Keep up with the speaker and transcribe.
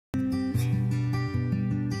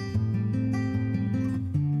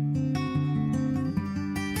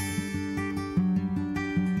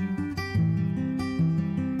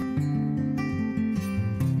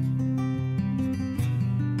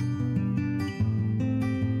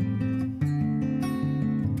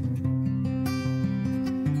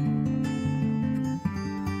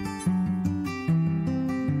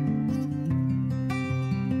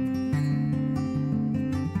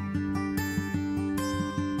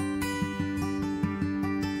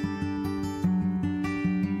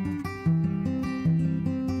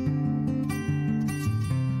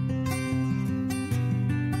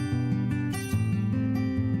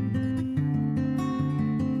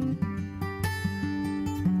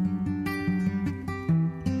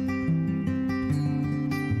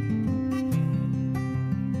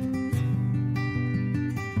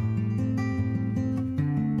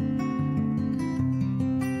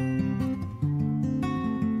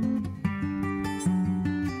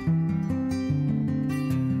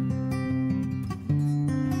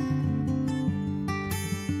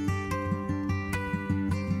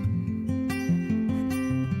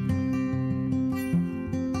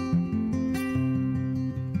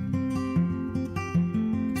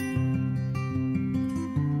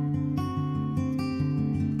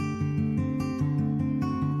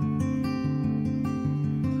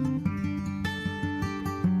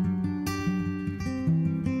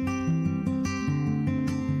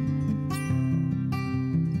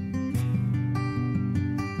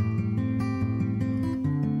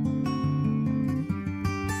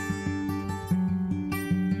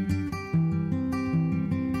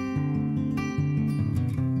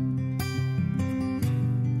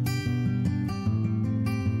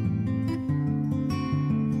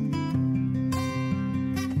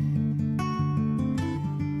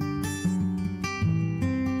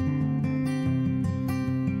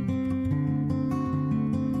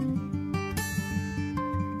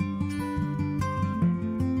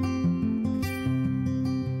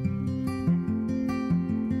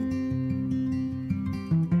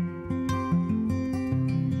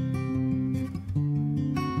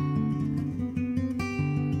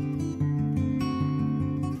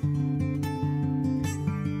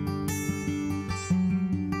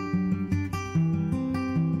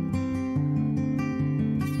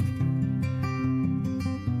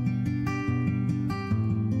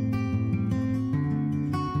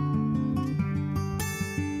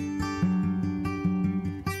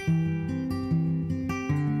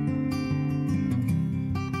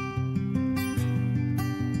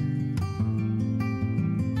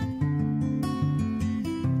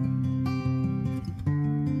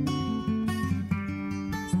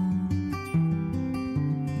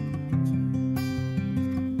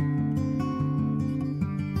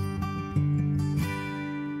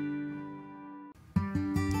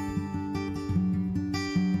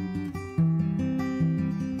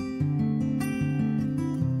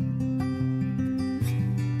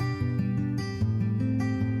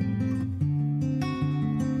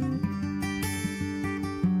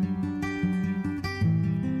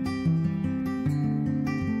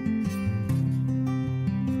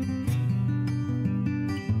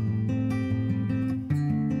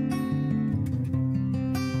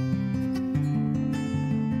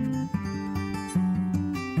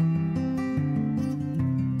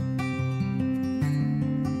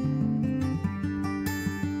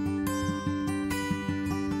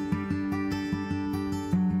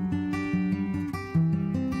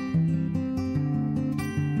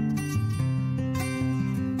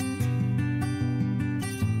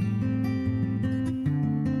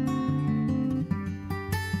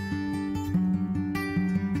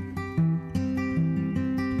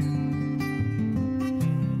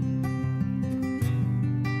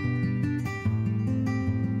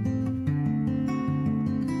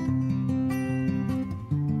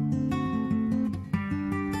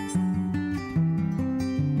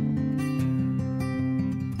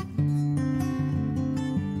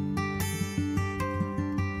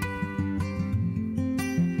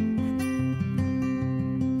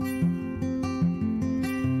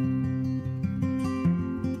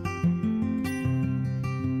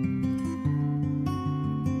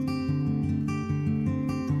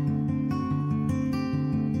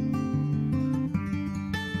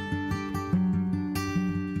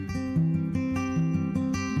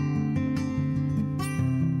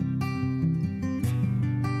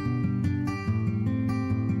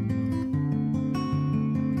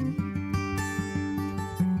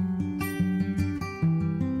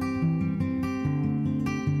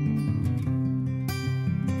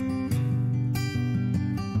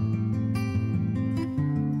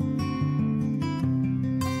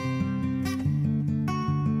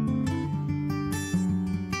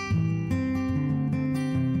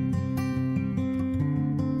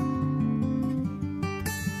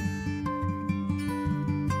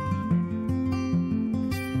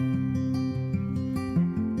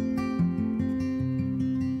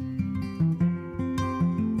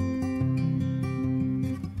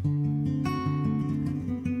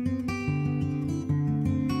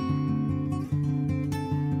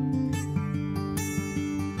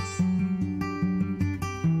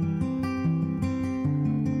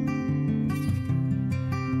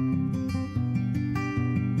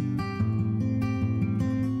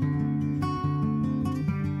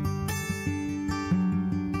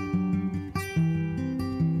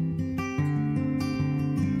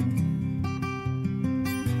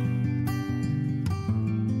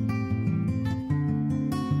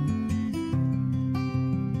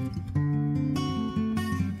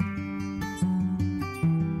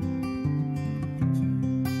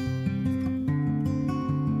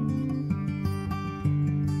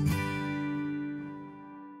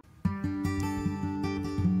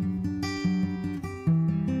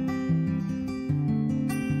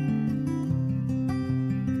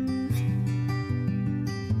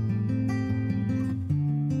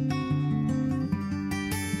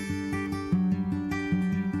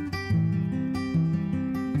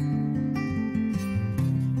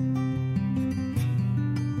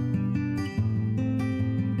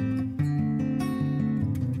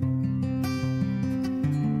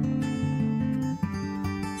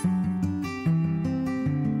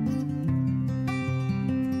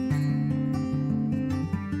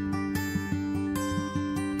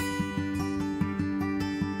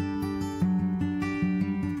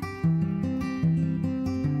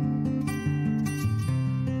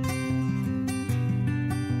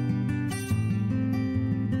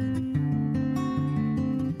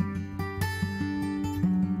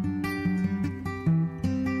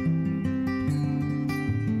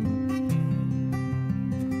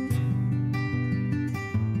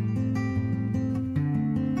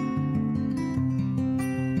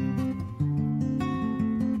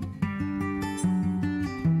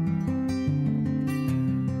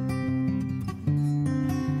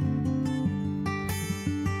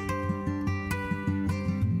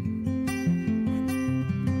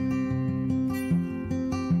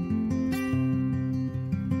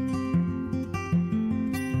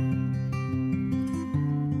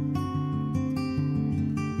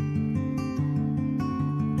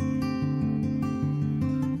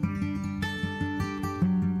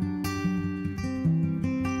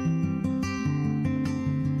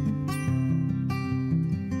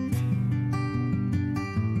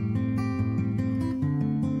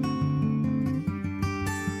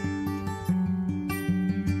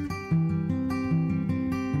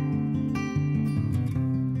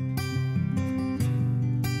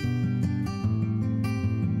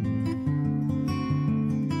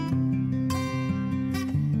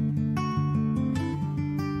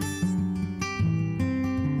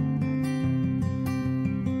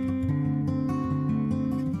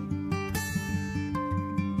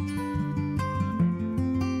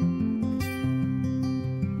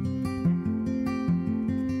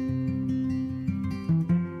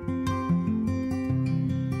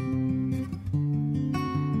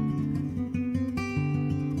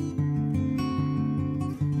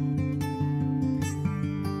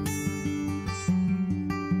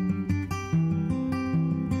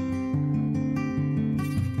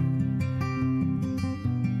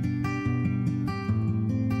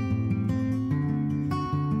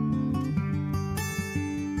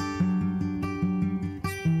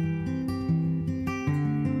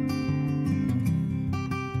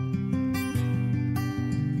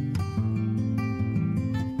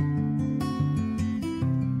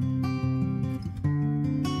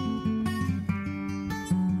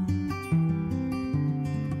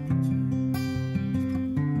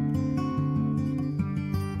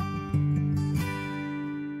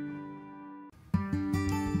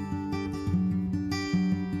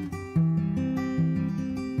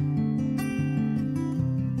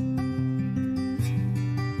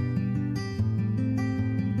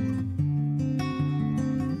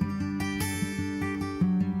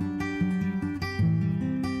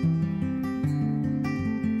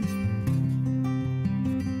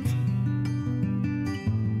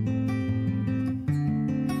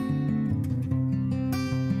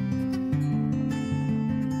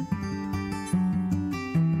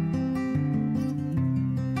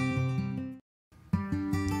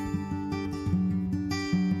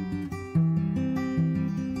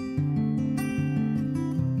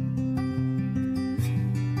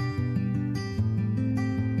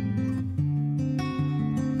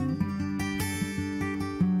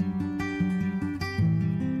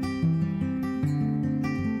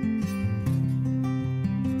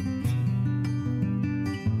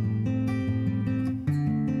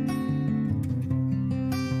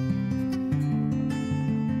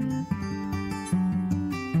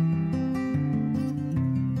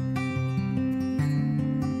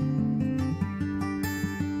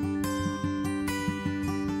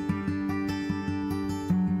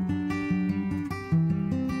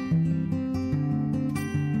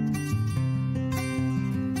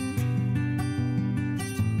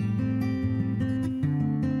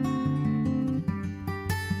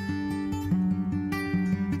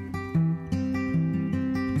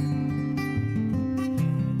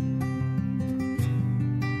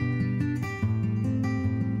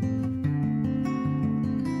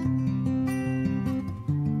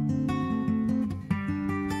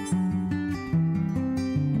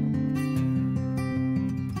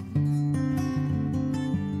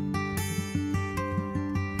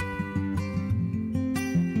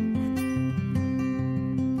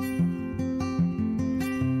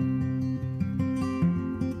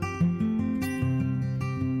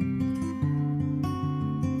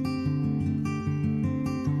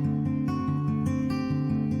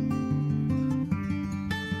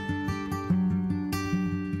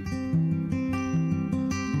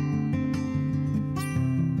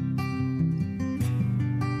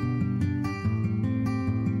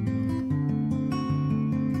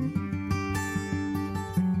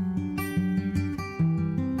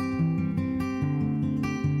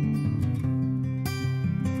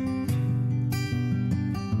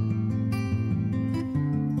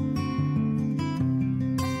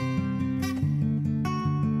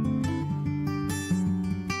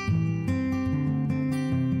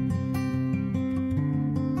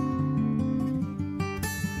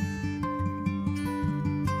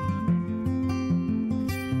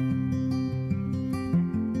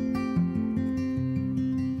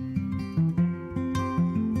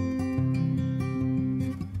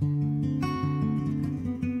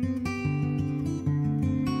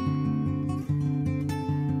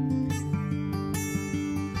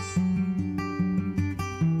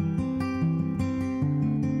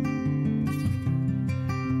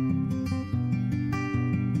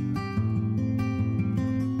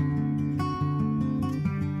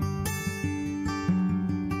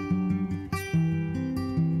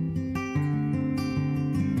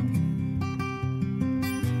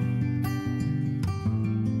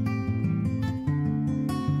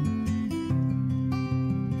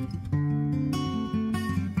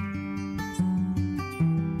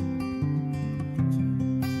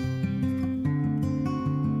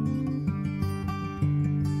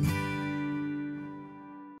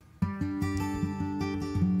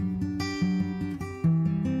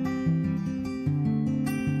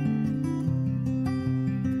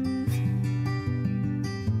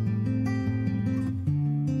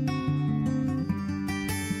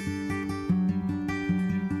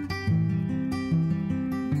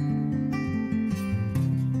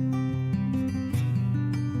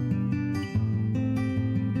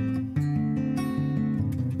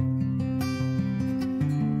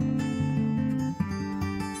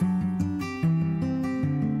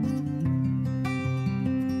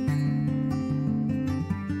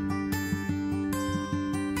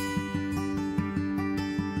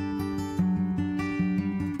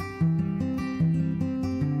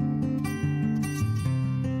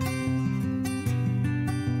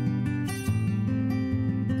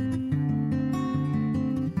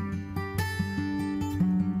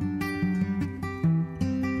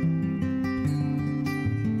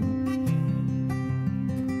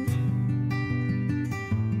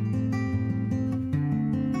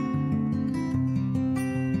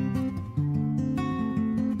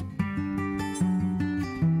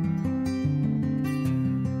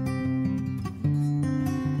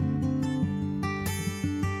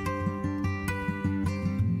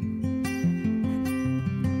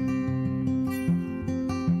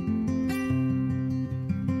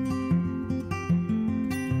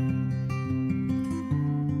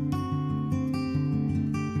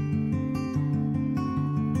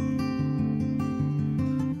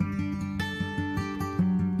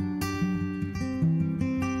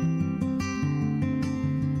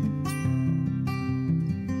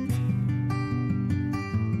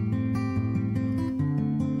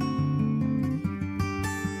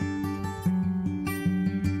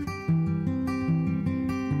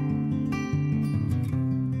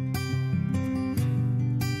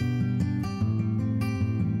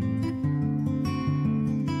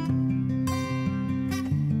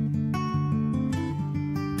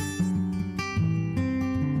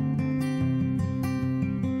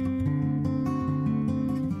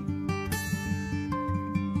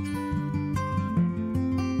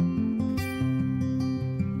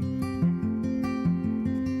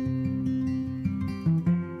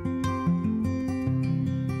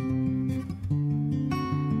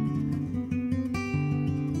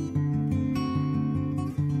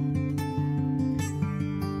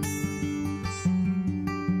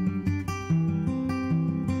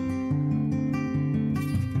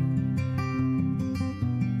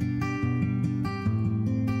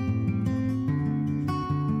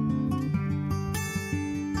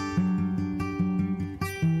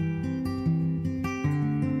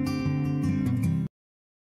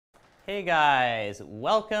Hey guys,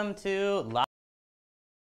 welcome to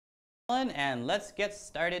Allan, and let's get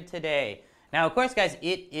started today. Now, of course, guys,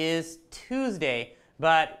 it is Tuesday,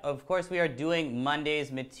 but of course we are doing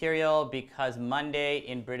Monday's material because Monday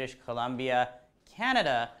in British Columbia,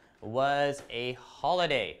 Canada was a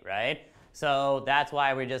holiday, right? So that's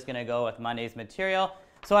why we're just gonna go with Monday's material.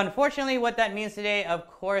 So unfortunately, what that means today, of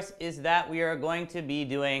course, is that we are going to be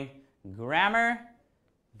doing grammar,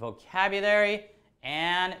 vocabulary,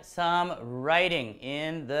 and some writing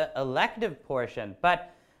in the elective portion.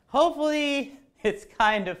 But hopefully it's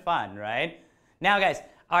kind of fun, right? Now guys,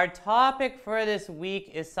 our topic for this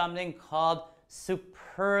week is something called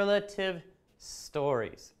superlative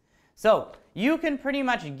stories. So you can pretty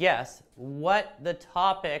much guess what the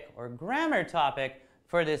topic or grammar topic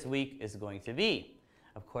for this week is going to be.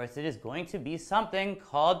 Of course, it is going to be something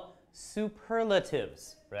called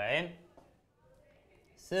superlatives, right?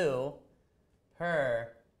 Superlatives.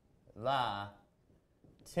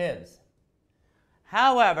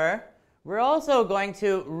 However, we're also going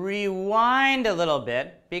to rewind a little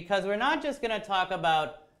bit because we're not just going to talk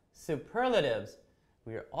about superlatives.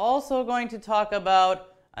 We're also going to talk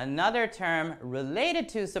about another term related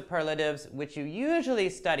to superlatives, which you usually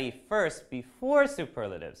study first before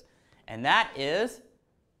superlatives, and that is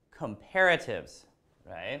comparatives,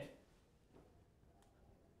 right?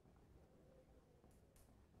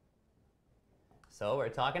 So we're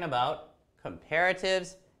talking about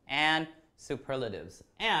comparatives and superlatives.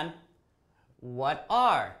 And what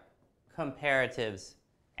are comparatives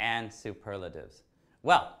and superlatives?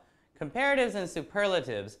 Well, comparatives and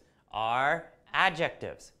superlatives are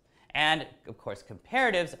adjectives. And of course,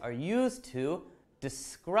 comparatives are used to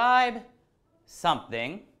describe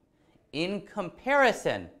something in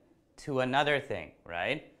comparison to another thing,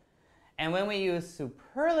 right? And when we use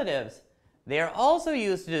superlatives, they are also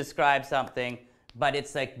used to describe something, but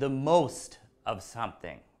it's like the most of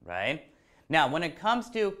something, right? Now, when it comes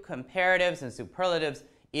to comparatives and superlatives,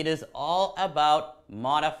 it is all about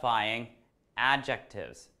modifying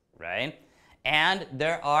adjectives, right? And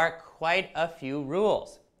there are quite a few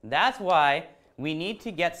rules. That's why we need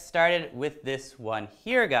to get started with this one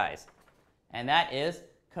here, guys. And that is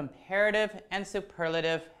comparative and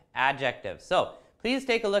superlative adjectives. So please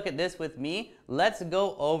take a look at this with me. Let's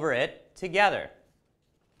go over it together.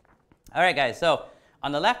 All right, guys, so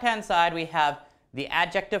on the left-hand side, we have the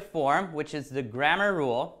adjective form, which is the grammar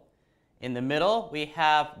rule. In the middle, we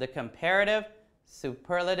have the comparative.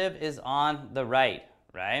 Superlative is on the right,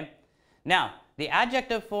 right? Now, the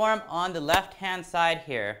adjective form on the left-hand side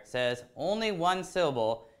here says only one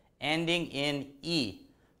syllable ending in E.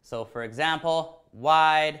 So, for example,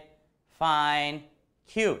 wide, fine,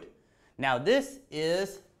 cute. Now, this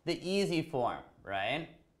is the easy form, right?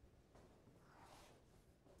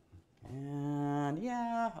 And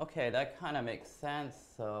yeah, okay, that kind of makes sense.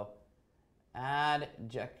 So,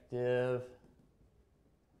 adjective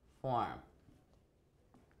form.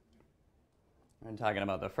 We're talking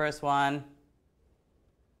about the first one.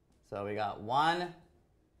 So we got one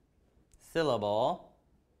syllable.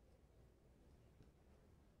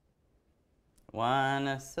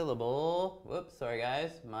 One syllable. Whoops, sorry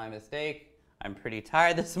guys, my mistake. I'm pretty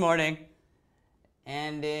tired this morning.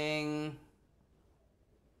 Ending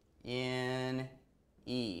in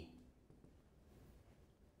E.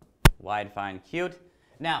 Wide, fine, cute.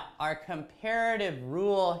 Now, our comparative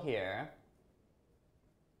rule here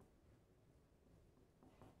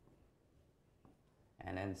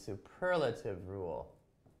and then superlative rule.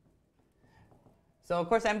 So, of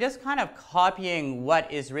course, I'm just kind of copying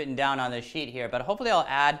what is written down on the sheet here, but hopefully I'll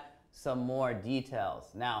add some more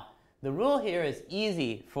details. Now, the rule here is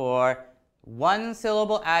easy for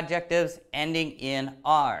one-syllable adjectives ending in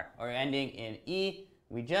R or ending in E.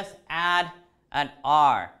 We just add an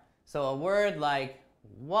R. So a word like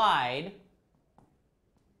wide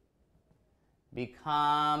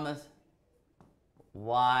becomes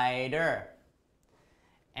wider.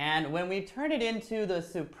 And when we turn it into the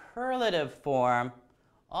superlative form,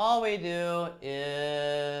 all we do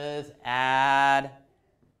is add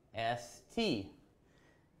ST.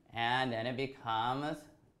 And then it becomes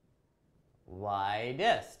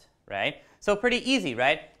widest, right? So pretty easy,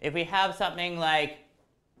 right? If we have something like,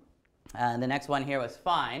 the next one here was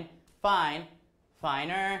fine, fine,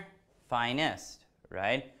 finer, finest,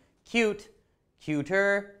 right? Cute,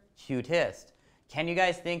 cuter, cutest. Can you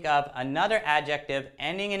guys think of another adjective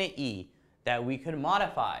ending in an E that we could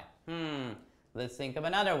modify? Let's think of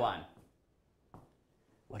another one.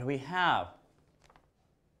 What do we have?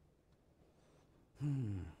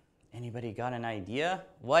 Anybody got an idea?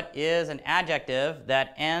 What is an adjective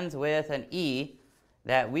that ends with an E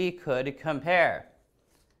that we could compare?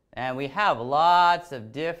 And we have lots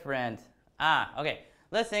of different, okay.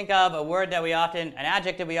 Let's think of a word that an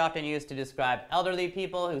adjective we often use to describe elderly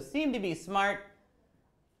people who seem to be smart.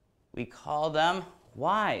 We call them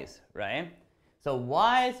wise, right? So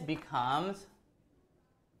wise becomes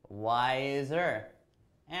wiser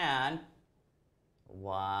and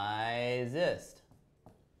wisest.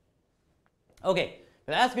 Okay,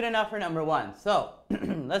 so that's good enough for number one. So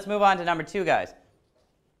let's move on to number two, guys.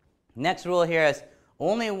 Next rule here is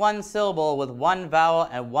only one syllable with one vowel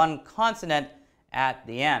and one consonant at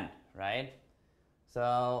the end, right?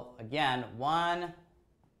 So again, one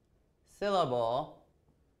syllable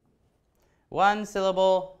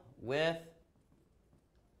with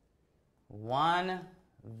one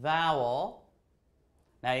vowel.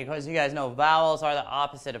 Now, because you guys know vowels are the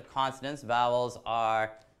opposite of consonants. Vowels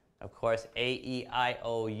are, of course, A, E, I,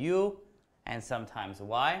 O, U, and sometimes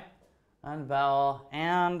Y. One vowel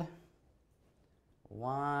and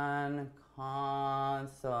one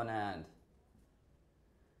consonant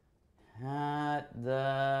at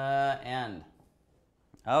the end.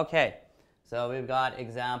 Okay, so we've got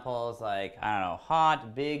examples like, I don't know,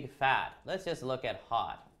 hot, big, fat. Let's just look at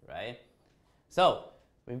hot, right? So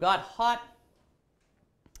we've got hot,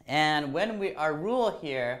 and our rule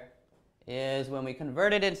here is when we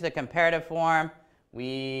convert it into the comparative form,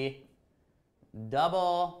 we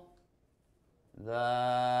double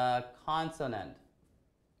the consonant.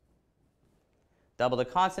 Double the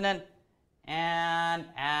consonant and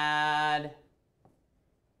add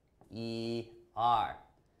ER.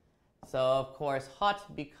 So of course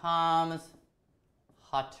hot becomes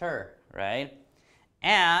hotter, right?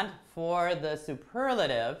 And for the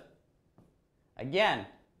superlative, again,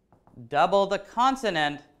 double the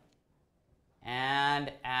consonant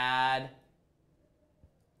and add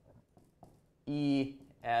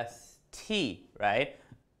EST, right?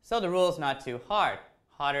 So the rule is not too hard.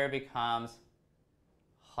 Hotter becomes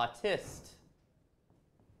hottest.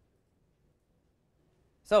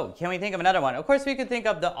 So can we think of another one? Of course, we could think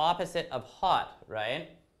of the opposite of hot, right?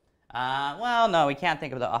 Well, no, we can't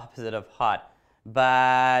think of the opposite of hot.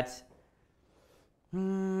 But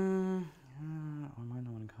only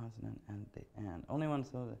one consonant and the and only one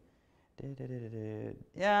syllable.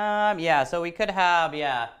 Yeah. So we could have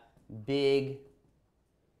big,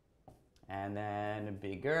 and then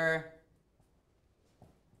bigger,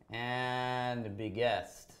 and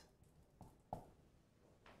biggest.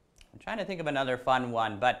 I'm trying to think of another fun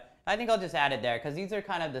one, but I think I'll just add it there because these are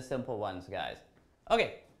kind of the simple ones, guys.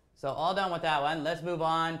 Okay, so all done with that one. Let's move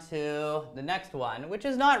on to the next one, which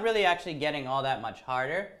is not really actually getting all that much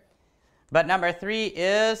harder. But number 3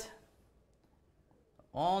 is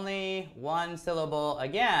only one syllable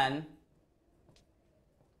again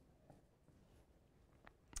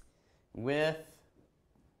with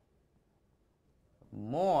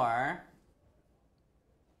more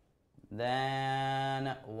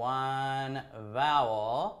than one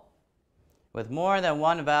vowel, or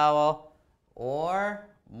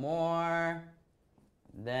more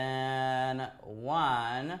than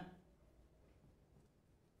one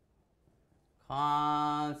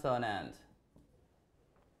consonant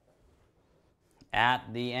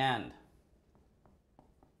at the end.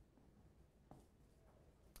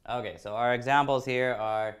 Okay, so our examples here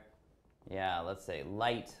are, let's say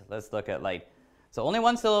light. Let's look at light. So only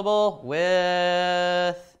one syllable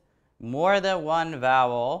with more than one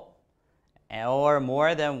vowel or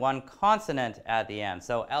more than one consonant at the end.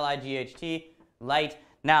 So L-I-G-H-T, light.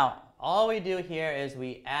 Now, all we do here is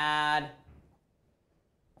we add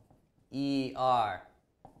ER.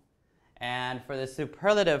 And for the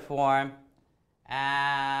superlative form,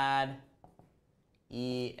 add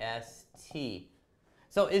EST.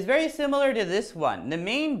 So it's very similar to this one. The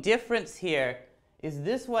main difference here is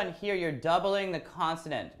this one here, you're doubling the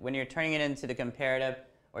consonant when you're turning it into the comparative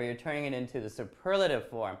or you're turning it into the superlative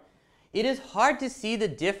form. It is hard to see the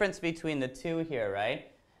difference between the two here,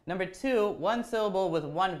 right? Number 2, one syllable with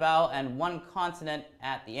one vowel and one consonant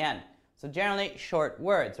at the end. So generally short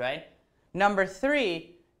words, right? Number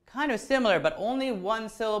 3, kind of similar, but only one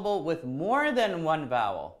syllable with more than one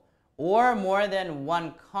vowel or more than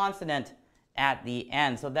one consonant at the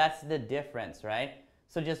end. So that's the difference, right?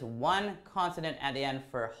 So just one consonant at the end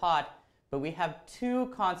for hot, but we have 2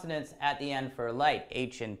 consonants at the end for light,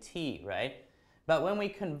 H and T, right? But when we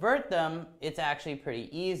convert them, it's actually pretty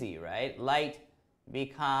easy, right? Light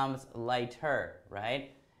becomes lighter,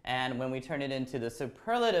 right? And when we turn it into the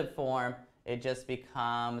superlative form, it just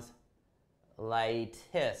becomes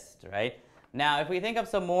lightest, right? Now, if we think of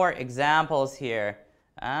some more examples here,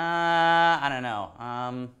 I don't know.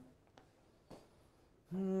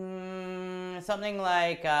 Something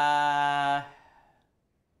like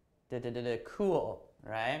cool,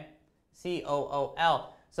 right?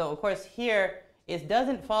 C-O-O-L. So of course here, it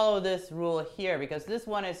doesn't follow this rule here because this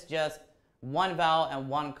one is just one vowel and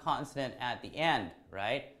one consonant at the end,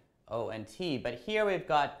 right? O and T. But here we've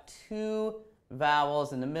got two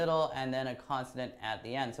vowels in the middle and then a consonant at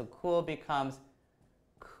the end. So cool becomes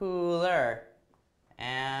cooler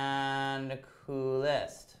and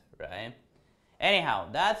coolest, right? Anyhow,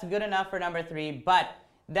 that's good enough for number 3, but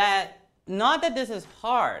not that this is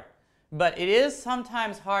hard, but it is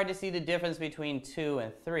sometimes hard to see the difference between 2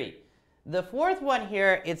 and 3. The fourth one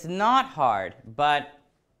here, it's not hard, but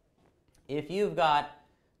if you've got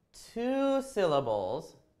two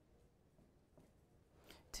syllables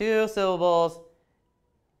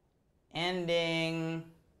ending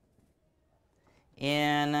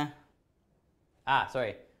in,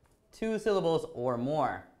 two syllables or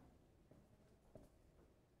more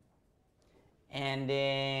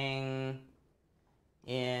ending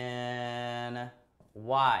in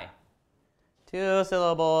Y. Two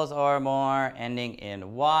syllables or more ending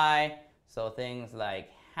in Y. So things like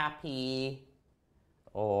happy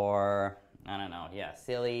or, I don't know, yeah,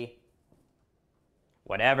 silly,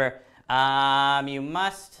 whatever. You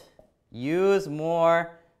must use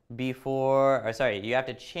more before, or sorry, you have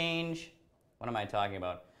to change, what am I talking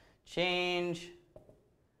about? Change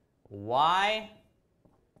Y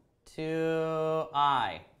to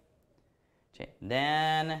I.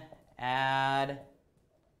 Then add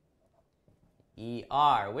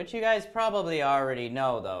ER, which you guys probably already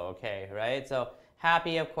know though, okay, right? So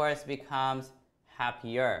happy, of course, becomes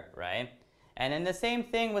happier, right? And then the same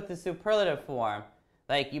thing with the superlative form.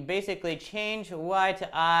 Like you basically change Y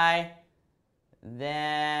to I,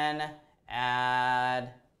 then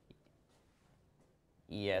add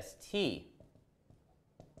EST.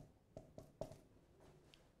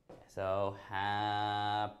 So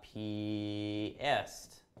happiest.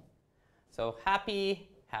 So happy,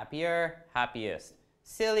 happier, happiest.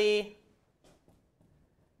 Silly,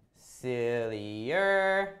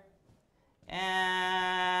 sillier,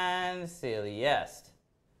 and silliest.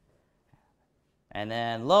 And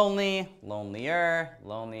then lonely, lonelier,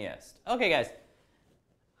 loneliest. Okay, guys.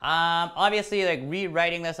 Obviously, like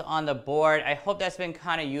rewriting this on the board, I hope that's been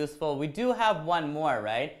kind of useful. We do have one more,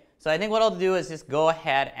 right? So I think what I'll do is just go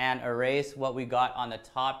ahead and erase what we got on the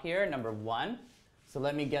top here, number 1. So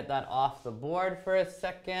let me get that off the board for a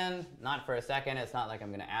second. Not for a second, it's not like I'm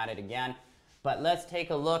going to add it again. But let's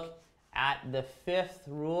take a look at the 5th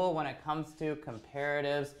rule when it comes to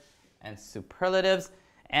comparatives and superlatives.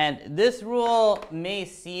 And this rule may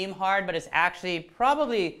seem hard, but it's actually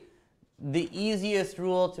probably the easiest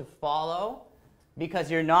rule to follow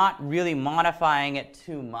because you're not really modifying it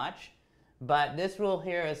too much. But this rule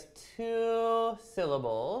here is 2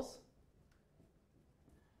 syllables.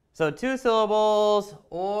 So 2 syllables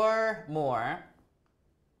or more.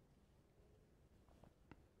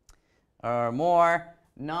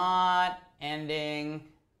 Not ending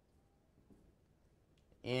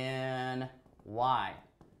in Y.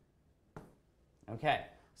 Okay,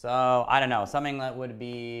 so I don't know, something that would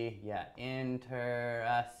be, yeah,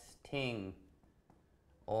 interesting,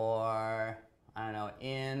 or I don't know,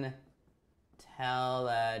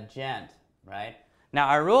 intelligent, right? Now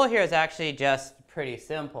our rule here is actually just pretty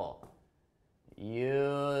simple.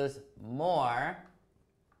 Use more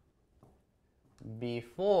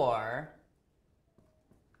before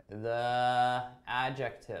the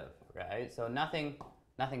adjective, right? So nothing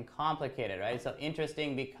complicated, right? So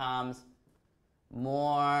interesting becomes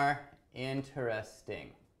more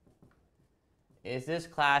interesting. Is this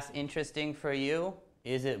class interesting for you?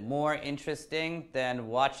 Is it more interesting than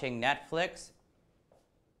watching Netflix?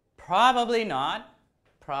 Probably not.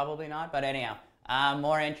 Probably not, but anyhow,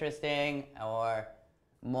 more interesting or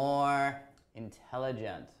more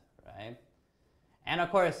intelligent, right? And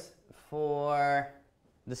of course, for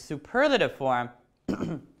the superlative form,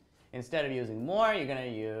 instead of using more, you're going to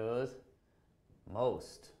use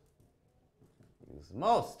most. Use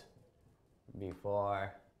most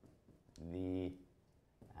before the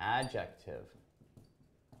adjective.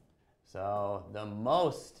 So the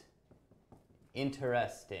most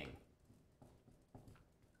interesting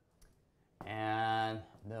and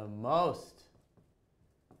the most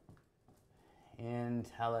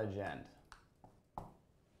intelligent.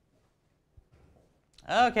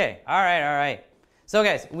 Okay, all right. So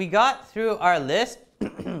guys, we got through our list.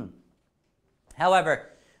 However,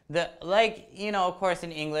 of course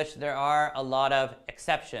in English, there are a lot of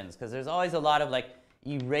exceptions because there's always a lot of like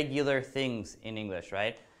irregular things in English,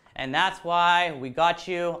 right? And that's why we got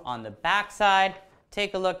you on the back side.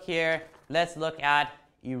 Take a look here. Let's look at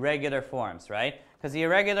irregular forms, right? Because the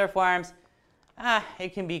irregular forms,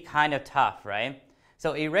 it can be kind of tough, right?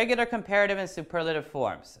 So irregular comparative and superlative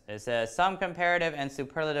forms. It says some comparative and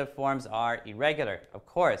superlative forms are irregular, of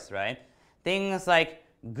course, right? Things like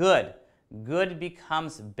good. Good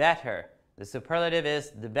becomes better. The superlative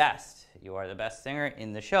is the best. You are the best singer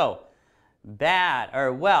in the show. Bad,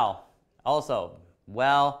 or well, also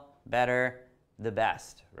well, better, the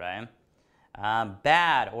best, right?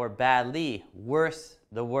 Bad or badly, worse,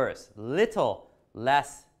 the worst. Little,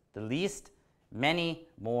 less, the least. Many,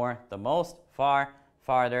 more, the most. Far,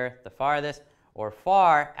 farther, the farthest. Or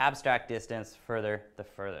far, abstract distance, further, the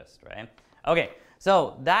furthest, right? Okay,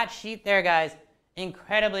 so that sheet there, guys,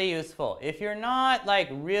 incredibly useful. If you're not like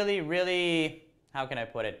really, how can I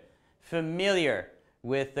put it, familiar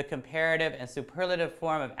with the comparative and superlative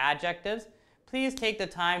form of adjectives, please take the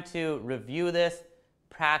time to review this,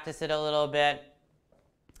 practice it a little bit,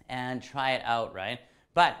 and try it out, right?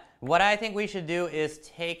 But what I think we should do is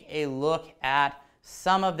take a look at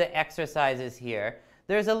some of the exercises here.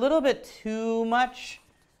 There's a little bit too much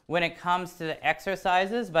when it comes to the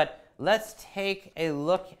exercises, but let's take a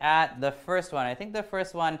look at the first one. I think the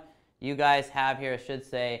first one you guys have here should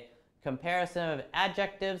say comparison of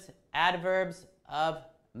adjectives, adverbs of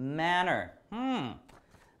manner.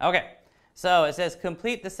 Okay, so it says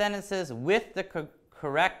complete the sentences with the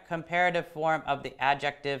correct comparative form of the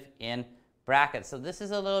adjective in brackets. So this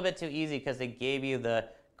is a little bit too easy because they gave you the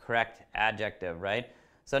correct adjective, right?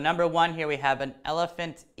 So number one here we have an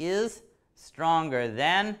elephant is stronger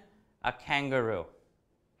than a kangaroo.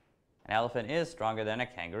 An elephant is stronger than a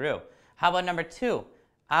kangaroo. How about number two?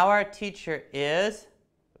 Our teacher is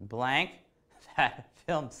blank, that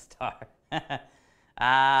film star.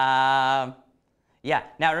 Yeah,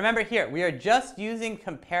 now remember here, we are just using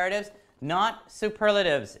comparatives, not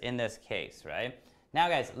superlatives in this case, right? Now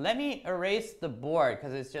guys, let me erase the board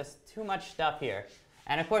because it's just too much stuff here.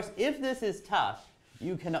 And of course, if this is tough,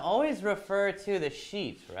 you can always refer to the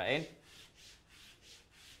sheet, right?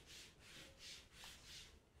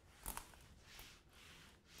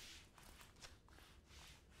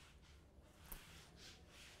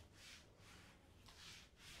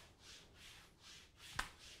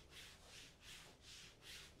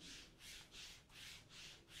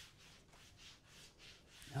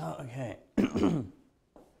 Okay. All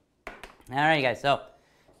right, guys, so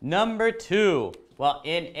number two. Well,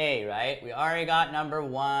 in A, right? We already got number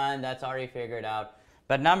one. That's already figured out.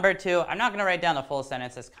 But number two, I'm not going to write down the full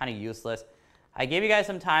sentence. That's kind of useless. I gave you guys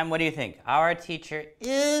some time. What do you think? Our teacher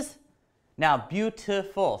is, now,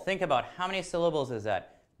 beautiful. Think about how many syllables is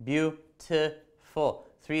that? Beautiful.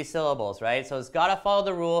 3 syllables, right? So it's got to follow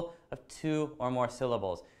the rule of 2 or more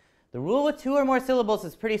syllables. The rule with 2 or more syllables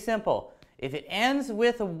is pretty simple. If it ends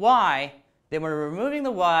with a Y, then we're removing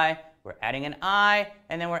the Y, we're adding an I,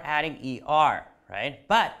 and then we're adding ER, right?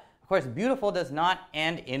 But, of course, beautiful does not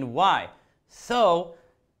end in Y. So,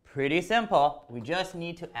 pretty simple. We just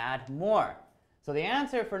need to add more. So the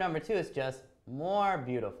answer for number 2 is just more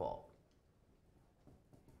beautiful.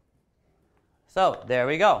 So, there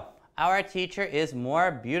we go. Our teacher is more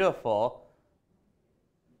beautiful.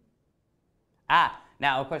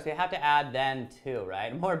 Now, of course, we have to add than to,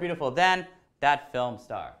 right? More beautiful than that film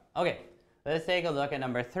star. Okay, let's take a look at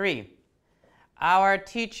number 3. Our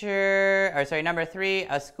teacher, or sorry, number 3,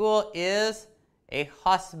 a school is a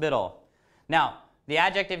hospital. Now, the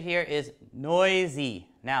adjective here is noisy.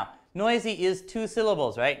 Now, noisy is 2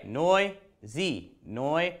 syllables, right? Noisy,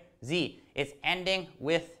 noisy. It's ending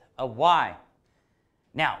with a Y.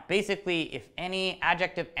 Now, basically, if any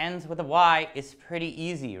adjective ends with a Y, it's pretty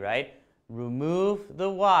easy, right? Remove the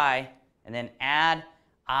Y and then add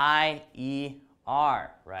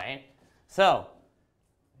I-E-R, right? So,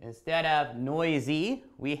 instead of noisy,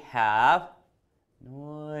 we have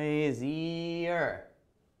noisier.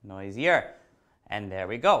 Noisier. And there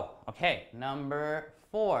we go. Okay, number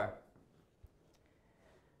 4.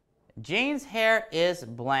 Jane's hair is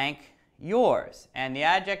blank yours. And the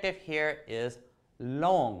adjective here is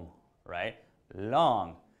long, right?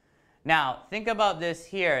 Long. Now, think about this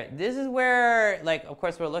here. This is where, like, of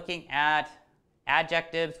course, we're looking at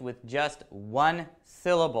adjectives with just 1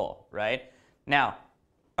 syllable, right? Now,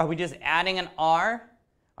 are we just adding an R?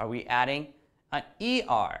 Are we adding an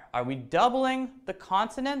ER? Are we doubling the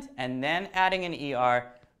consonant and then adding an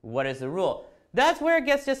ER? What is the rule? That's where it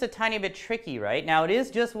gets just a tiny bit tricky, right? Now, it is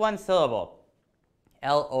just 1 syllable.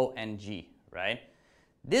 L-O-N-G, right?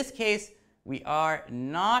 This case, we are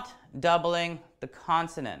not doubling the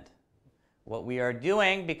consonant. What we are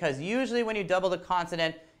doing, because usually when you double the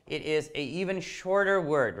consonant, it is an even shorter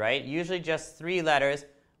word, right? Usually just 3 letters,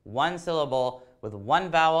 1 syllable with 1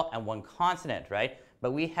 vowel and 1 consonant, right?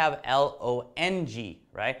 But we have L-O-N-G,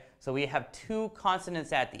 right? So we have two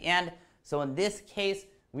consonants at the end. So in this case,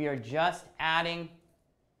 we are just adding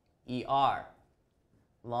ER.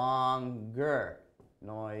 Longer,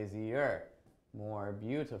 noisier, more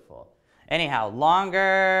beautiful. Anyhow,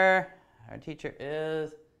 longer, our teacher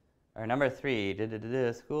is, or number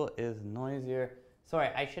 3, school is noisier. Sorry,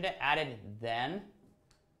 I should have added then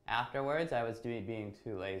afterwards. I was being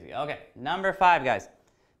too lazy. Okay, number 5, guys.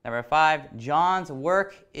 Number 5, John's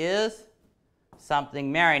work is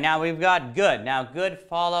something merry. Now we've got good. Now good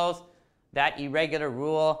follows that irregular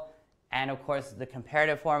rule. And of course, the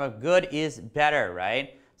comparative form of good is better,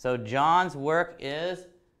 right? So John's work is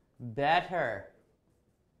better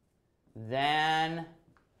than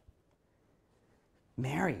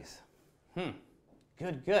Mary's.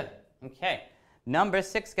 Good, good. Okay. Number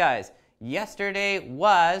 6, guys. Yesterday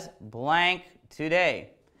was blank today.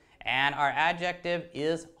 And our adjective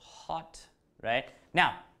is hot, right?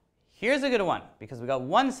 Now, here's a good one, because we got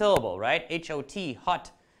one syllable, right? H-O-T,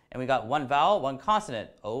 hot. And we got one vowel, one consonant,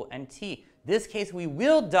 O and T. This case, we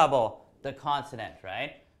will double the consonant,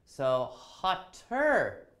 right? So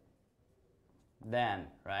hotter than,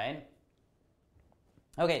 right?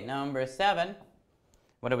 Okay, number 7.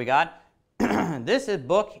 What do we got? This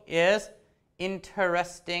book is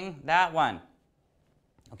interesting, that one.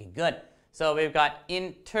 Okay, good. So we've got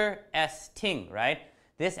interesting, right?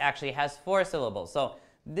 This actually has 4 syllables. So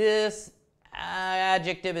this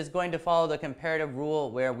adjective is going to follow the comparative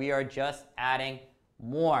rule where we are just adding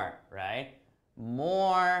more, right?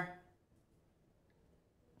 More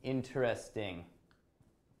interesting.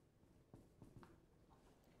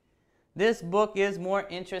 This book is more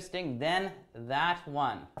interesting than that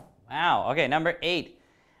one. Wow. Okay, number 8.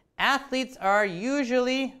 Athletes are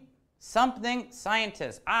usually something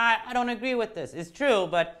scientists. I don't agree with this. It's true,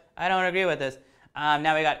 but I don't agree with this.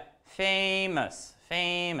 Now we got famous.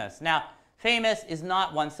 Famous. Now, famous is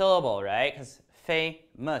not one syllable, right? Because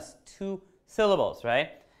famous, 2 syllables,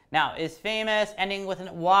 right? Now, is famous ending with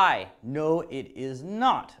an Y? No, it is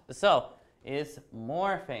not. So, it's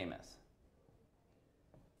more famous.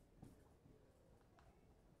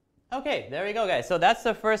 Okay, there we go, guys. So that's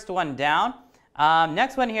the first one down.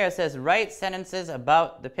 Next one here says, write sentences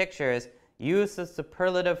about the pictures. Use the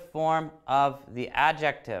superlative form of the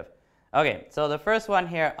adjective. Okay, so the first one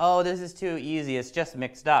here, oh, this is too easy. It's just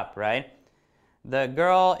mixed up, right? The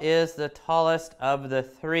girl is the tallest of the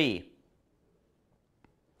 3.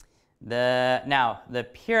 Now, the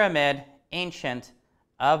pyramid, ancient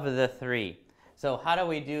of the 3. So how do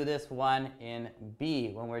we do this one in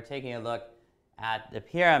B when we're taking a look at the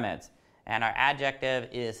pyramids? And our adjective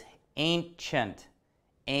is ancient.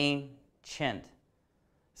 Ancient.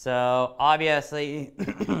 So obviously,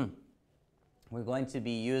 we're going to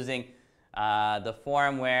be using the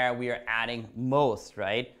form where we are adding most,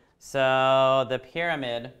 right? So the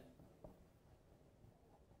pyramid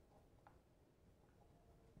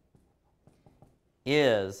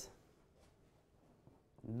is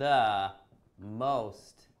the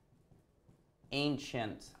most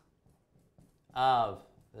ancient of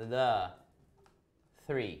the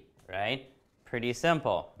 3, right? Pretty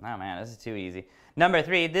simple. Oh man, this is too easy. Number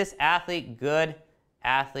 3, this athlete, good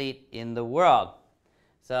athlete in the world.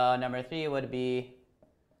 So number 3 would be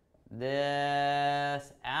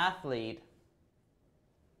this athlete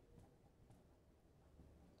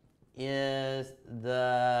is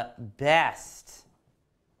the best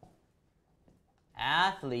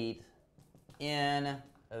athlete in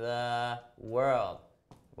the world.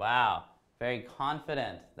 Wow, very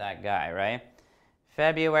confident, that guy, right?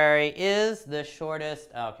 February is the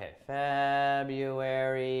shortest. Okay,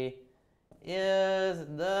 February is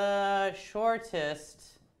the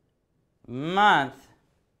shortest month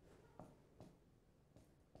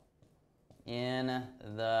in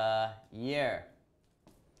the year.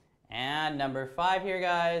 And number 5 here,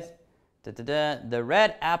 guys. The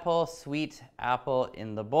red apple, sweet apple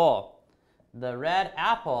in the bowl. The red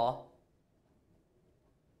apple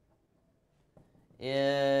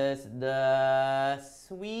is the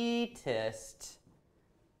sweetest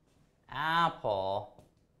apple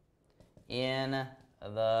in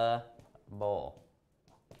the bowl.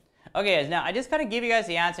 Okay, guys, now I just kind of give you guys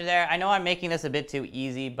the answer there. I know I'm making this a bit too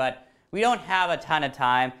easy, but we don't have a ton of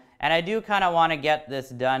time, and I do kind of want to get this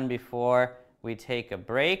done before we take a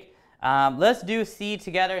break. Let's do C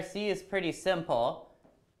together. C is pretty simple.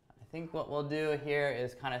 I think what we'll do here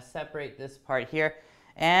is kind of separate this part here.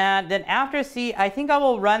 And then after C, I think I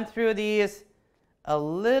will run through these a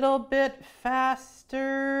little bit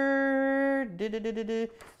faster.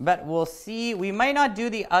 But we'll see. We might not do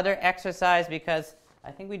the other exercise because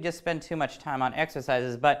I think we just spend too much time on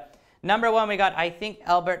exercises. But number 1, we got, I think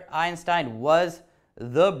Albert Einstein was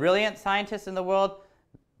the brilliant scientist in the world,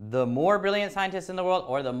 the more brilliant scientist in the world,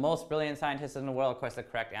 or the most brilliant scientist in the world? Of course, the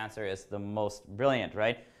correct answer is the most brilliant,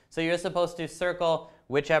 right? So you're supposed to circle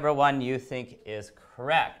whichever one you think is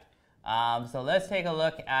correct. So let's take a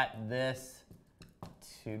look at this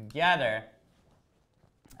together.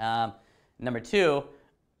 Number 2,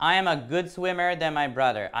 I am a good swimmer than my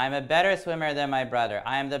brother. I am a better swimmer than my brother.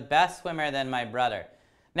 I am the best swimmer than my brother.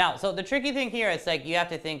 Now, so the tricky thing here is like you have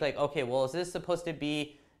to think like, okay, well, is this supposed to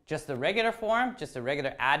be just the regular form, just a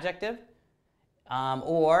regular adjective?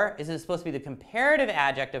 Or is it supposed to be the comparative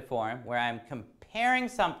adjective form where I'm comparing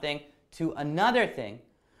something to another thing?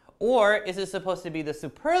 Or is it supposed to be the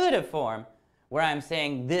superlative form where I'm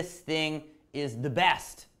saying this thing is the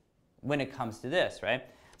best when it comes to this, right?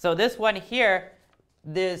 So this one here,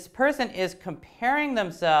 this person is comparing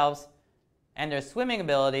themselves and their swimming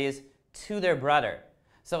abilities to their brother.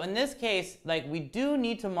 So in this case, like we do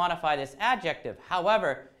need to modify this adjective.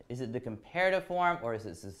 However, is it the comparative form or is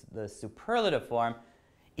it the superlative form?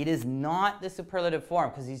 It is not the superlative form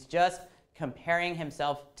because he's just comparing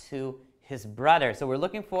himself to his brother. So we're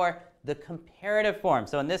looking for the comparative form.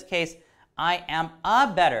 So in this case, I am a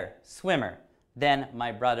better swimmer than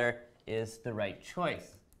my brother is the right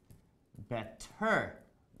choice. Better.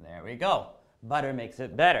 There we go. Butter makes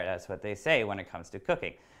it better. That's what they say when it comes to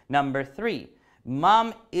cooking. Number 3,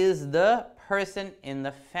 Mom is the person in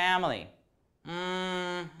the family.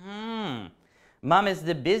 Mom is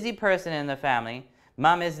the busy person in the family.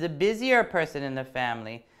 Mom is the busier person in the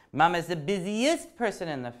family. Mom is the busiest person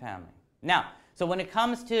in the family. Now, so when it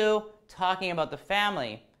comes to talking about the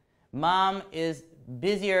family, Mom is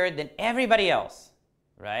busier than everybody else,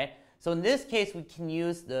 right? So in this case, we can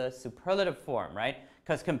use the superlative form, right?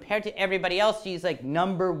 Because compared to everybody else, she's like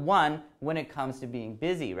number 1 when it comes to being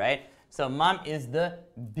busy, right? So Mom is the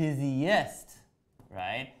busiest,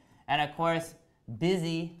 right? And of course,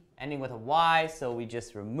 busy ending with a Y, so we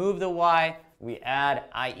just remove the Y, we add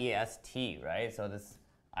IEST, right? So this,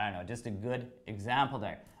 I don't know, just a good example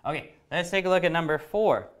there. Okay, let's take a look at number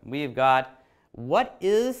 4. We've got, what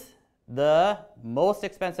is the most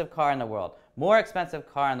expensive car in the world? More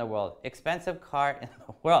expensive car in the world. Expensive car in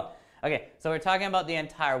the world. Okay, so we're talking about the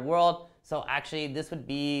entire world. So actually, this would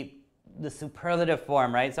be the superlative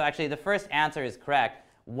form, right? So actually, the first answer is correct.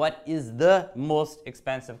 What is the most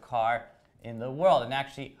expensive car in the world? And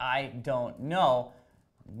actually, I don't know.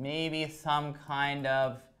 Maybe some kind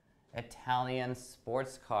of Italian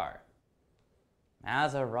sports car.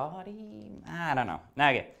 Maserati? I don't know.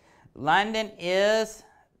 Okay. London is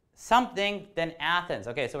something than Athens.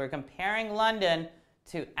 Okay, so we're comparing London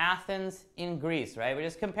to Athens in Greece, right? We're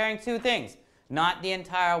just comparing 2 things, not the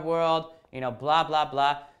entire world, you know, blah, blah,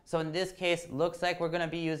 blah. So in this case, looks like we're going to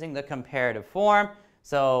be using the comparative form.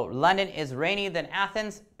 So London is rainy than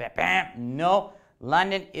Athens. No,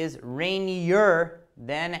 London is rainier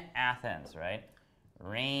than Athens, right?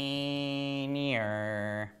 Rainier.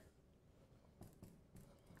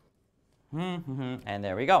 And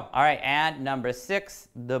there we go. All right, and number 6,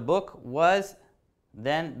 the book was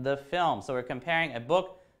then the film. So we're comparing a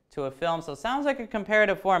book to a film. So it sounds like a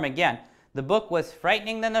comparative form again. The book was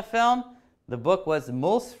frightening than the film. The book was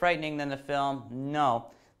most frightening than the film.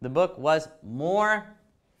 No, the book was more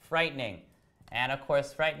frightening. And of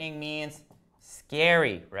course, frightening means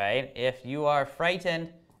scary, right? If you are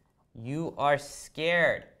frightened, you are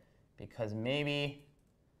scared because maybe,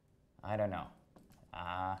 I don't know,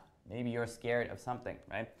 maybe you're scared of something,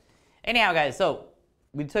 right? Anyhow, guys, so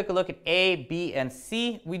we took a look at A, B, and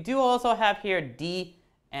C. We do also have here D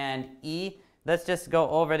and E. Let's just go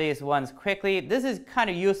over these ones quickly. This is kind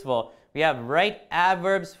of useful. We have right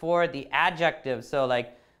adverbs for the adjective. So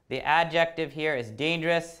like the adjective here is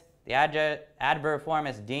dangerous. The adverb form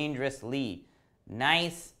is dangerously.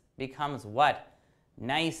 Nice becomes what?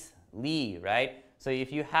 Nicely, right? So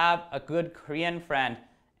if you have a good Korean friend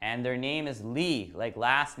and their name is Lee, like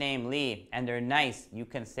last name Lee, and they're nice, you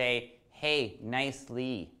can say, hey,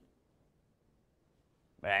 nicely,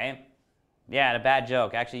 right? Yeah, a bad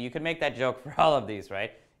joke. Actually, you could make that joke for all of these,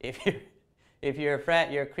 right? If your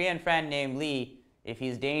Korean friend named Lee, if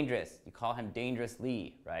he's dangerous, you call him Dangerous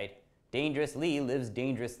Lee, right? Dangerous Lee lives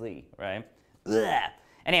dangerously, right? Ugh.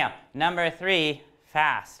 Anyhow, number 3,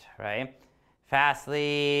 fast, right?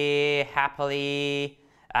 Fastly, happily,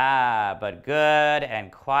 but good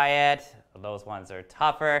and quiet. Those ones are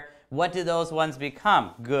tougher. What do those ones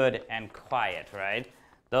become? Good and quiet, right?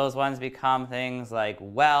 Those ones become things like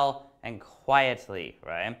well and quietly,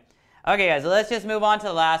 right? Okay, guys, so let's just move on to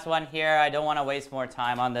the last one here. I don't want to waste more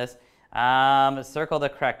time on this. Circle the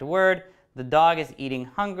correct word. The dog is eating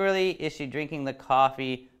hungrily. Is she drinking the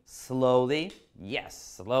coffee slowly?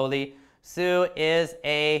 Yes, slowly. Sue is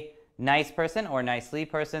a nice person or nicely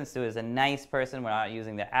person. Sue is a nice person. We're not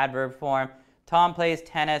using the adverb form. Tom plays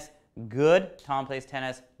tennis good. Tom plays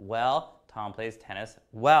tennis well. Tom plays tennis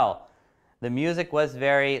well. The music was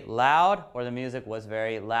very loud, or the music was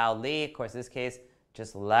very loudly. Of course, in this case,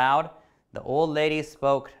 just loud. The old lady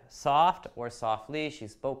spoke soft or softly. She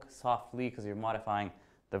spoke softly because you're modifying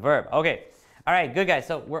the verb. Okay. All right, good guys.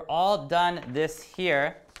 So we're all done this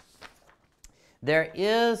here. There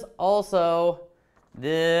is also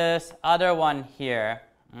this other one here.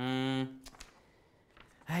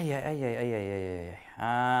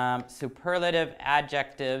 Superlative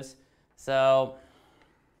adjectives. So,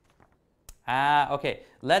 okay,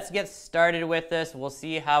 let's get started with this. We'll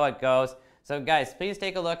see how it goes. So guys, please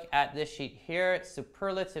take a look at this sheet here.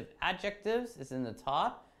 Superlative adjectives is in the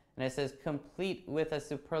top, and it says complete with a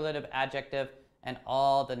superlative adjective and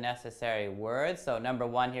all the necessary words. So number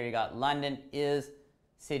one here, you got London is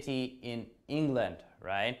city in England,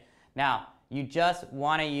 right? Now, you just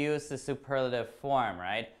want to use the superlative form,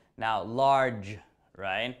 right? Now, large,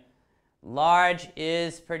 right? Large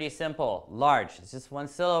is pretty simple. Large, it's just one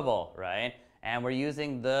syllable, right? And we're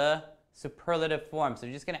using the superlative form. So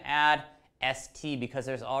you're just going to add st because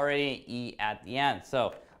there's already e at the end.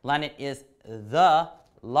 So London is the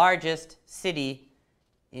largest city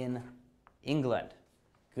in England.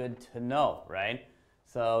 Good to know, right?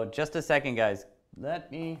 So just a second, guys.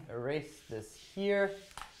 Let me erase this here.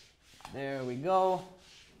 There we go.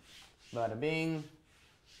 Bada bing,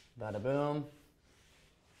 bada boom.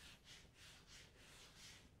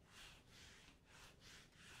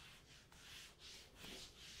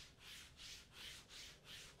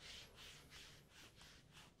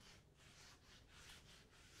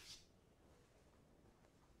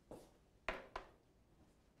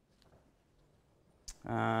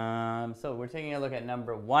 So we're taking a look at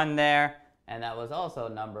number one there, and that was also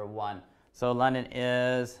number one. So London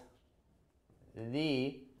is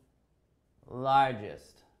the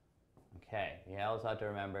largest. Okay, you also have to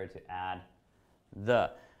remember to add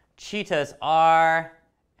the. Cheetahs are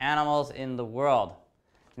animals in the world.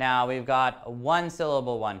 Now we've got a one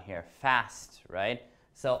syllable one here, fast, right?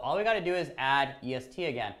 So all we got to do is add est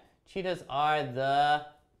again. Cheetahs are the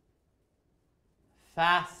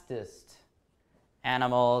fastest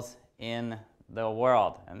animals in the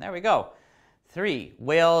world. And there we go. 3,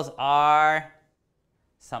 whales are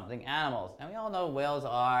something animals. And we all know whales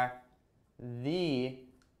are the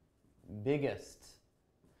biggest.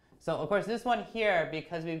 So of course this one here,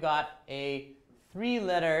 because we've got a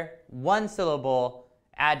 3-letter, 1-syllable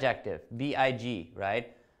adjective, big,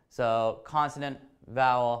 right? So consonant,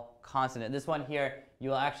 vowel, consonant. This one here, you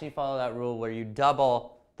will actually follow that rule where you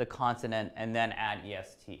double the consonant and then add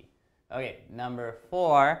est. Okay, number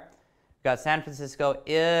 4, we've got San Francisco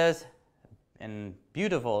is a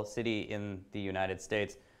beautiful city in the United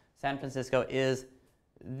States. San Francisco is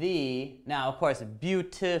the, now of course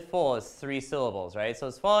beautiful is 3 syllables, right? So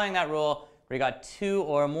it's following that rule where you got 2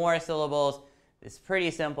 or more syllables. It's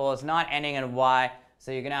pretty simple. It's not ending in y,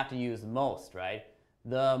 so you're gonna have to use most, right?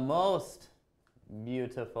 The most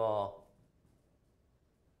beautiful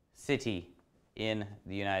city in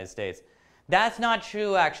the United States. That's not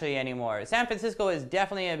true actually anymore. San Francisco is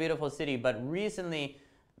definitely a beautiful city, but recently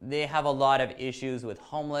they have a lot of issues with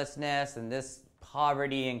homelessness and this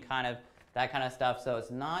poverty and that kind of stuff. So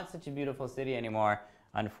it's not such a beautiful city anymore,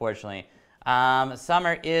 unfortunately.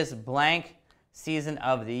 Summer is blank season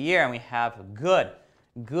of the year, and we have good.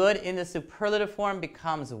 Good in the superlative form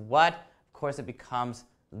becomes what? Of course, it becomes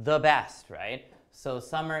the best, right? So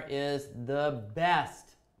summer is the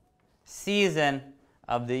best season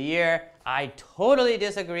of the year. I totally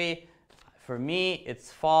disagree. For me,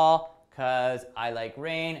 it's fall because I like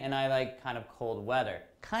rain and I like kind of cold weather.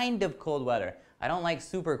 Kind of cold weather. I don't like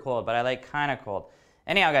super cold, but I like kind of cold.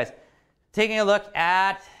 Anyhow, guys, taking a look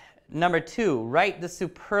at number 2, write the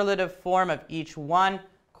superlative form of each one.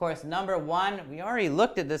 Of course, number 1, we already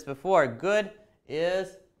looked at this before. Good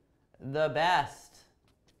is the best.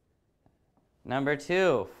 Number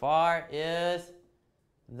 2, far is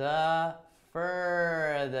the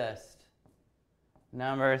furthest.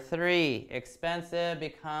 Number 3, expensive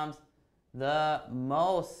becomes the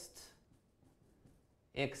most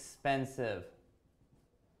expensive.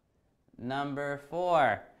 Number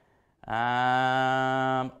 4,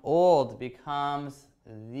 old becomes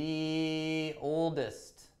the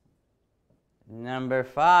oldest. Number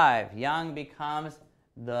 5, young becomes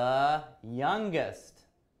the youngest.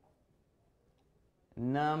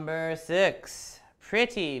 Number 6,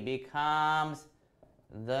 pretty becomes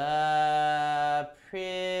the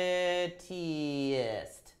prettiest.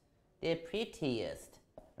 The prettiest,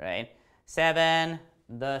 right? 7,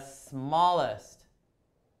 the smallest.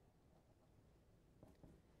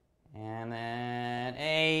 And then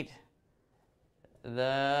 8,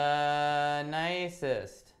 the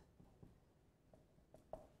nicest.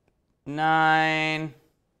 9,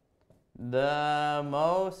 the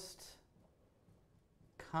most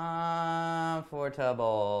comfortable.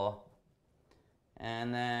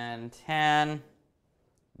 And then 10,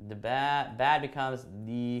 the bad becomes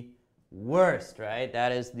the worst, right?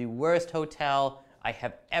 That is the worst hotel I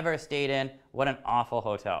have ever stayed in. What an awful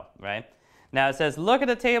hotel, right? Now it says, look at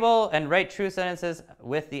the table and write true sentences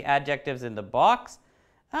with the adjectives in the box.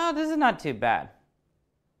 Oh, this is not too bad.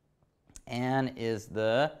 And is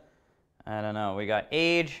the, I don't know, we got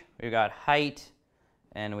age, we've got height,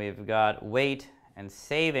 and we've got weight and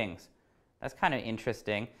savings. That's kind of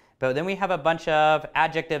interesting. But then we have a bunch of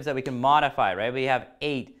adjectives that we can modify, right? We have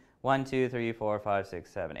 8. 1, 2, 3, 4, 5,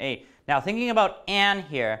 6, 7, 8. Now thinking about and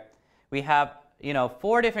here, we have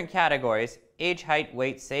 4 different categories: age, height,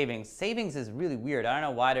 weight, savings. Savings is really weird. I don't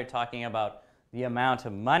know why they're talking about the amount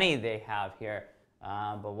of money they have here,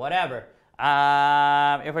 but whatever.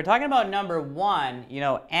 If we're talking about number 1,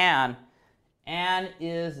 and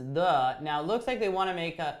is the. Now it looks like they want to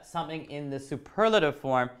make something in the superlative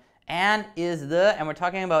form. And is the, and we're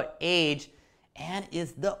talking about age, and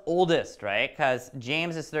is the oldest, right? Because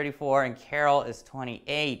James is 34 and Carol is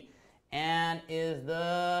 28. And is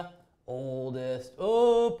the oldest.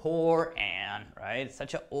 Oh, poor Anne, right?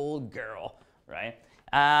 Such an old girl, right?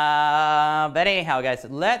 But anyhow, guys,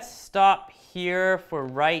 let's stop here for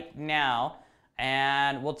right now.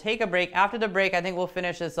 And we'll take a break. After the break, I think we'll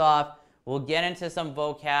finish this off. We'll get into some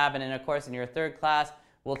vocab. And then, of course, in your 3rd class,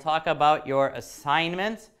 we'll talk about your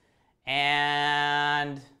assignment.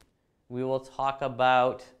 And we will talk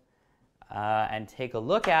about and take a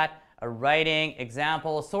look at a writing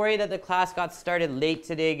example. Sorry that the class got started late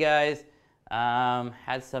today, guys.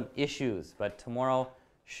 Had some issues, but tomorrow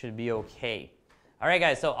should be okay. All right,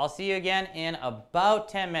 guys, so I'll see you again in about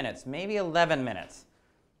 10 minutes, maybe 11 minutes.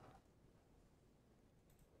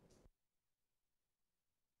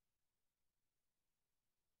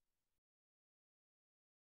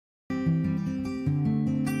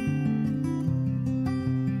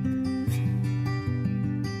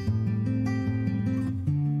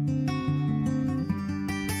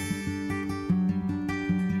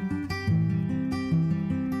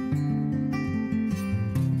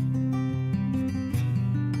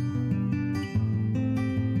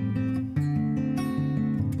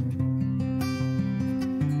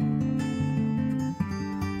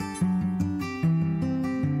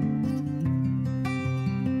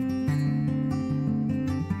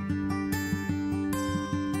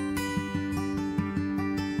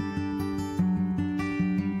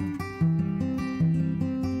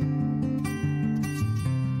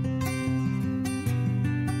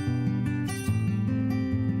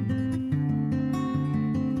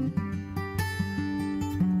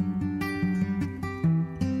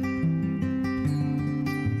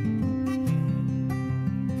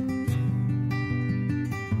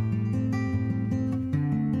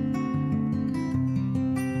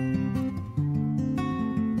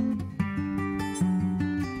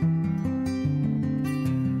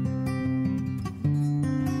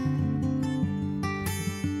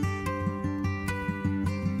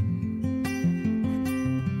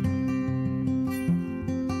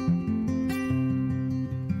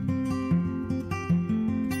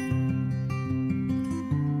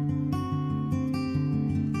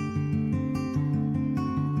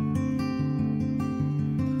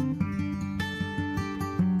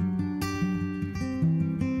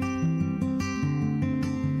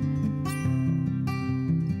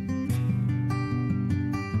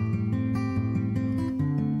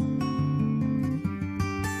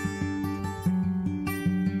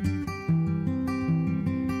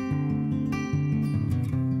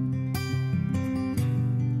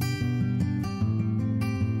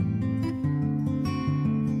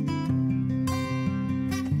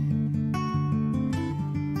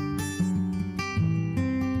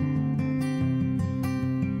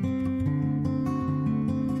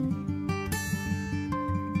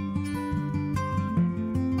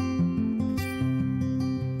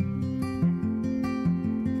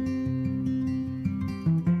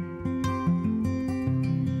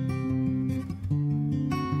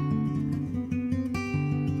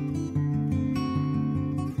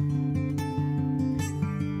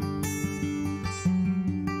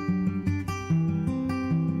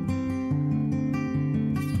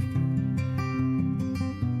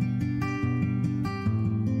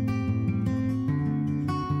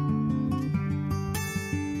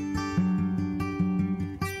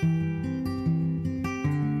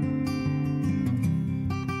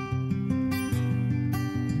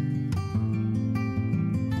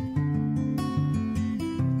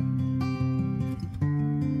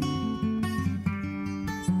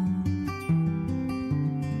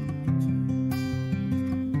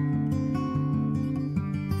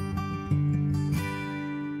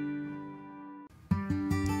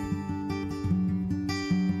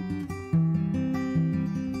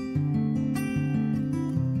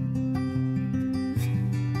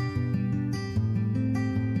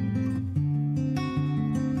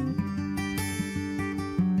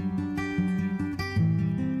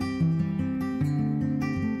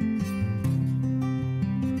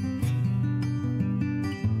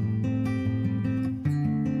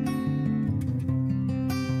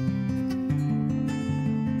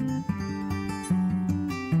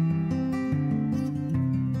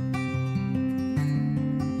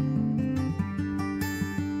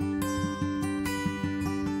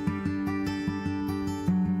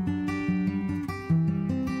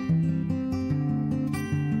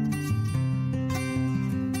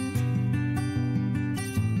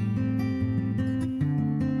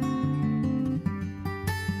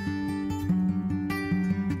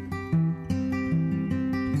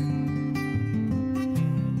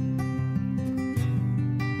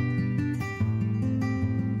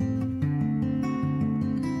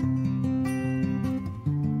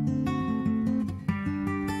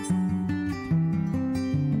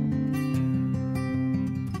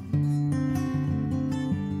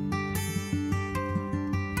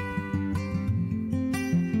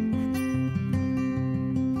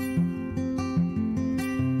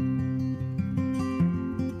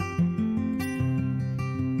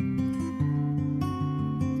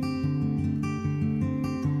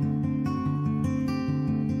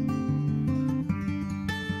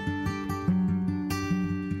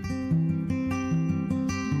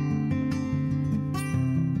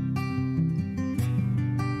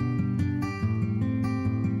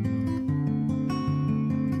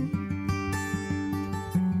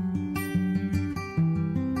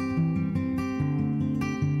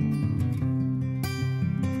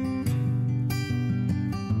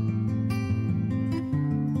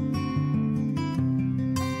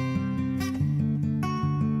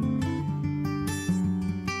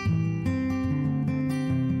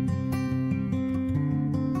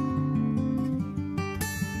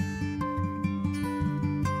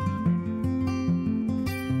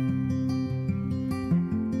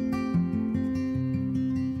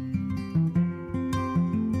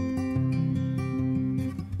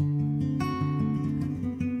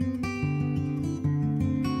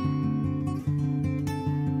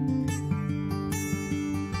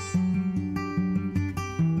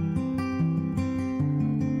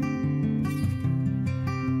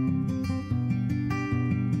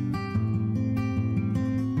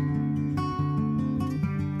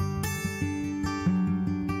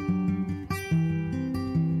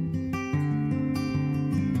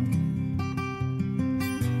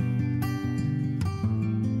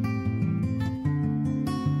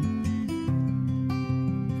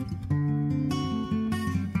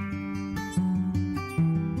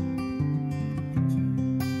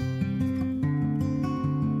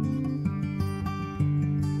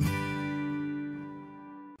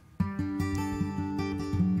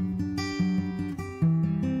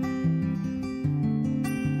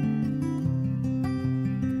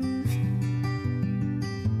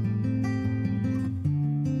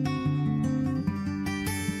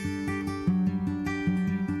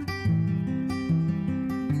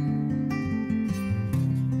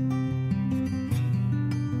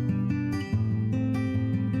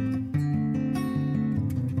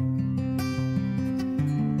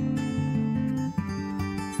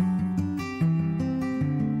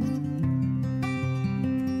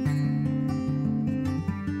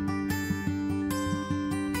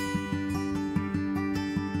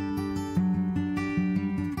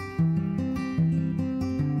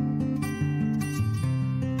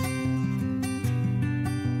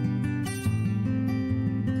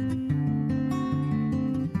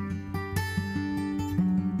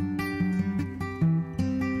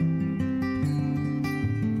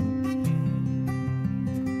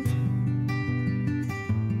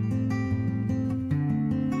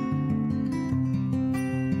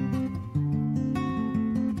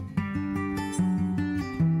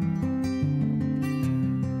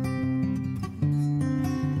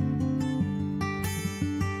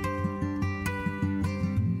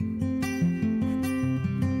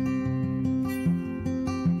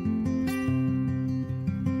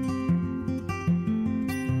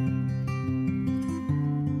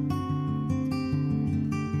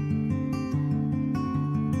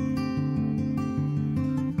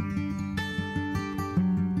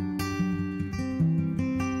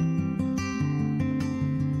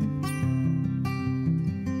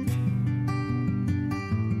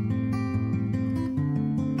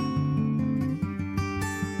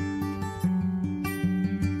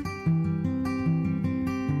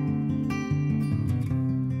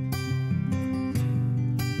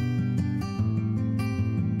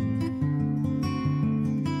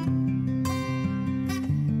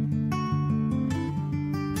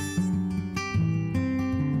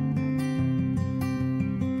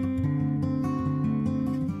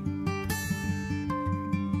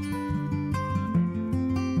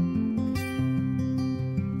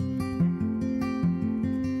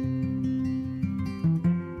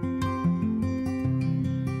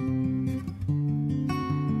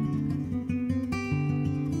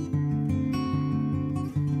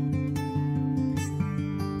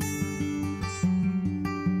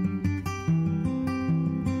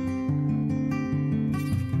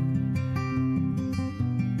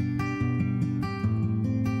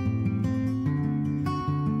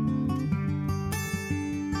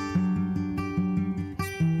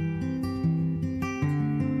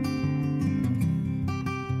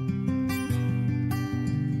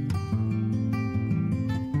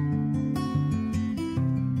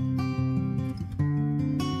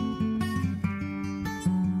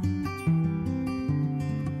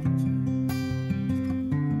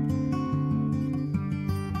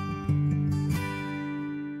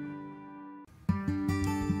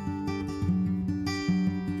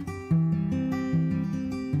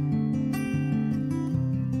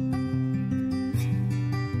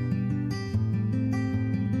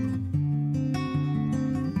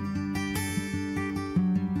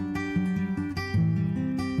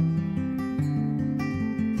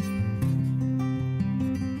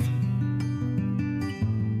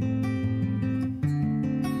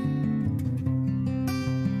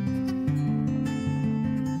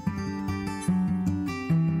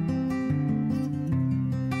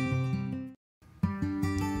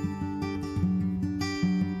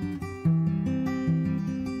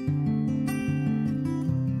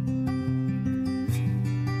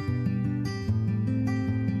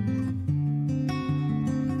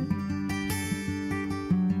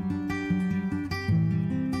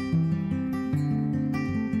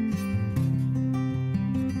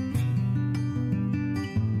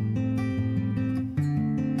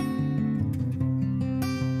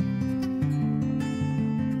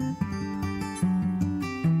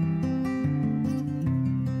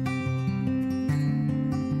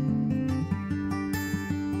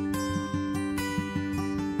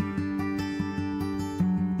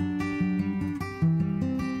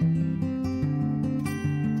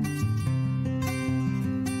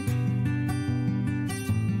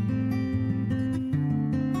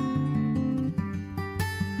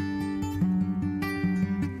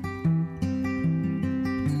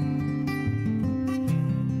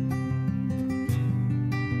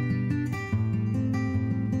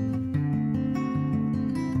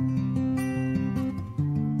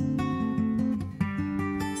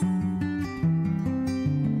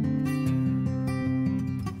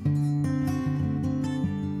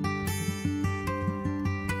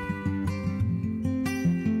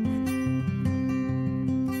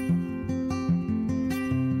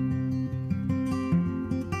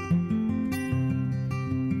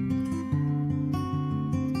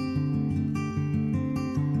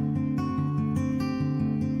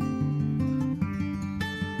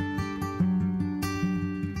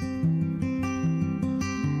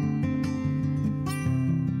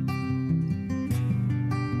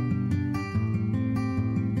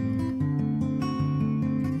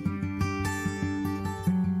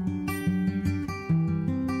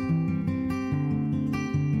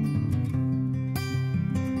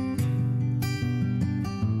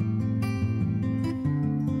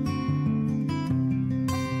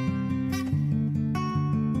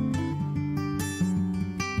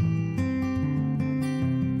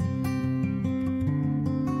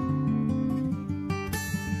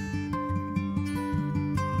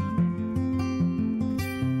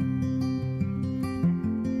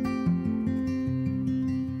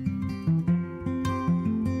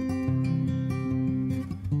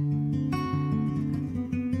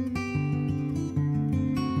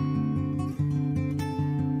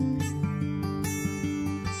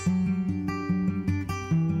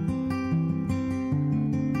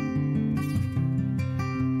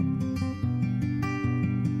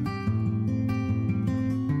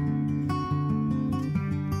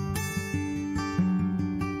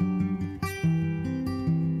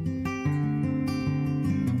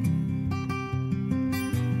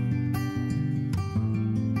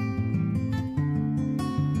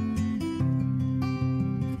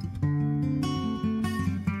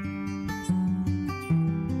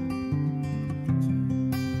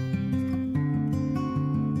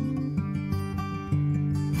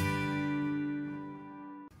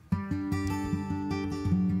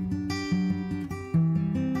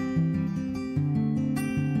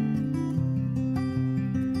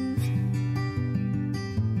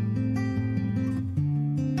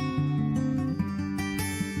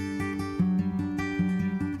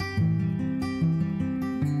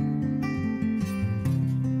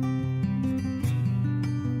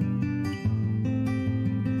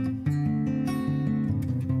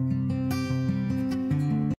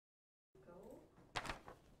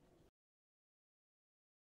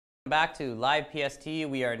 back to Live PST.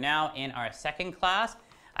 We are now in our second class.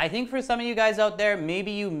 I think for some of you guys out there,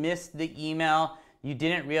 maybe you missed the email. You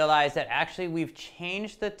didn't realize that actually we've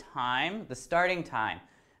changed the time, the starting time,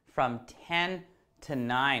 from 10 to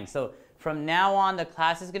 9. So from now on, the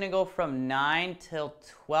class is going to go from 9 till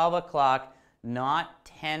 12 o'clock, not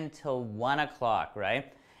 10 till 1 o'clock,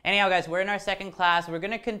 right? Anyhow, guys, we're in our second class. We're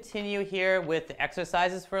going to continue here with the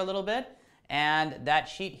exercises for a little bit. And that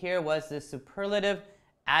sheet here was the superlative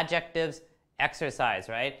adjectives exercise,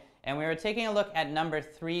 right? And we were taking a look at number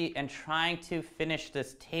 3 and trying to finish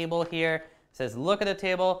this table here. It says, look at the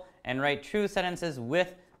table and write true sentences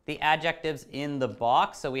with the adjectives in the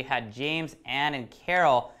box. So we had James, Anne, and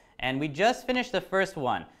Carol. And we just finished the first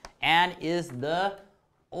one. Anne is the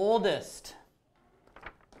oldest,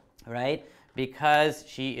 right? Because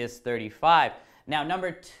she is 35. Now,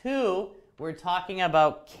 number 2, we're talking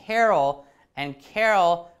about Carol. And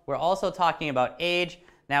Carol, we're also talking about age.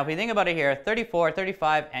 Now, if we think about it here, 34,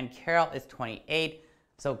 35, and Carol is 28.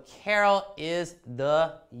 So Carol is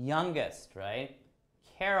the youngest, right?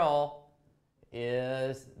 Carol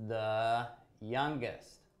is the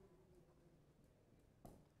youngest.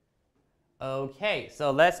 Okay,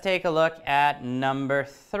 so let's take a look at number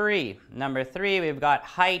 3. Number 3, we've got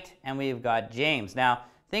height and we've got James. Now,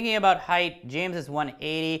 thinking about height, James is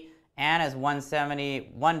 180, Anne is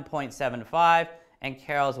 1.75, and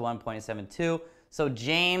Carol is 1.72. So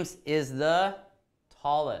James is the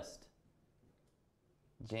tallest.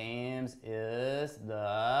 James is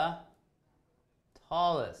the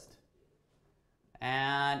tallest.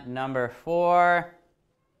 And number 4,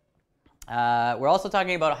 we're also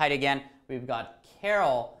talking about height again. We've got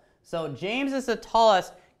Carol. So James is the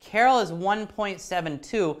tallest. Carol is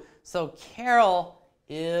 1.72. So Carol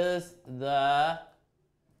is the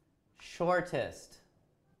shortest.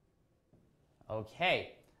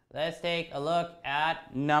 Okay, let's take a look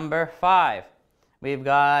at number 5. We've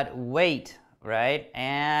got weight, right?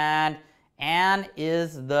 And Anne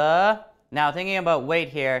is the, now thinking about weight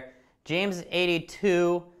here, James is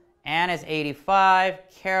 82, Anne is 85,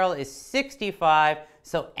 Carol is 65,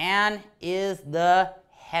 so Anne is the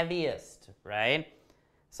heaviest, right?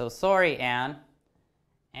 So sorry, Anne.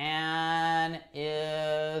 Anne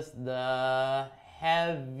is the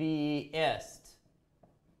heaviest.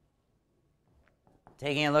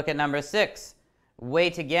 Taking a look at number 6.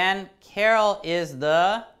 Weight again. Carol is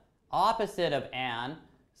the opposite of Anne.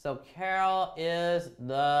 So Carol is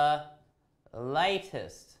the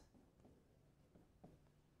lightest.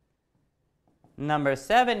 Number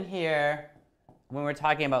 7 here, when we're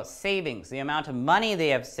talking about savings, the amount of money they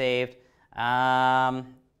have saved.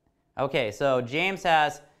 Okay, so James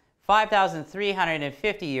has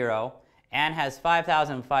 5,350 euro. Anne has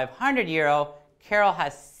 5,500 euro. Carol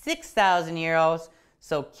has 6,000 euros.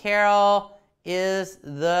 So Carol is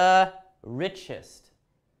the richest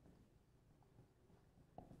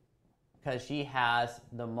because she has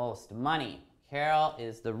the most money. Carol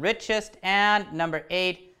is the richest. And number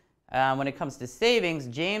 8, when it comes to savings,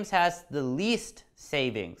 James has the least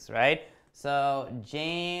savings, right? So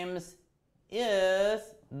James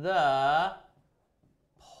is the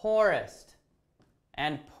poorest.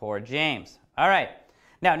 And poor James. All right.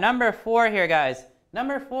 Now, number 4 here, guys.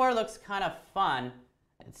 Number 4 looks kind of fun.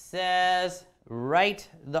 It says, write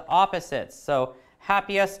the opposites. So,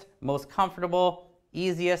 happiest, most comfortable,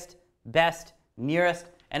 easiest, best, nearest,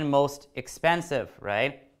 and most expensive,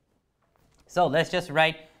 right? So, let's just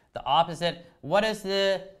write the opposite. What is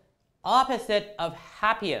the opposite of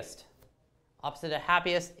happiest? Opposite of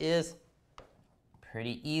happiest is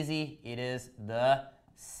pretty easy. It is the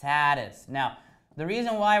saddest. Now, the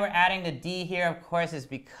reason why we're adding the D here, of course, is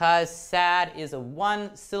because sad is a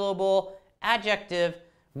 1-syllable adjective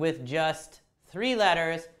with just 3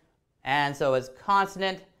 letters. And so it's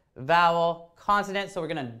consonant, vowel, consonant. So we're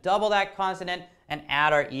going to double that consonant and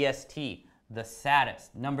add our EST, the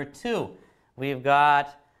saddest. Number 2, we've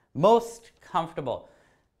got most comfortable.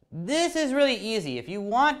 This is really easy. If you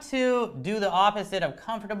want to do the opposite of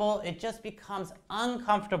comfortable, it just becomes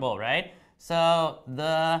uncomfortable, right? So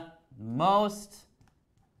the most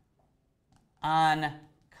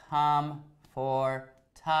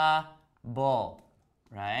uncomfortable,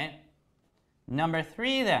 right? Number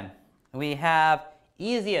 3 then, we have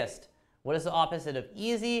easiest. What is the opposite of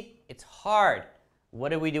easy? It's hard. What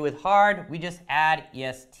do we do with hard? We just add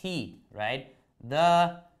EST, right?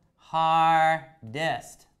 The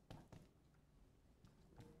hardest.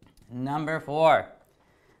 Number 4,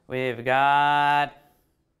 we've got,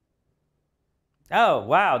 oh,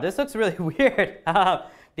 wow, this looks really weird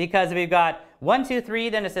because we've got 1, 2, 3,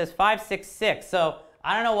 then it says 5, 6, 6. So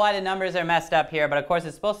I don't know why the numbers are messed up here, but of course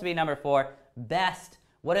it's supposed to be number 4, best.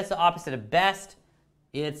 What is the opposite of best?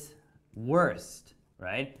 It's worst,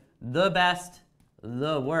 right? The best,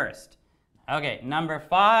 the worst. Okay, number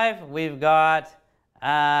 5, we've got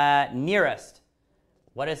nearest.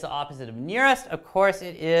 What is the opposite of nearest? Of course,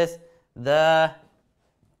 it is the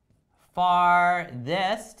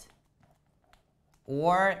farthest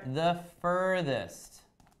or the furthest.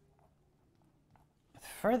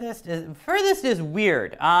 Furthest is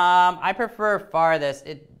weird. I prefer farthest.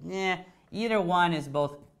 Either one is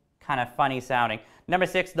both kind of funny sounding. Number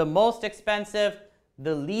 6, the most expensive,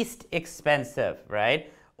 the least expensive,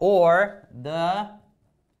 right? Or the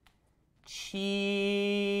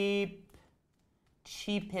cheapest,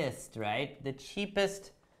 right? The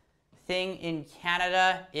cheapest thing in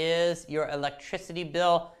Canada is your electricity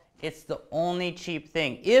bill. It's the only cheap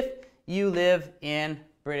thing if you live in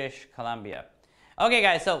British Columbia. Okay,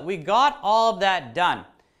 guys, so we got all of that done.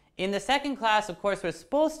 In the second class, of course, we're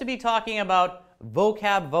supposed to be talking about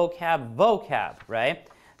vocab, right?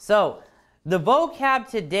 So the vocab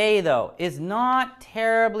today, though, is not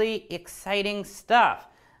terribly exciting stuff.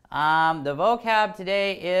 The vocab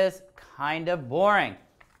today is kind of boring.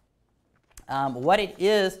 What it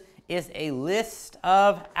is a list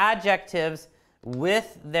of adjectives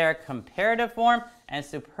with their comparative form and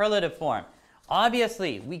superlative form.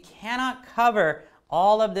 Obviously, we cannot cover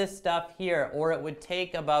all of this stuff here, or it would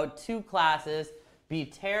take about 2 classes, be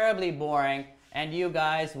terribly boring, and you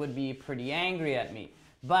guys would be pretty angry at me.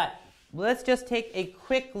 But let's just take a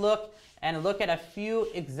quick look and look at a few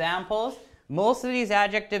examples. Most of these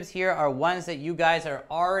adjectives here are ones that you guys are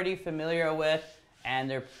already familiar with, and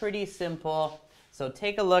they're pretty simple. So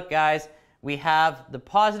take a look, guys. We have the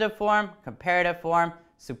positive form, comparative form,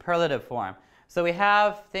 superlative form. So we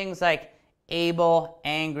have things like able,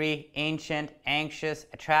 angry, ancient, anxious,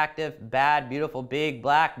 attractive, bad, beautiful, big,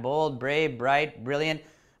 black, bold, brave, bright, brilliant,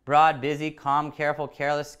 broad, busy, calm, careful,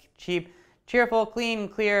 careless, cheap, cheerful, clean,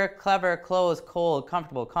 clear, clever, close, cold,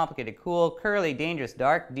 comfortable, complicated, cool, curly, dangerous,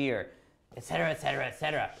 dark, dear, etc., etc.,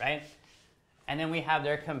 etc., right? And then we have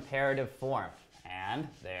their comparative form and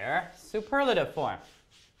their superlative form.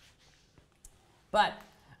 But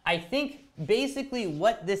I think basically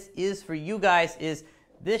what this is for you guys is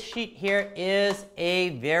this sheet here is a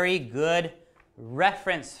very good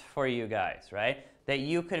reference for you guys, right? That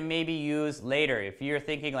you can maybe use later if you're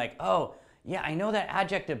thinking like, oh, yeah, I know that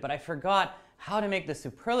adjective, but I forgot how to make the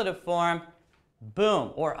superlative form,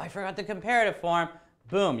 boom. Or I forgot the comparative form,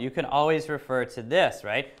 boom. You can always refer to this,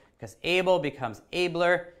 right? Because able becomes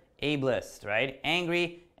abler, ablest, right?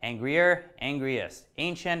 Angry, angrier, angriest.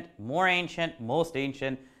 Ancient, most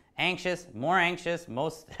ancient. Anxious, more anxious,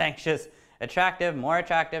 most anxious. Attractive, more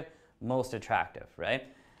attractive, most attractive, right?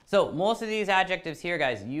 So most of these adjectives here,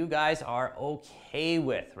 guys, you guys are okay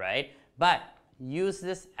with, right? But use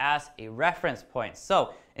this as a reference point.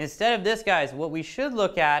 So instead of this, guys, what we should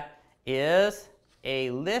look at is a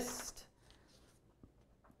list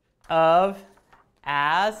of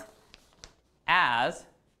as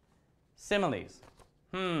similes.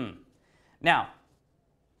 Now,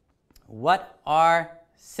 what are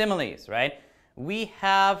similes, right? We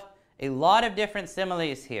have a lot of different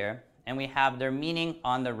similes here, and we have their meaning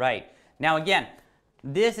on the right. Now again,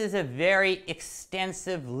 this is a very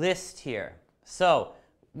extensive list here. So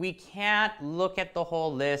we can't look at the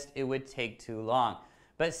whole list, it would take too long.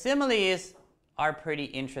 But similes are pretty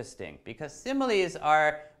interesting because similes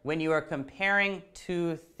are when you are comparing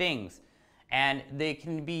two things, and they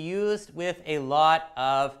can be used with a lot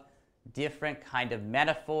of different kind of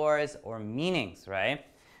metaphors or meanings, right?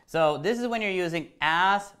 So this is when you're using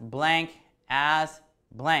as blank,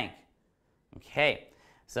 okay?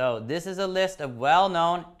 So this is a list of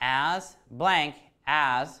well-known as blank,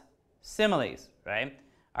 as similes, right?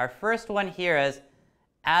 Our first one here is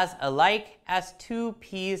as alike as 2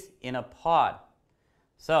 peas in a pod.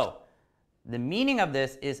 So the meaning of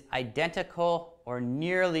this is identical or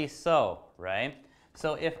nearly so, right?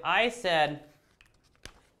 So if I said,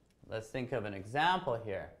 let's think of an example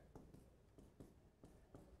here.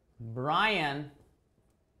 Brian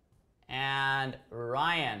and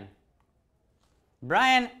Ryan.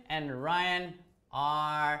 Brian and Ryan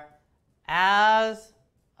are as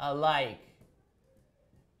alike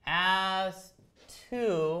as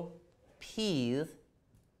 2 peas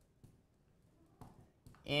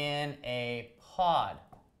in a pod.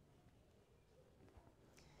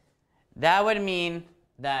 That would mean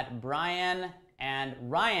that Brian and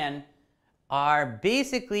Ryan are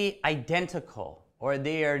basically identical, or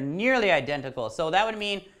they are nearly identical. So that would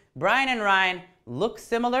mean Brian and Ryan look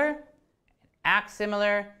similar, act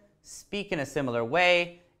similar, speak in a similar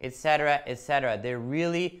way, etc., etc. They're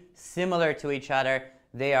really similar to each other.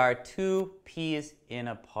 they are 2 peas in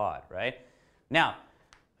a pod, right? Now,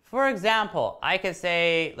 for example, I could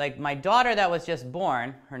say, like, my daughter that was just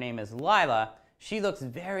born, her name is Lila, she looks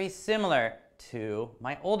very similar to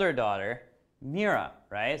my older daughter, Mira,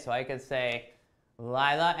 right? So I could say,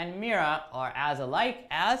 Lila and Mira are as alike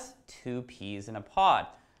as 2 peas in a pod.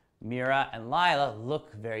 Mira and Lila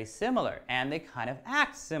look very similar, and they kind of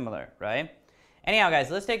act similar, right? Anyhow,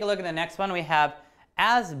 guys, let's take a look at the next one. We have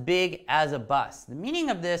as big as a bus. The meaning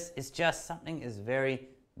of this is just something is very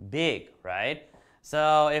big, right?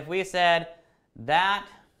 So if we said that,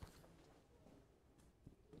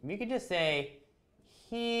 we could just say,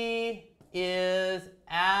 he is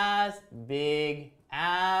as big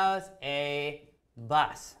as a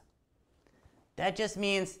bus. That just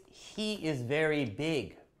means he is very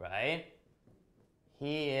big, right?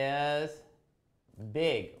 He is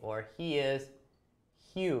big, or he is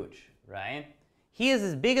huge, right? He is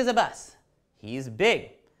as big as a bus. He's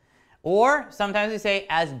big. Or sometimes we say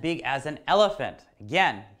as big as an elephant.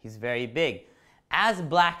 Again, he's very big. As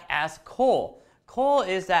black as coal. Coal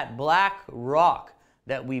is that black rock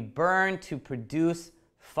that we burn to produce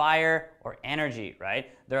fire or energy,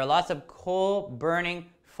 right? There are lots of coal burning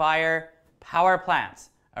fire power plants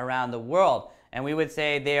around the world, and we would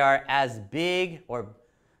say they are as big, or,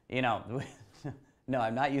 you know, no,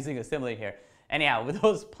 I'm not using a simile here. Anyhow,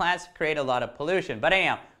 those plants create a lot of pollution. But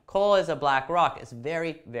anyhow, coal is a black rock. It's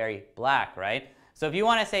very, very black, right? So if you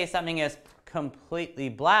want to say something is completely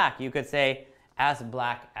black, you could say as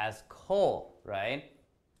black as coal, right?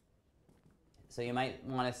 So you might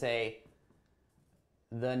want to say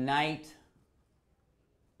the night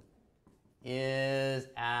is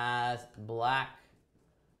as black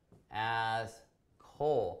as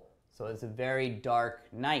coal. So it's a very dark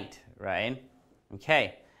night, right?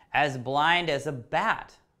 Okay. As blind as a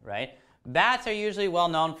bat, right? Bats are usually well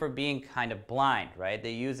known for being kind of blind, right?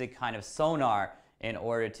 They use a kind of sonar in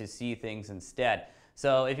order to see things instead.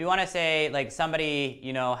 So if you want to say, like, somebody,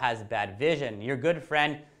 you know, has bad vision, your good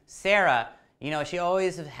friend Sarah, you know, she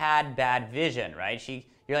always has had bad vision, right?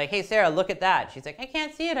 You're like, hey, Sarah, look at that. She's like, I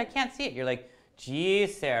can't see it, I can't see it. You're like, gee,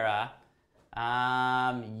 Sarah,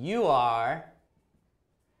 you are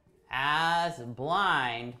as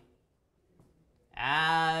blind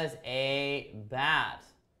as a bat,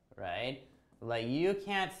 right? Like, you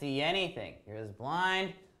can't see anything. You're as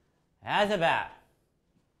blind as a bat.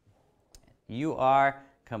 You are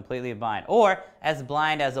completely blind. Or as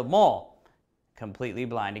blind as a mole. Completely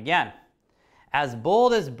blind again. As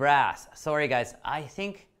bold as brass. Sorry, guys. I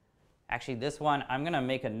think, actually, this one, I'm going to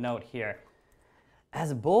make a note here.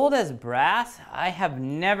 As bold as brass, I have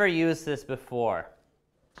never used this before.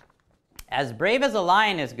 As brave as a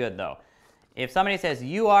lion is good, though. If somebody says,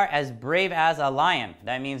 you are as brave as a lion,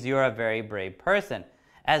 that means you're a very brave person.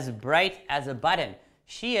 As bright as a button.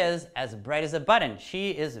 She is as bright as a button.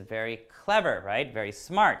 She is very clever, right? Very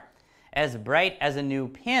smart. As bright as a new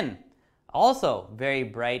pin. Also very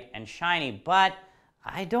bright and shiny, but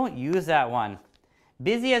I don't use that one.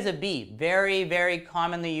 Busy as a bee. Very, very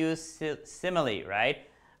commonly used simile, right?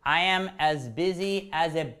 I am as busy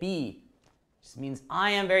as a bee. Just means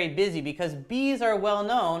I am very busy, because bees are well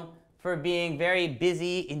known for being very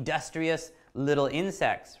busy, industrious little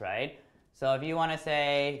insects, right? So if you want to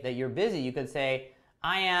say that you're busy, you could say,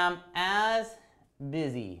 I am as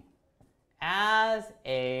busy as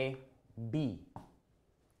a bee.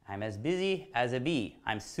 I'm as busy as a bee.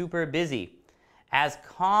 I'm super busy. As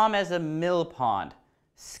calm as a mill pond.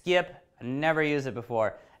 Skip, never used it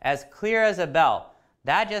before. As clear as a bell.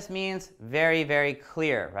 That just means very, very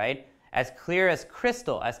clear, right? As clear as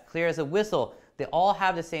crystal, as clear as a whistle. They all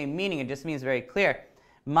have the same meaning. It just means very clear.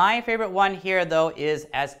 My favorite one here, though, is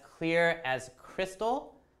as clear as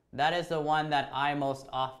crystal. That is the one that I most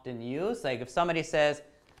often use. Like, if somebody says,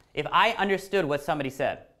 if I understood what somebody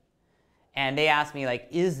said, and they ask me, like,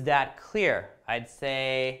 is that clear? I'd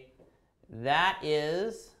say, that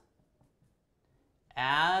is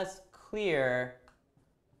as clear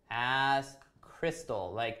as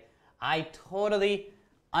crystal. Like, I totally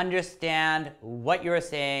understand what you're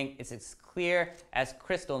saying. It's as clear as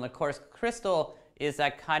crystal. And of course, crystal is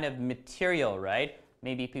that kind of material, right?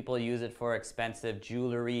 Maybe people use it for expensive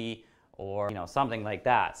jewelry or, you know, something like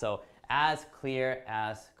that. So as clear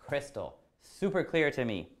as crystal. Super clear to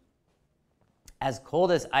me. As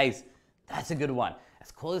cold as ice. That's a good one.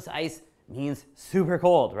 As cold as ice means super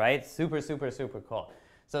cold, right? Super, super, super cold.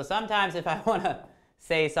 So sometimes if I want to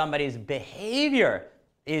say somebody's behavior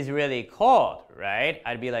is really cold, right?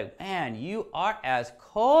 I'd be like, man, you are as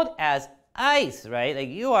cold as ice, right? Like,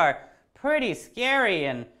 you are pretty scary,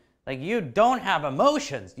 and like, you don't have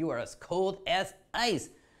emotions. You are as cold as ice.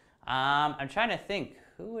 I'm trying to think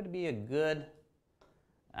who would be a good,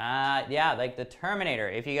 yeah, like the Terminator.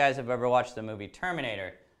 If you guys have ever watched the movie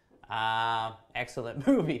Terminator, excellent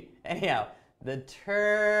movie. Anyhow, the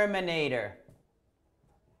Terminator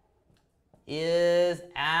is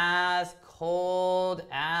as cold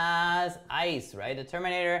as ice, right? The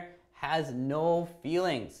Terminator has no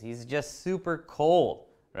feelings. He's just super cold,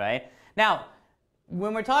 right? Now,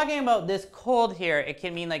 when we're talking about this cold here, it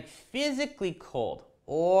can mean like physically cold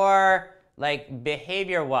or like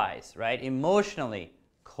behavior-wise, right? Emotionally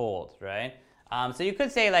cold, right? So you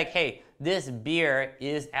could say like, hey, this beer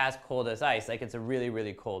is as cold as ice. Like it's a really,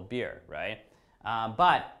 really cold beer, right?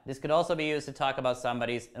 But this could also be used to talk about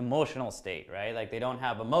somebody's emotional state, right? Like they don't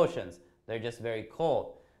have emotions. They're just very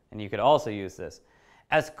cold. And you could also use this.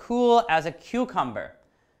 As cool as a cucumber.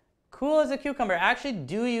 Cool as a cucumber. Actually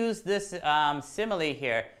do use this simile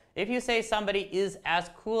here. If you say somebody is as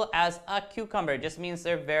cool as a cucumber, it just means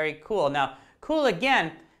they're very cool. Now, cool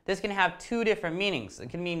again, this can have two different meanings. It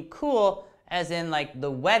can mean cool as in like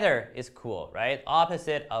the weather is cool, right?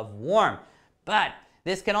 Opposite of warm. But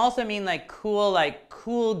this can also mean like cool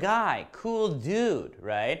guy, cool dude,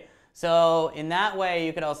 right? So in that way,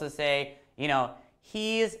 you could also say, you know,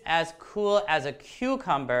 he's as cool as a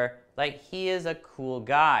cucumber, like he is a cool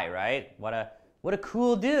guy, right? What a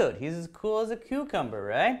cool dude. He's as cool as a cucumber,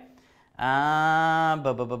 right?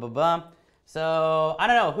 So I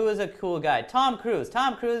don't know, who is a cool guy? Tom Cruise.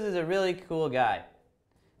 Tom Cruise is a really cool guy.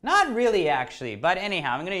 Not really actually, but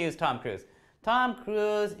anyhow, I'm going to use Tom Cruise. Tom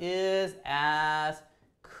Cruise is as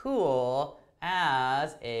cool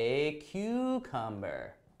as a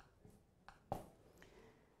cucumber.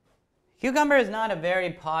 Cucumber is not a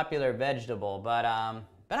very popular vegetable, but I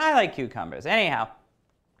like cucumbers. Anyhow,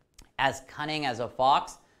 as cunning as a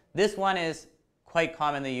fox, this one is quite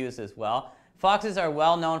commonly used as well. Foxes are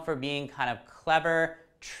well known for being kind of clever,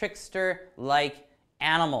 trickster-like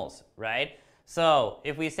animals, right? So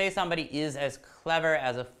if we say somebody is as clever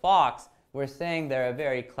as a fox, we're saying they're a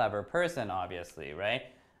very clever person, obviously, right?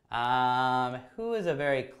 Who is a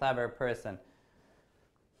very clever person?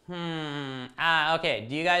 Okay,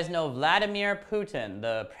 do you guys know Vladimir Putin,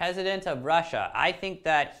 the president of Russia? I think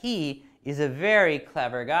that he is a very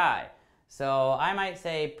clever guy. So I might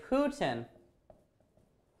say Putin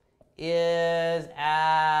is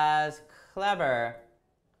as clever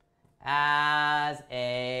as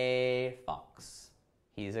a fox.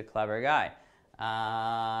 He's a clever guy.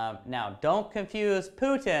 Now, don't confuse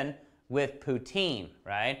Putin with poutine,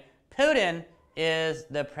 right? Putin is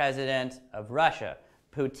the president of Russia.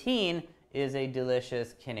 Poutine is a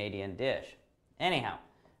delicious Canadian dish. Anyhow,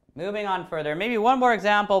 moving on further, maybe one more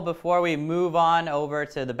example before we move on over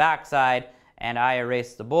to the backside and I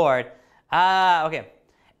erase the board. Okay,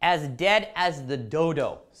 as dead as the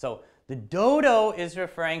dodo. So the dodo is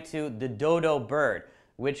referring to the dodo bird,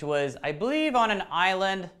 which was, I believe, on an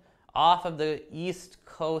island off of the east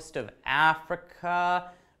coast of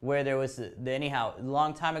Africa, where there was, anyhow, a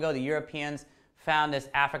long time ago, the Europeans found this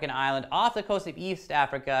African island off the coast of East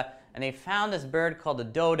Africa, and they found this bird called the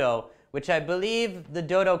dodo, which I believe the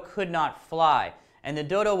dodo could not fly. And the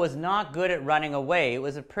dodo was not good at running away. It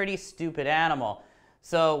was a pretty stupid animal.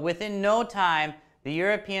 So within no time, the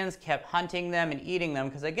Europeans kept hunting them and eating them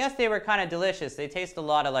because I guess they were kind of delicious. They tasted a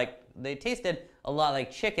lot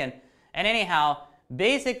like chicken. And anyhow,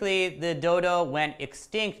 basically the dodo went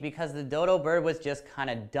extinct because the dodo bird was just kind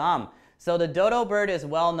of dumb. So the dodo bird is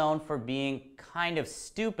well known for being kind of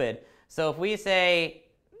stupid. So if we say,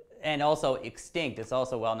 and also extinct, it's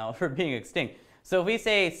also well known for being extinct. So if we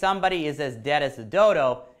say somebody is as dead as the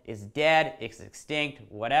dodo, is dead, it's extinct,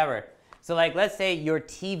 whatever. So like, let's say your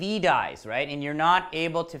TV dies, right? And you're not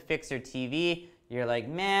able to fix your TV. You're like,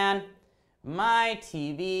 man, my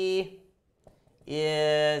TV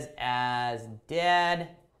is as dead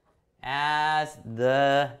as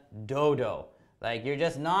the dodo. Like, you're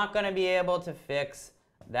just not going to be able to fix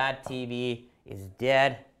that TV is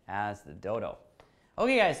dead as the dodo.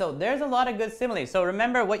 Okay, guys, so there's a lot of good similes. So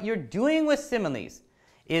remember, what you're doing with similes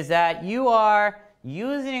is that you are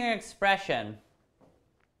using an expression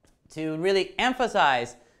to really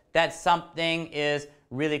emphasize that something is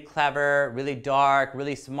really clever, really dark,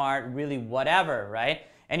 really smart, really whatever, right?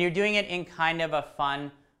 And you're doing it in kind of a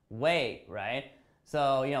fun way, right?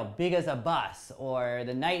 So, you know, big as a bus, or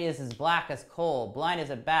the night is as black as coal, blind as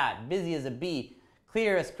a bat, busy as a bee,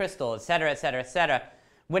 clear as crystal, etc., etc., etc.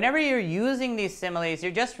 Whenever you're using these similes,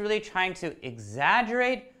 you're just really trying to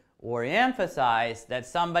exaggerate or emphasize that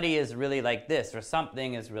somebody is really like this, or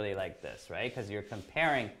something is really like this, right? Because you're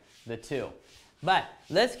comparing the two. But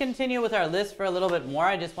let's continue with our list for a little bit more.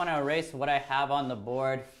 I just want to erase what I have on the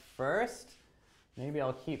board first. Maybe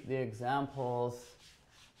I'll keep the examples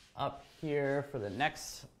up here for the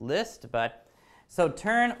next list. But so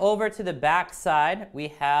turn over to the back side. We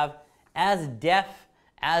have as deaf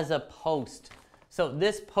as a post. So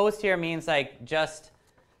this post here means like just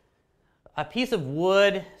a piece of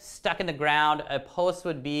wood stuck in the ground. A post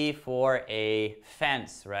would be for a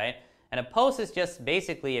fence, right? And a post is just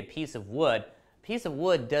basically a piece of wood. A piece of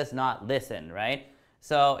wood does not listen, right?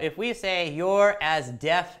 So if we say you're as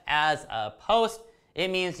deaf as a post, it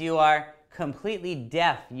means you are completely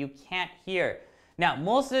deaf. You can't hear. Now,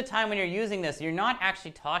 most of the time when you're using this, you're not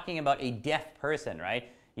actually talking about a deaf person, right?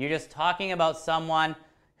 You're just talking about someone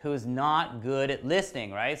who's not good at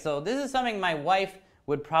listening, right? So this is something my wife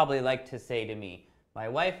would probably like to say to me. My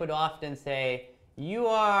wife would often say, you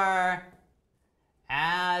are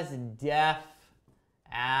as deaf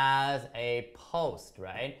as a post,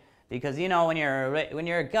 right? Because you know, when you're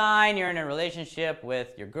a guy and you're in a relationship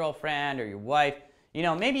with your girlfriend or your wife, you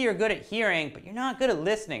know, maybe you're good at hearing, but you're not good at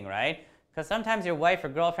listening, right? Because sometimes your wife or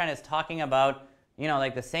girlfriend is talking about, you know,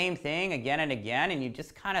 like the same thing again and again, and you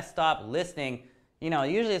just kind of stop listening. You know,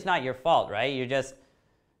 usually it's not your fault, right? You're just,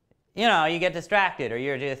 you know, you get distracted or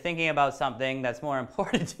you're just thinking about something that's more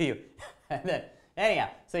important to you. And then, anyhow,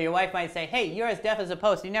 so your wife might say, hey, you're as deaf as a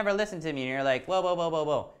post. You never listen to me. And you're like, whoa, whoa, whoa, whoa,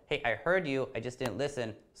 whoa. Hey, I heard you. I just didn't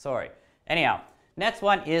listen. Sorry. Anyhow, next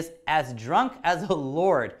one is as drunk as a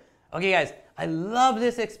lord. Okay, guys, I love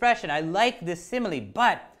this expression. I like this simile,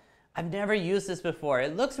 but I've never used this before.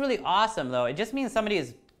 It looks really awesome, though. It just means somebody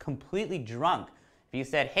is completely drunk. If you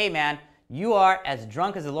said, hey, man, you are as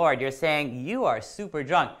drunk as a lord, you're saying you are super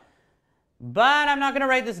drunk. But I'm not going to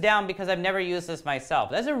write this down because I've never used this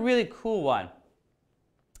myself. That's a really cool one.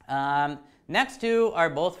 Next two are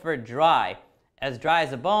both for dry. As dry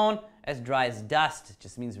as a bone, as dry as dust. It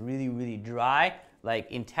just means really, really dry. Like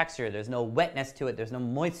in texture, there's no wetness to it. There's no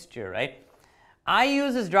moisture, right? I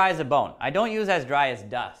use as dry as a bone. I don't use as dry as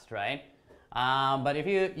dust, right? But if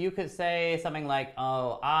you could say something like,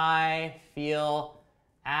 oh, I feel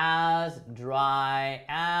as dry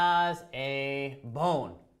as a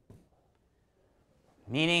bone.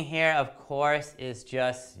 Meaning here, of course, is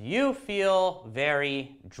just you feel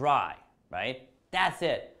very dry, right? That's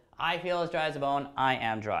it. I feel as dry as a bone. I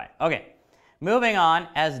am dry. Okay, moving on.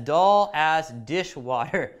 As dull as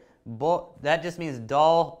dishwater. That just means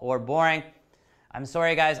dull or boring. I'm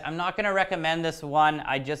sorry, guys. I'm not going to recommend this one.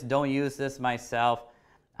 I just don't use this myself.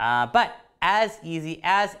 But as easy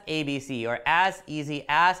as ABC or as easy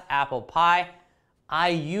as apple pie, I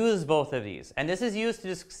use both of these. And this is used to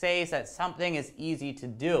just say that something is easy to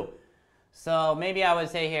do. So maybe I would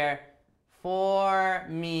say here, for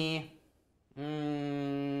me,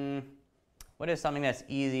 what is something that's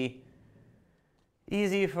easy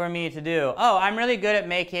for me to do? Oh, I'm really good at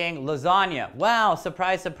making lasagna. Wow,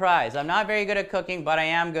 surprise, surprise. I'm not very good at cooking, but I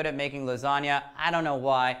am good at making lasagna. I don't know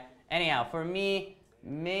why. Anyhow, for me,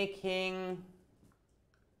 making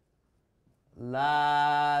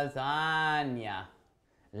lasagna.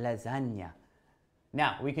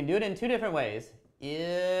 Now, we can do it in two different ways.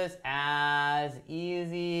 Is as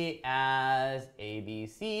easy as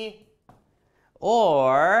ABC,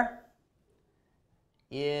 or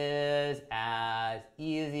is as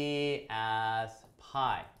easy as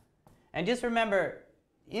pie. And just remember,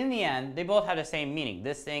 in the end, they both have the same meaning.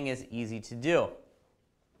 This thing is easy to do.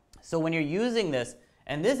 So when you're using this,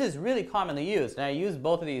 and this is really commonly used, and I use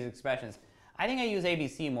both of these expressions. I think I use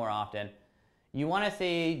ABC more often. You want to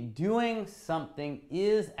say doing something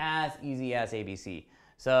is as easy as ABC.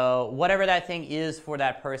 So whatever that thing is for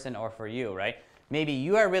that person or for you, right? Maybe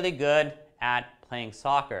you are really good at playing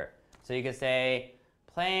soccer. So you could say,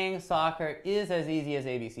 playing soccer is as easy as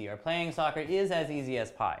ABC, or playing soccer is as easy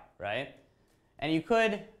as pie, right? And you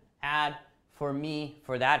could add, for me,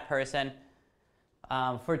 for that person.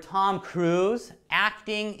 For Tom Cruise,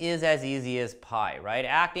 acting is as easy as pie, right?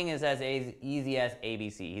 Acting is as easy as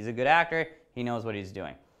ABC. He's a good actor. He knows what he's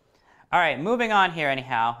doing. All right, moving on here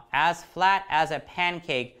anyhow. As flat as a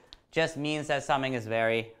pancake just means that something is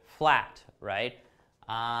very flat, right?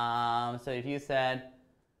 So if you said,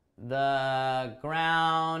 the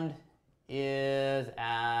ground is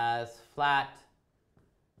as flat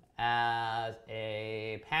as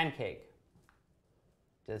a pancake.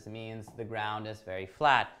 Just means the ground is very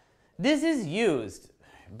flat. This is used,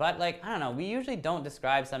 but like, I don't know, we usually don't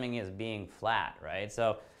describe something as being flat, right?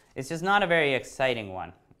 So it's just not a very exciting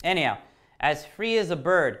one. Anyhow, as free as a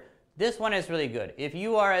bird. This one is really good. If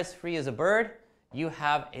you are as free as a bird, you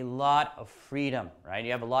have a lot of freedom, right?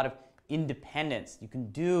 You have a lot of independence. You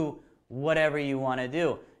can do whatever you want to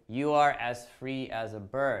do. You are as free as a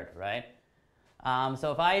bird, right?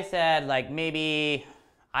 So if I said, like, maybe,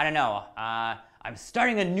 I don't know, I'm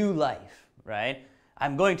starting a new life, right?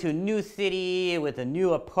 I'm going to a new city with a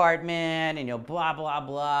new apartment and blah, blah,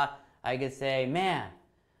 blah. I could say, man,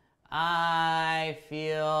 I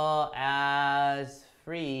feel as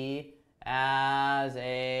free as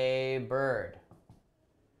a bird.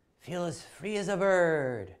 Feel as free as a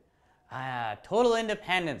bird. Total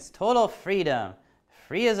independence, total freedom.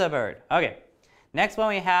 Free as a bird. Okay, next one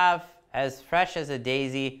we have as fresh as a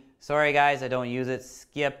daisy. Sorry guys, I don't use it.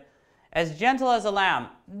 Skip. As gentle as a lamb.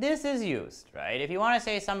 This is used, right? If you want to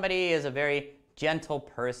say somebody is a very gentle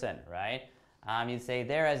person, right? You'd say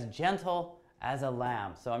they're as gentle as a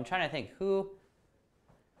lamb. So I'm trying to think who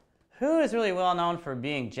is really well known for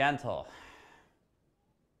being gentle.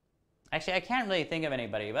 Actually, I can't really think of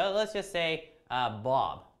anybody, but let's just say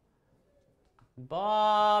Bob.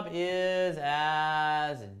 Bob is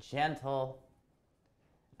as gentle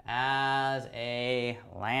as a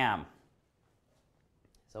lamb.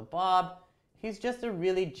 So Bob, he's just a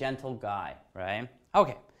really gentle guy, right?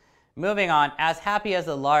 Okay, moving on. As happy as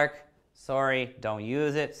a lark. Sorry, don't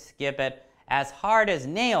use it. Skip it. As hard as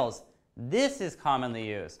nails. This is commonly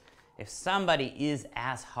used. If somebody is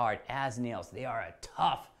as hard as nails, they are a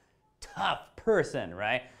tough person,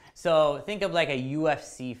 right? So think of like a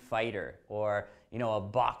UFC fighter or, a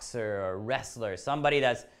boxer or wrestler, somebody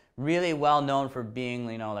that's really well known for being,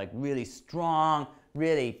 like really strong,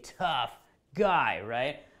 really tough guy,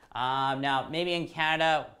 right? Now, maybe in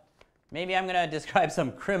Canada, maybe I'm going to describe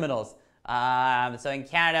some criminals. So in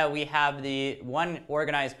Canada, we have the one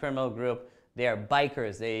organized criminal group. They are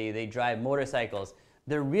bikers. They drive motorcycles.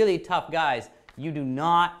 They're really tough guys. You do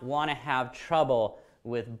not want to have trouble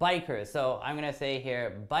with bikers. So I'm going to say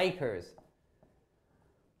here, bikers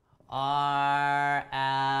are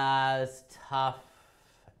as tough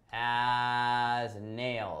as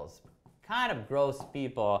nails. Kind of gross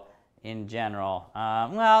people in general.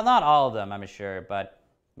 Well, not all of them, I'm sure, but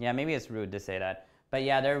yeah, maybe it's rude to say that. But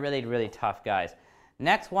yeah, they're really, really tough guys.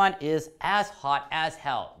 Next one is as hot as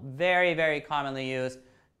hell. Very, very commonly used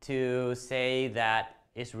to say that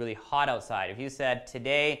it's really hot outside. If you said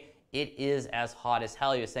today it is as hot as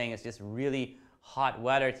hell, you're saying it's just really hot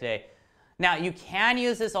weather today. Now, you can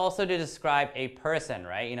use this also to describe a person,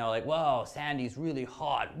 right? Like, whoa, Sandy's really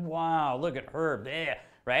hot. Wow, look at her, bleh,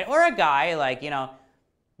 right? Or a guy, like,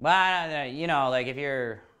 like if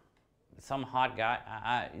you're some hot guy,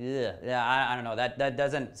 I don't know. That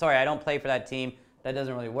doesn't, sorry, I don't play for that team. That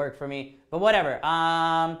doesn't really work for me, but whatever.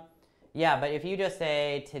 Yeah, but if you just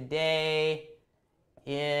say today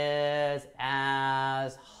is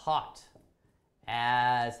as hot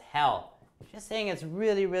as hell. You're just saying it's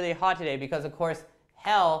really, really hot today because, of course,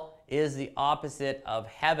 hell is the opposite of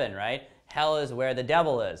heaven, right? Hell is where the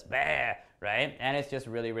devil is, bah, right? And it's just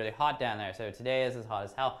really, really hot down there. So today is as hot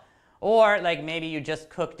as hell. Or like maybe you just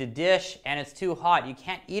cooked a dish and it's too hot. You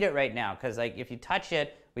can't eat it right now because like if you touch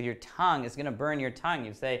it with your tongue, it's going to burn your tongue.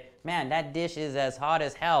 You say, man, that dish is as hot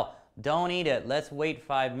as hell. Don't eat it. Let's wait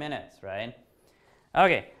 5 minutes, right?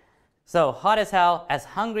 Okay, so hot as hell, as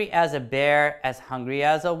hungry as a bear, as hungry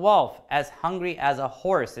as a wolf, as hungry as a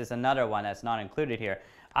horse is another one that's not included here.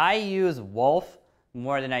 I use wolf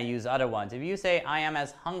more than I use other ones. If you say, I am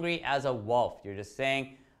as hungry as a wolf, you're just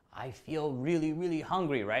saying, I feel really, really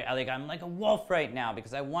hungry, right? I'm like a wolf right now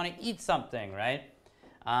because I want to eat something, right?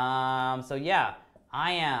 So yeah,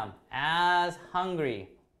 I am as hungry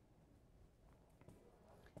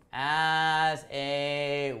as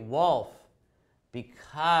a wolf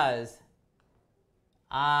because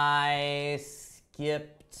I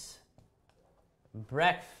skipped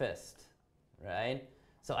breakfast, right?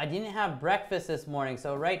 So I didn't have breakfast this morning.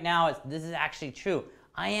 So right now, this is actually true.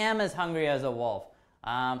 I am as hungry as a wolf.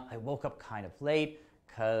 I woke up kind of late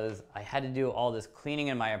because I had to do all this cleaning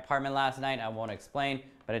in my apartment last night. I won't explain,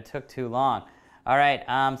 but it took too long. All right,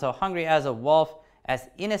 so hungry as a wolf, as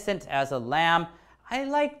innocent as a lamb. I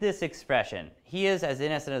like this expression. He is as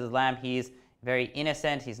innocent as a lamb. He's very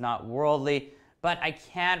innocent. He's not worldly. But I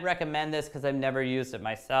can't recommend this because I've never used it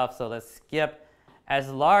myself, so let's skip. As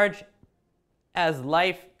large as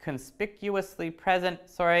life, conspicuously present.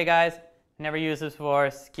 Sorry, guys. Never used this before.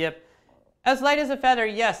 Skip. As light as a feather.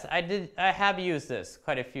 Yes, I have used this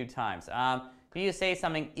quite a few times. If you say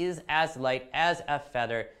something is as light as a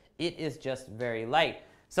feather, it is just very light.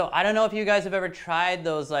 So I don't know if you guys have ever tried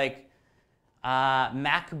those like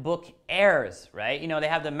MacBook Airs, right? They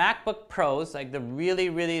have the MacBook Pros, like the really,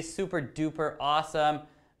 really super duper awesome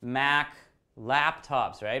Mac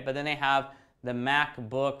laptops, right? But then they have the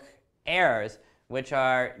MacBook Airs, which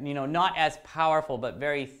are, not as powerful, but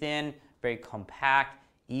very thin, very compact,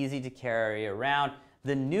 easy to carry around.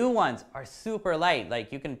 The new ones are super light.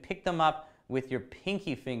 Like you can pick them up with your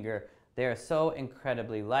pinky finger. They are so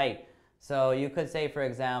incredibly light. So you could say, for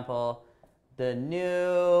example, the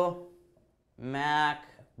new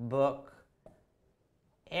MacBook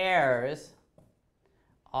Airs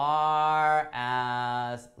are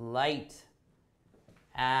as light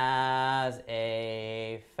as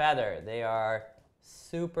a feather. They are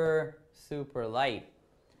super, super light.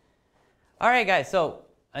 All right, guys, so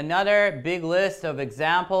another big list of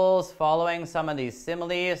examples following some of these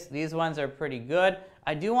similes. These ones are pretty good.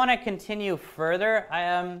 I do want to continue further.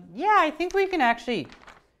 Yeah, I think we can actually,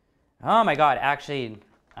 oh my God, actually,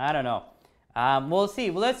 I don't know. We'll see.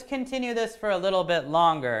 Well, let's continue this for a little bit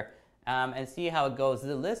longer and see how it goes.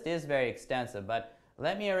 The list is very extensive, but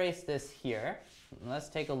let me erase this here. Let's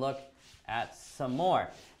take a look at some more.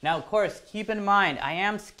 Now, of course, keep in mind, I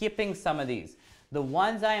am skipping some of these. The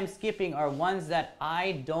ones I am skipping are ones that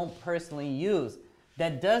I don't personally use.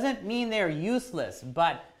 That doesn't mean they're useless,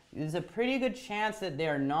 but there's a pretty good chance that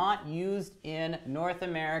they're not used in North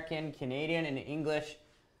American, Canadian, and English,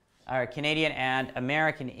 or Canadian and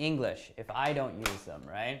American English if I don't use them,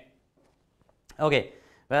 right? Okay,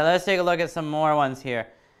 but let's take a look at some more ones here.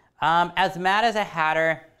 As mad as a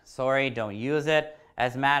hatter, sorry, don't use it.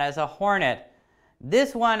 As mad as a hornet.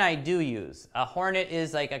 This one I do use. A hornet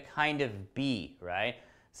is like a kind of bee, right?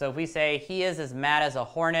 So if we say he is as mad as a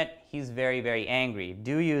hornet, he's very, very angry.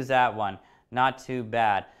 Do use that one. Not too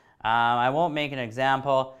bad. I won't make an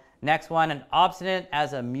example. Next one, an obstinate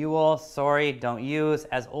as a mule. Sorry, don't use.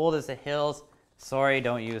 As old as the hills. Sorry,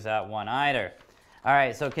 don't use that one either. All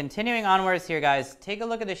right, so continuing onwards here, guys, take a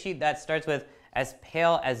look at the sheet that starts with as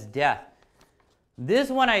pale as death.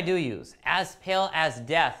 This one I do use, as pale as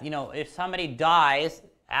death. You know, if somebody dies,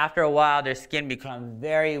 after a while their skin becomes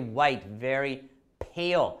very white, very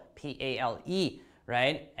pale, P-A-L-E,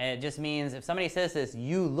 right? And it just means if somebody says this,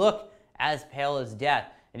 you look as pale as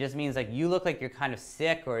death. It just means like you look like you're kind of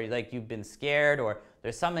sick or like you've been scared or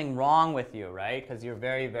there's something wrong with you, right? Because you're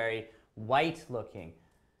very, very white looking.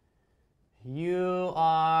 You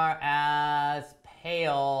are as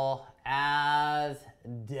pale as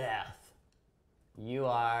death. You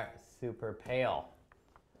are super pale.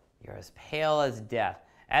 You're as pale as death.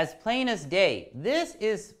 As plain as day. This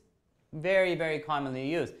is very, very commonly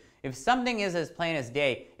used. If something is as plain as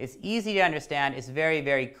day, it's easy to understand. It's very,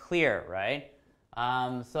 very clear, right?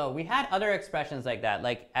 So we had other expressions like that,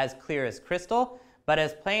 like as clear as crystal, but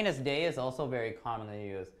as plain as day is also very commonly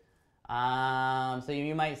used. So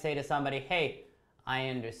you might say to somebody, hey, I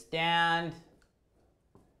understand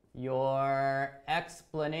your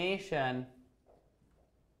explanation.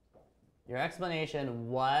 Your explanation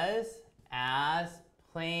was as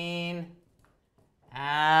plain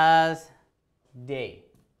as day.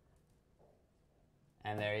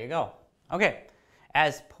 And there you go. Okay.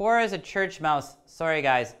 As poor as a church mouse. Sorry,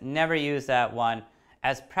 guys. Never use that one.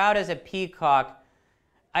 As proud as a peacock.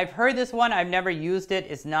 I've heard this one. I've never used it.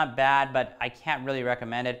 It's not bad, but I can't really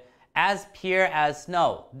recommend it. As pure as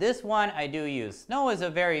snow. This one I do use. Snow is a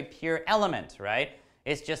very pure element, right?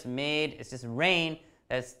 It's just rain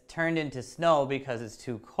that's turned into snow because it's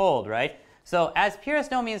too cold, right? So as pure as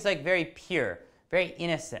snow means like very pure, very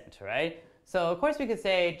innocent, right? So of course we could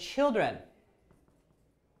say children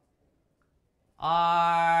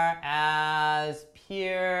are as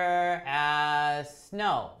pure as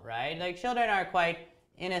snow, right? Like children are quite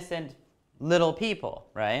innocent little people,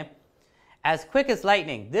 right? As quick as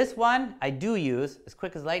lightning. This one I do use. As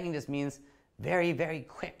quick as lightning just means very, very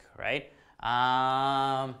quick, right?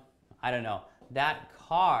 I don't know. That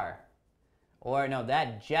car, or no,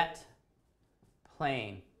 that jet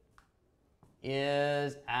plane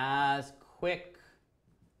is as quick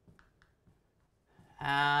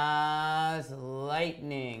as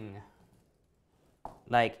lightning.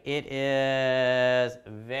 Like it is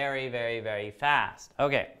very, very, very fast.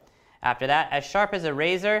 Okay. After that, as sharp as a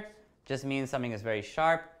razor just means something is very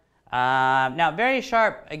sharp. Now, very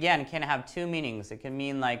sharp, again, can have two meanings. It can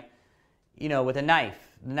mean like, you know, with a knife.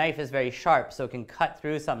 The knife is very sharp, so it can cut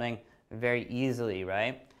through something very easily,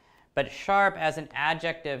 right? But sharp as an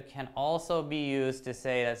adjective can also be used to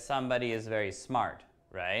say that somebody is very smart,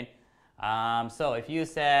 right? So if you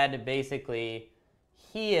said basically,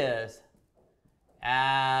 he is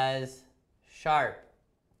as sharp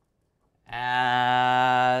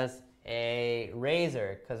as a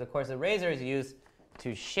razor, because of course a razor is used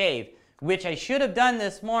to shave, which I should have done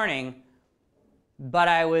this morning, but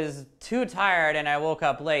I was too tired and I woke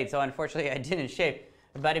up late, so unfortunately I didn't shave.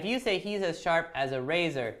 But if you say he's as sharp as a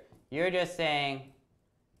razor, you're just saying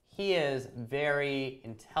he is very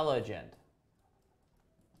intelligent.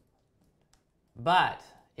 But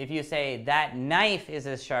if you say that knife is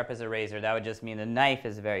as sharp as a razor, that would just mean the knife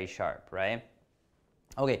is very sharp, right?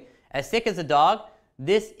 Okay, as thick as a dog.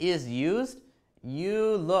 this is used,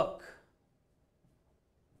 you look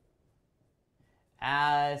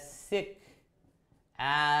as sick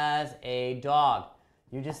as a dog.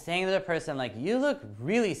 You're just saying to the person, like, you look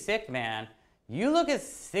really sick, man. You look as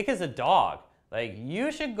sick as a dog. Like,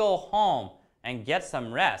 you should go home and get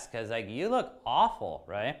some rest, because, like, you look awful,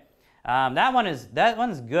 right? That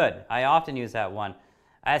one's good. I often use that one.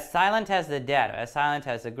 As silent as the dead, as silent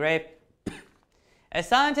as the grave. As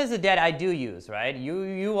silent as the dead, I do use, right?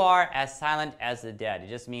 You are as silent as the dead. It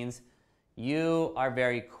just means you are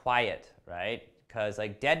very quiet, right? Because,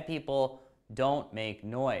 like, dead people don't make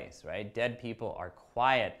noise, right? Dead people are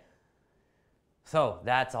quiet. So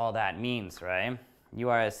that's all that means, right? You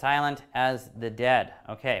are as silent as the dead.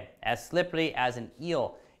 Okay, as slippery as an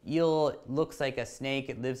eel. Eel looks like a snake.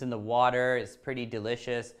 It lives in the water. It's pretty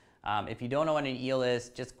delicious. If you don't know what an eel is,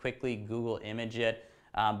 just quickly Google image it.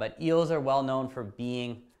 But eels are well known for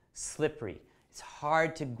being slippery. It's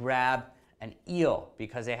hard to grab an eel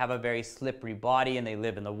because they have a very slippery body and they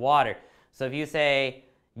live in the water. So if you say,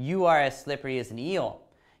 you are as slippery as an eel,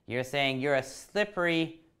 you're saying you're a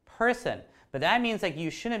slippery person. But that means, like, you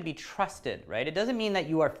shouldn't be trusted, right? It doesn't mean that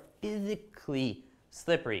you are physically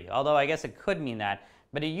slippery, although I guess it could mean that.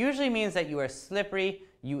 But it usually means that you are slippery,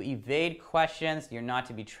 you evade questions, you're not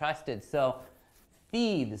to be trusted. So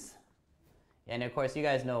thieves, and of course you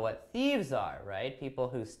guys know what thieves are, right? People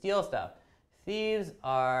who steal stuff. Thieves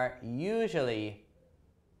are usually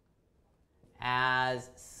as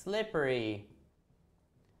slippery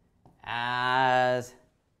as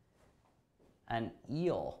an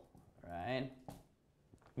eel, right?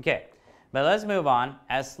 Okay, but let's move on.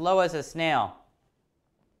 As slow as a snail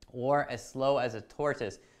or as slow as a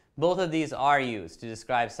tortoise. Both of these are used to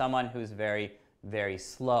describe someone who's very, very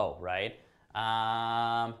slow, right?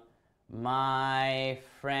 My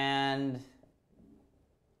friend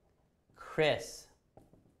Chris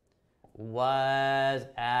was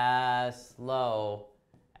as slow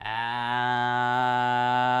as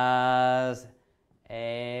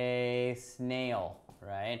a snail,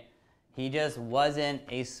 right? He just wasn't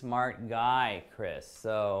a smart guy, Chris.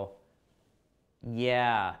 So,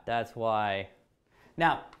 yeah, that's why.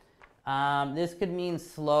 Now, this could mean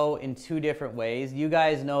slow in two different ways. You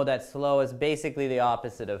guys know that slow is basically the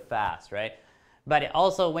opposite of fast, right? But it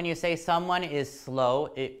also, when you say someone is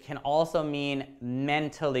slow, it can also mean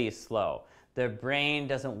mentally slow. Their brain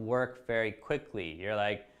doesn't work very quickly. You're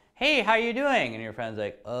like, hey, how you doing? And your friend's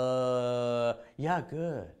like, yeah,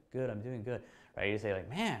 good, I'm doing good. Right? You say, like,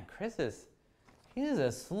 man, he's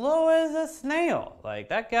as slow as a snail. Like,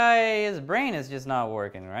 that guy, his brain is just not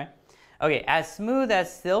working, right? Okay, as smooth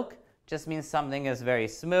as silk just means something is very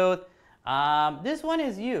smooth. This one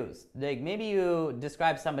is used. Like, maybe you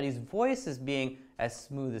describe somebody's voice as being as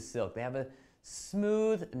smooth as silk. They have a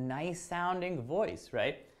smooth, nice sounding voice,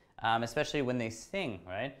 right? Especially when they sing,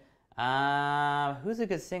 right? Who's a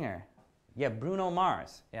good singer? Yeah, Bruno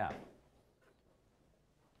Mars, yeah.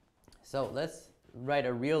 So let's write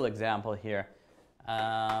a real example here.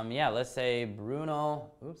 Yeah, let's say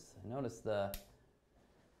Bruno, oops, I noticed the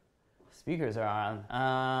speakers are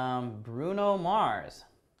on. Bruno Mars.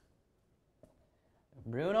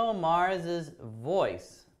 Bruno Mars's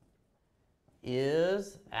voice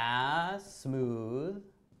is as smooth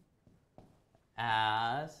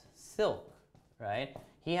as silk, right?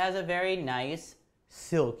 He has a very nice,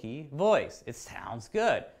 silky voice. It sounds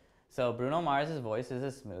good. So Bruno Mars's voice is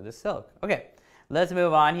as smooth as silk. Okay, let's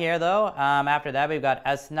move on here though. After that, we've got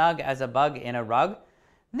as snug as a bug in a rug.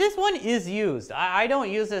 This one is used. I don't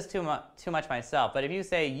use this too much myself, but if you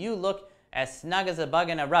say you look as snug as a bug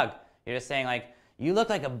in a rug, you're just saying, like, you look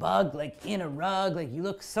like a bug, like, in a rug, like, you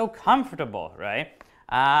look so comfortable, right?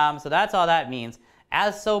 So that's all that means.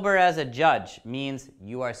 As sober as a judge means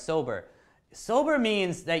you are sober. Sober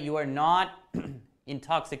means that you are not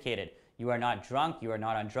intoxicated. You are not drunk. You are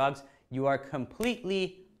not on drugs. You are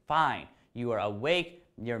completely fine. You are awake.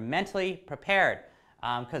 You're mentally prepared.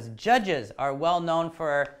 Because judges are well known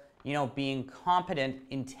for, being competent,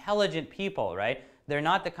 intelligent people, right? They're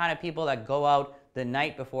not the kind of people that go out the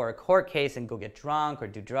night before a court case and go get drunk or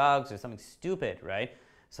do drugs or something stupid, right?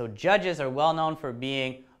 So judges are well known for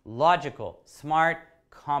being logical, smart,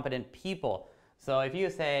 competent people. So if you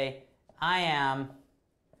say, I am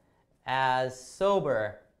as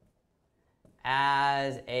sober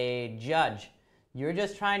as a judge, you're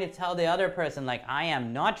just trying to tell the other person, like, I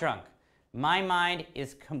am not drunk. My mind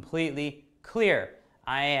is completely clear.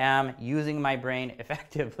 I am using my brain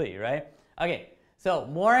effectively, right? Okay, so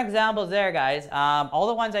more examples there, guys. All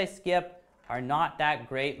the ones I skipped are not that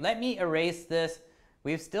great. Let me erase this.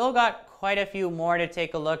 We've still got quite a few more to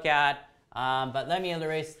take a look at, but let me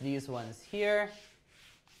erase these ones here.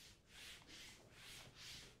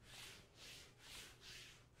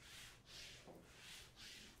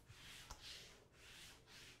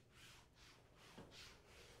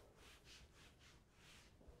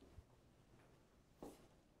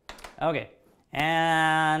 Okay,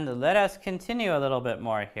 and let us continue a little bit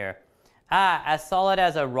more here. As solid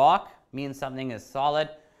as a rock means something is solid.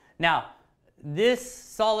 Now, this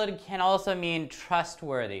solid can also mean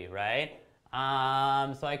trustworthy, right?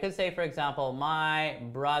 So I could say, for example, my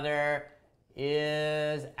brother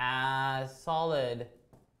is as solid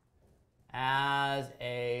as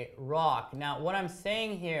a rock. Now, what I'm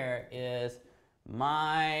saying here is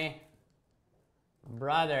my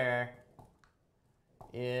brother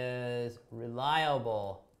is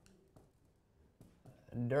reliable,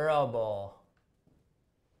 durable,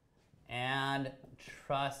 and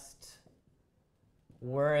trustworthy.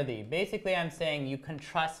 Basically, I'm saying you can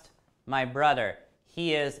trust my brother.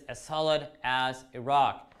 He is as solid as a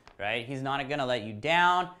rock, right? He's not going to let you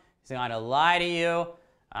down. He's not going to lie to you.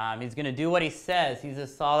 He's going to do what he says. He's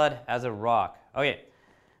as solid as a rock. Okay,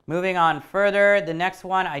 moving on further. The next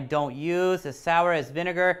one I don't use is sour as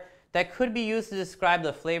vinegar. That could be used to describe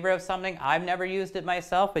the flavor of something. I've never used it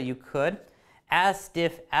myself, but you could. As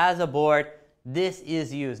stiff as a board, this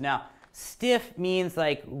is used. Now, stiff means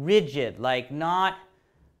like rigid, like not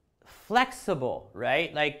flexible,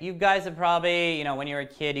 right? Like you guys have probably, you know, when you're a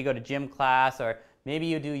kid, you go to gym class, or maybe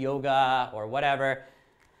you do yoga or whatever.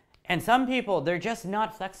 And some people, they're just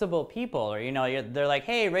not flexible people, or, you know, they're like,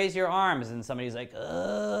 hey, raise your arms. And somebody's like,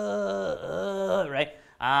 right?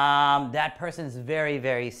 That person's very,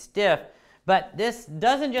 very stiff. But this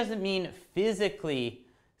doesn't just mean physically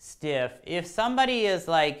stiff. If somebody is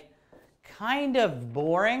like kind of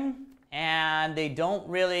boring and they don't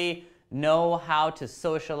really know how to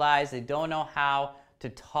socialize, they don't know how to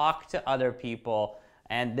talk to other people,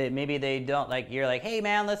 and maybe they don't, like, you're like, hey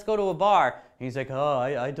man, let's go to a bar. And he's like, oh,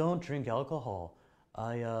 I don't drink alcohol.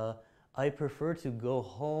 I prefer to go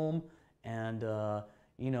home and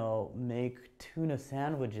you know, make tuna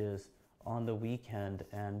sandwiches on the weekend,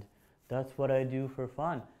 and that's what I do for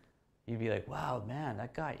fun. You'd be like, wow, man,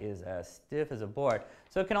 that guy is as stiff as a board.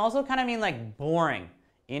 So it can also kind of mean like boring,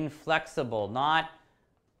 inflexible, not,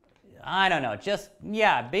 I don't know, just,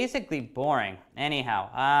 yeah, basically boring.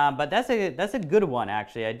 Anyhow, but that's a good one,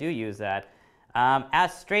 actually. I do use that.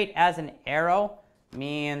 As straight as an arrow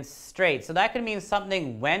means straight. So that could mean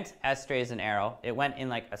something went as straight as an arrow. It went in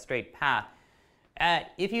like a straight path.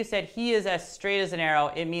 If you said he is as straight as an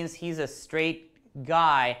arrow, it means he's a straight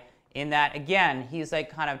guy, in that, again, he's like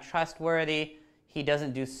kind of trustworthy. He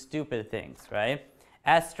doesn't do stupid things, right?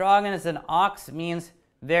 As strong as an ox means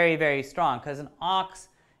very, very strong, because an ox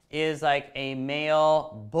is like a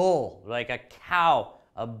male bull, like a cow,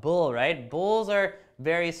 a bull, right? Bulls are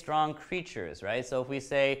very strong creatures, right? So if we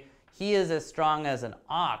say he is as strong as an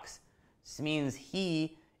ox, this means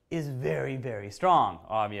he is very, very strong,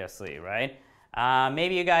 obviously, right?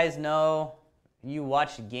 Maybe you guys know, you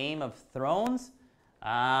watch Game of Thrones.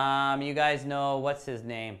 You guys know, what's his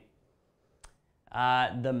name?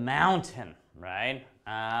 The Mountain, right?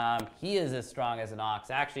 He is as strong as an ox.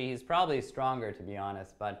 Actually, he's probably stronger, to be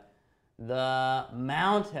honest, but the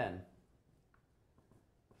Mountain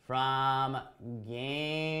from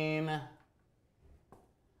Game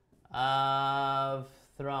of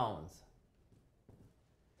Thrones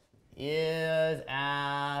is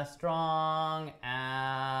as strong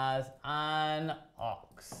as an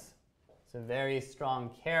ox. It's a very strong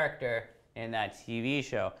character in that TV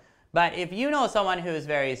show. But if you know someone who is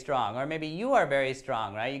very strong, or maybe you are very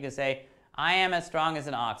strong, right? You can say, I am as strong as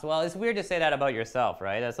an ox. Well, it's weird to say that about yourself,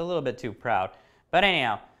 right? That's a little bit too proud. But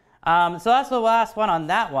anyhow, so that's the last one on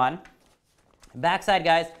that one. Backside,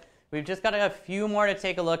 guys, we've just got a few more to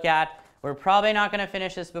take a look at. We're probably not going to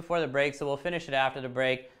finish this before the break, so we'll finish it after the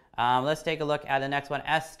break. Let's take a look at the next one.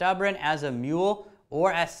 As stubborn as a mule,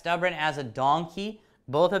 or as stubborn as a donkey.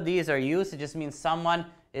 Both of these are used. It just means someone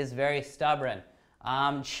is very stubborn.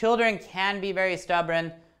 Children can be very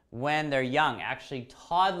stubborn when they're young. Actually,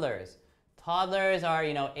 toddlers. Toddlers are,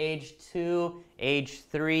 you know, age 2, age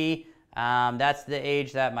 3. That's the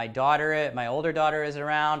age that my older daughter is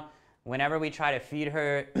around. Whenever we try to feed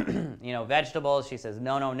her, you know, vegetables, she says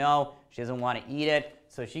no, no, no. She doesn't want to eat it.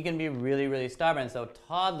 So she can be really, really stubborn. So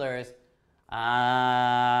toddlers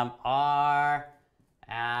are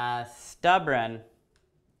as stubborn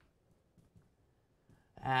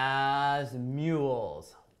as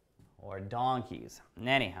mules or donkeys.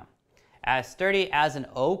 Anyhow, as sturdy as an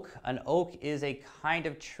oak is a kind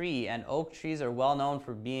of tree, and oak trees are well known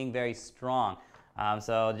for being very strong.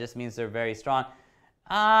 So it just means they're very strong.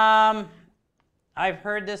 I've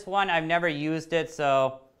heard this one, I've never used it,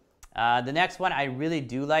 so the next one I really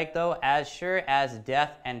do like though, as sure as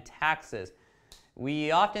death and taxes.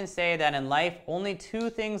 We often say that in life only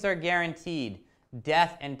two things are guaranteed,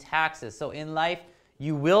 death and taxes. So in life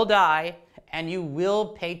you will die and you will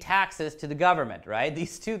pay taxes to the government, right?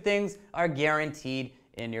 These two things are guaranteed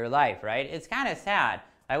in your life, right? It's kind of sad.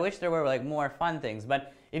 I wish there were like more fun things,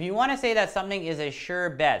 but if you want to say that something is a sure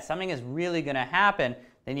bet, something is really going to happen,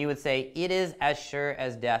 then you would say it is as sure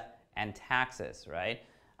as death and taxes, right?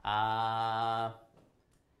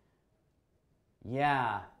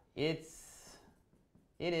 Yeah, it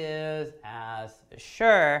is as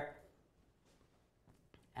sure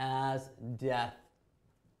as death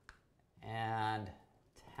and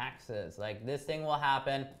taxes. Like, this thing will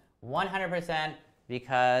happen 100%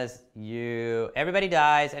 because everybody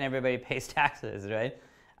dies and everybody pays taxes, right?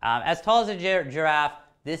 As tall as a giraffe,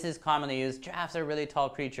 this is commonly used. Giraffes are really tall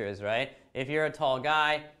creatures, right? If you're a tall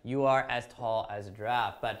guy, you are as tall as a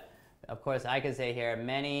giraffe. But of course, I could say here,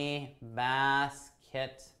 many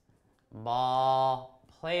basketball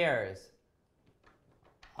players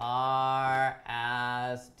are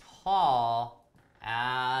as tall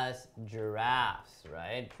as giraffes,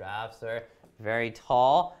 right? Giraffes are very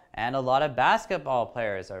tall, and a lot of basketball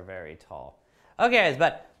players are very tall. Okay, guys,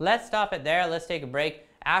 but let's stop it there. Let's take a break.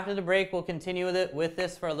 After the break, we'll continue with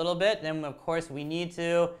this for a little bit. Then, of course, we need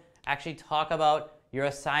to actually talk about your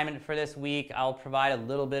assignment for this week. I'll provide a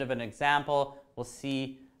little bit of an example. We'll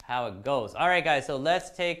see how it goes. All right, guys, so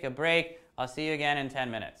let's take a break. I'll see you again in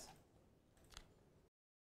 10 minutes.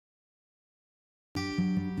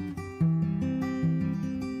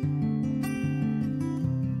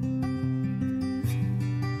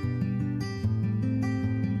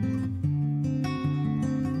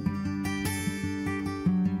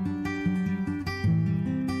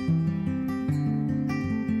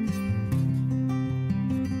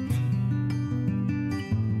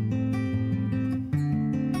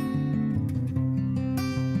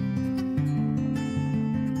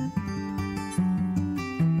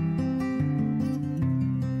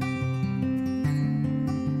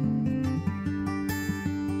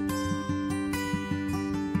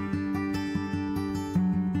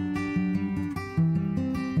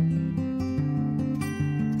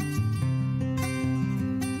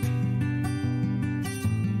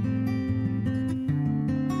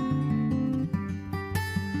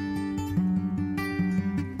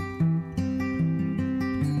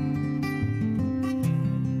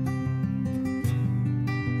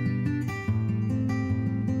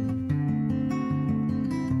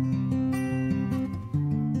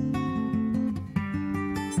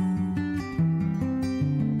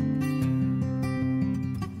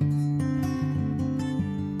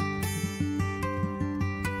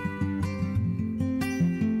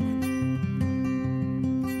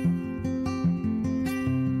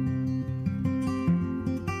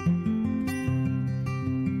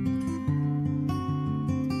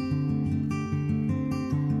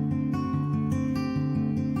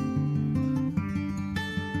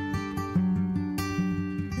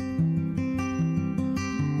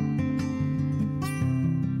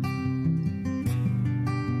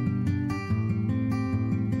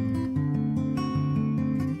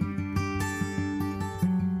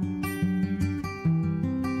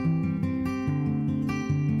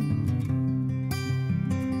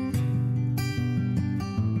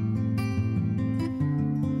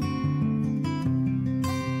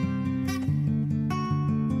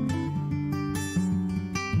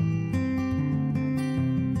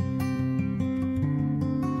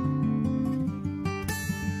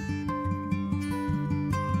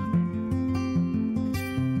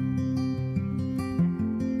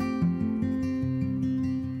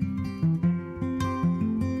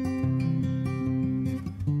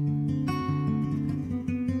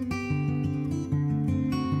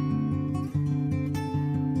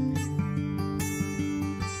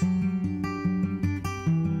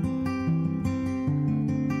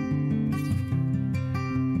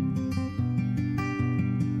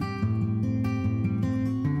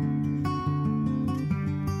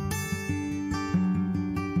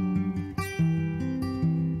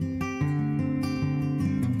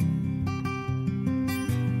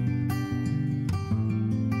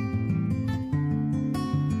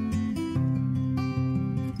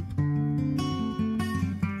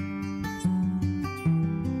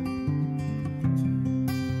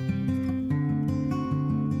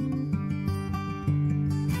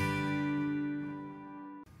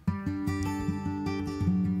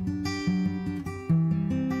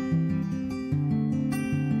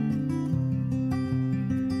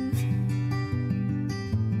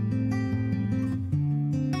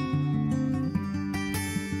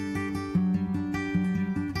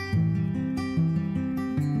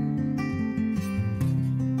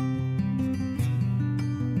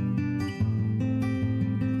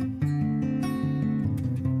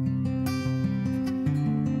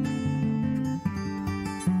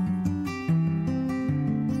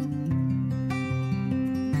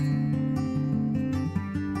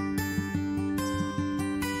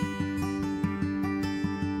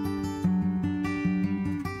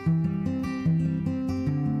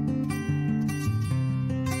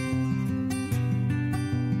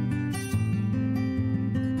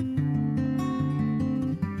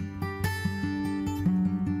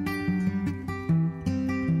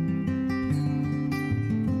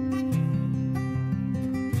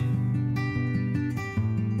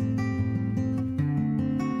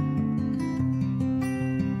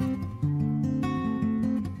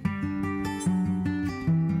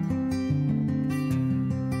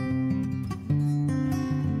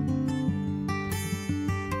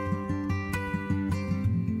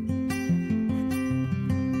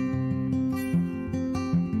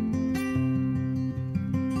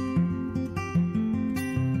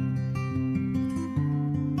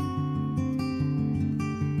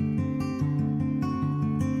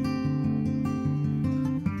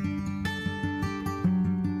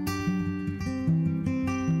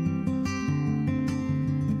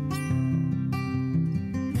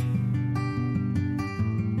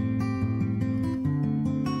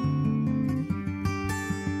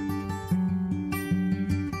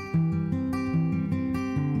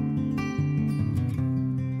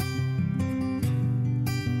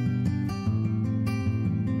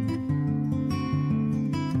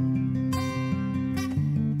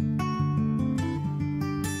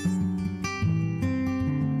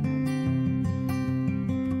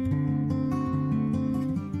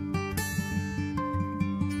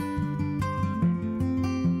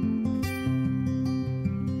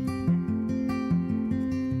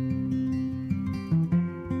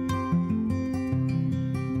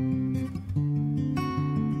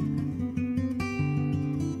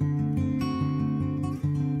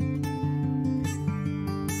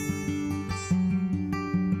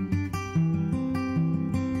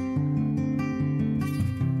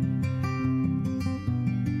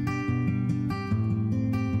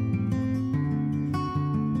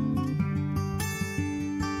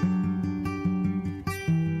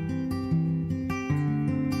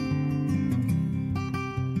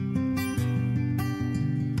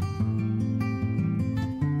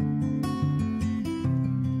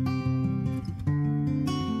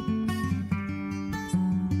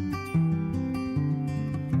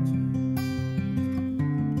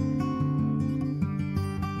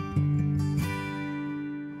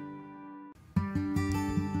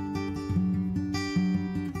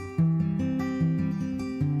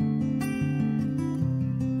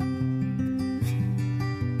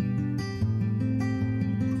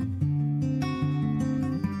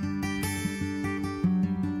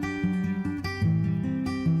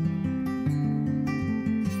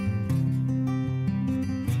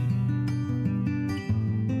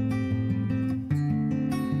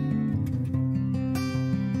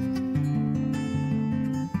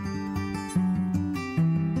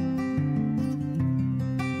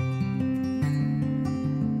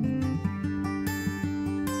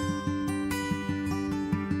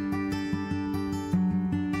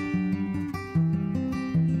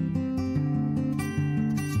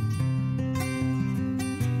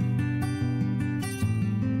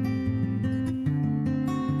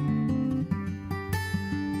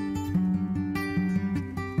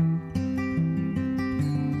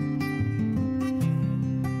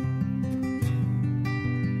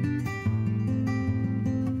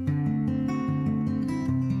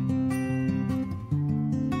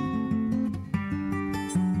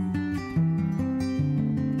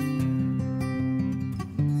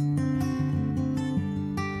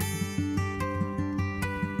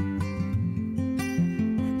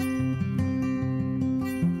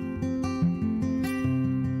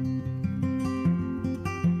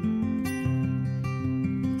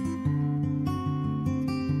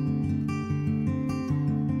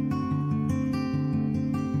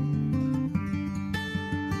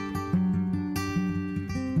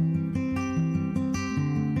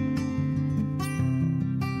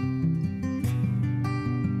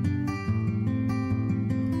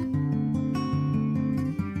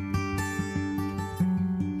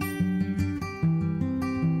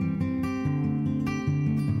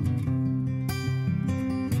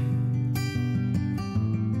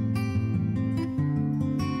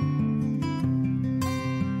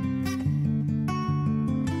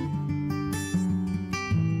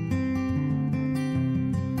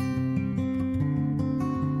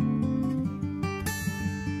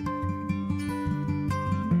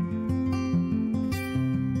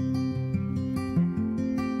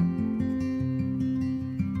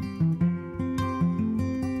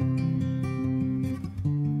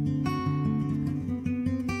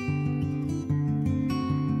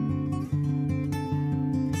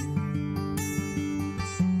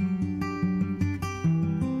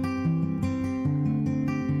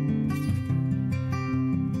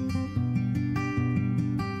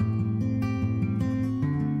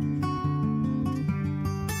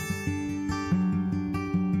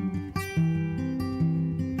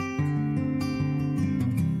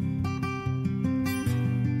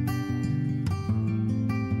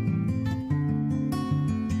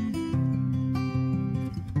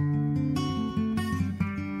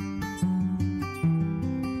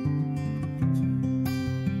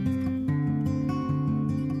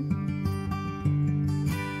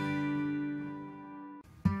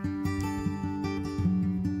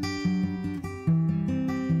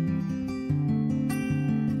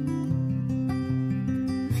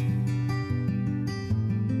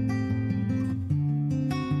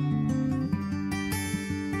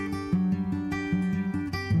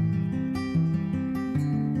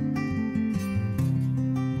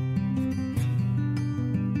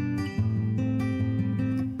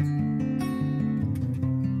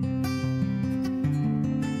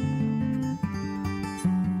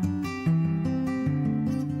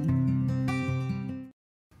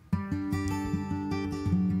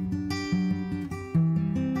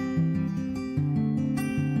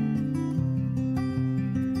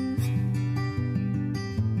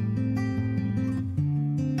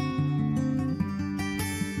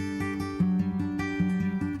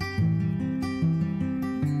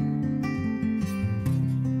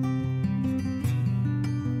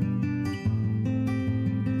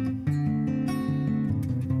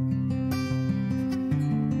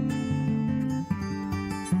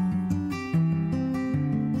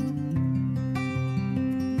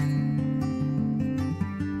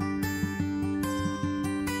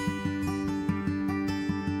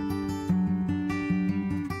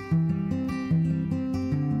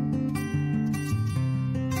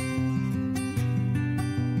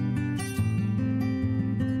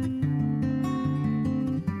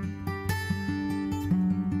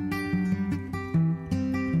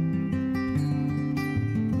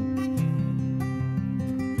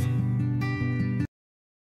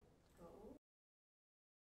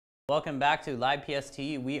 Welcome back to Live PST.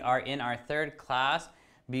 We are in our third class.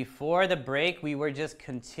 Before the break, we were just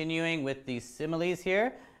continuing with these similes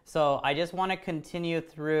here. So I just want to continue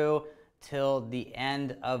through till the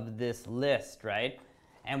end of this list, right?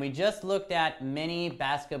 And we just looked at many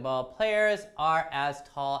basketball players are as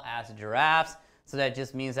tall as giraffes. So that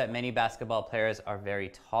just means that many basketball players are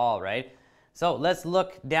very tall, right? So let's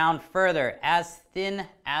look down further. As thin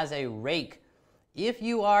as a rake. If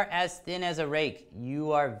you are as thin as a rake,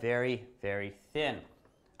 you are very, very thin.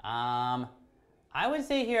 I would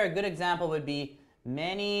say here a good example would be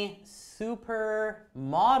many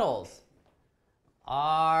supermodels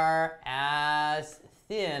are as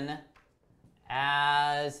thin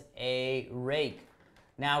as a rake.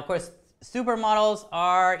 Now, of course, supermodels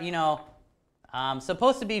are,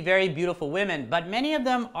 supposed to be very beautiful women, but many of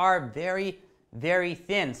them are very, very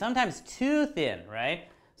thin, sometimes too thin, right?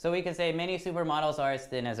 So we can say many supermodels are as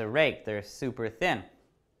thin as a rake. They're super thin.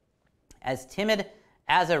 As timid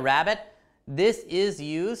as a rabbit. This is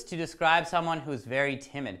used to describe someone who's very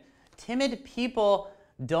timid. Timid people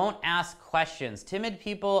don't ask questions. Timid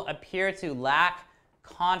people appear to lack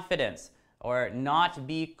confidence or not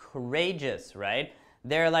be courageous, right?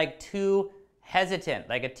 They're like too hesitant.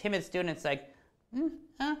 Like a timid student, it's like,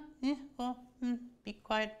 be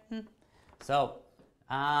quiet. So,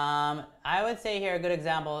 I would say here a good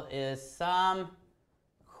example is some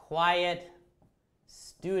quiet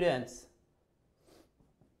students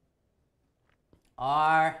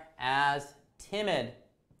are as timid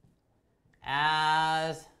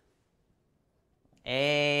as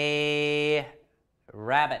a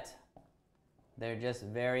rabbit. They're just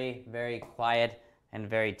very, very quiet and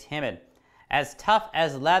very timid. As tough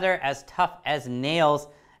as leather, as tough as nails,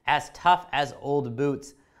 as tough as old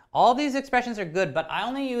boots. All these expressions are good, but I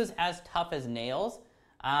only use as tough as nails,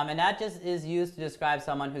 and that just is used to describe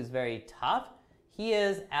someone who's very tough. He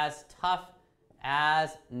is as tough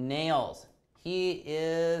as nails. He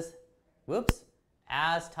is,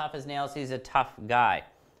 as tough as nails. He's a tough guy.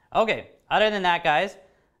 Okay, other than that, guys,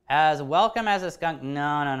 as welcome as a skunk, no,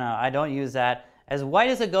 I don't use that. As white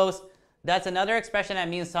as a ghost, that's another expression that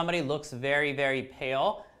means somebody looks very, very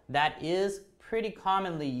pale. That is pretty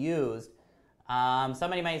commonly used.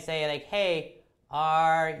 Somebody might say like, hey,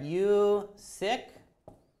 are you sick?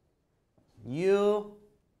 You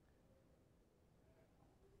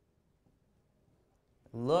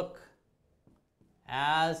look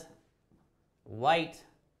as white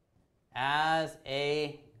as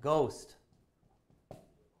a ghost.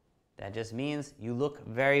 That just means you look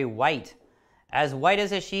very white. As white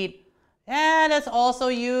as a sheet, that's also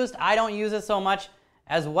used. I don't use it so much.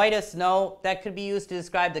 As white as snow, that could be used to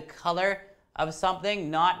describe the color of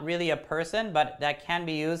something, not really a person, but that can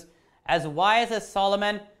be used. As wise as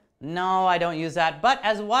Solomon, no, I don't use that. But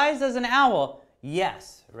as wise as an owl,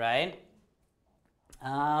 yes, right?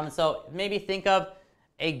 So maybe think of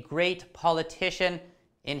a great politician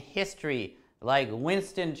in history, like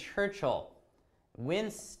Winston Churchill.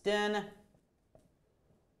 Winston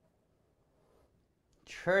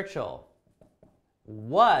Churchill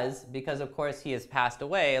was, because of course he has passed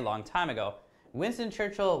away a long time ago, Winston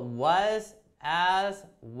Churchill was as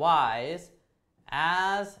wise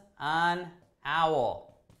as an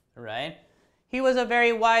owl, right? He was a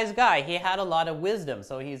very wise guy. He had a lot of wisdom,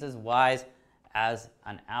 so he's as wise as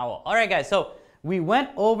an owl. All right, guys, so we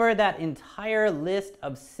went over that entire list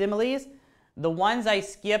of similes. The ones I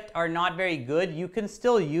skipped are not very good. You can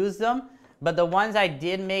still use them, but the ones I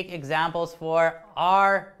did make examples for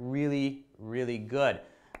are really, really good.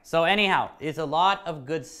 So anyhow, it's a lot of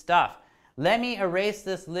good stuff. Let me erase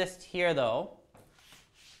this list here, though.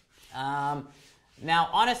 Now,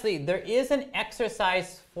 honestly, there is an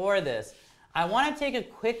exercise for this. I want to take a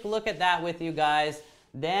quick look at that with you guys.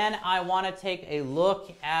 Then I want to take a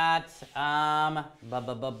look at our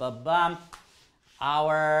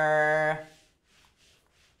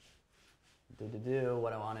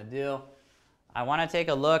what I want to do. I want to take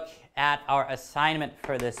a look at our assignment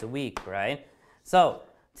for this week, right? So,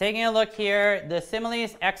 taking a look here, the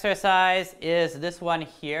similes exercise is this one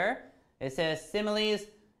here. It says similes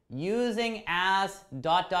using as ...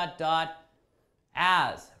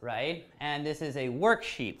 as, right? And this is a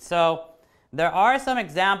worksheet. So there are some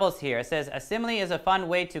examples here. It says a simile is a fun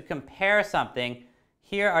way to compare something.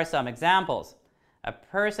 Here are some examples. A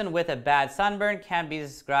person with a bad sunburn can be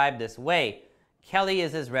described this way. Kelly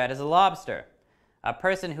is as red as a lobster. A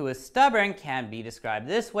person who is stubborn can be described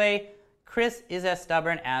this way. Chris is as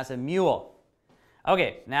stubborn as a mule.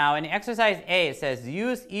 Okay, now in exercise A, it says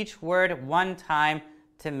use each word one time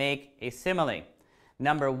to make a simile.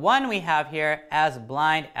 Number 1 we have here, as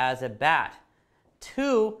blind as a bat.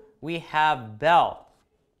 2, we have bell.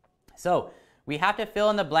 So we have to fill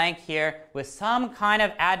in the blank here with some kind of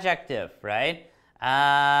adjective, right?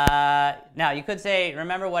 Now you could say,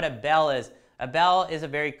 remember what a bell is. A bell is a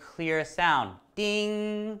very clear sound.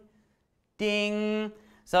 Ding, ding.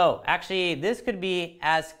 So actually this could be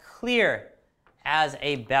as clear as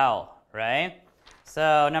a bell, right?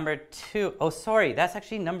 So number 2, oh sorry, that's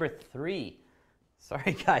actually number 3.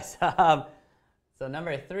 Sorry guys. So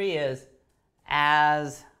number 3 is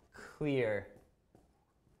as clear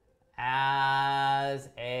as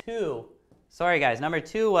a 2. Sorry guys, number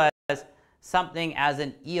 2 was something as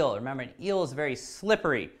an eel. Remember, an eel is very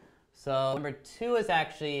slippery. So number 2 is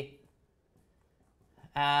actually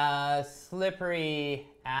as slippery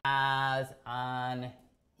as an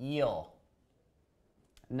eel.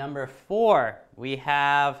 Number 4, we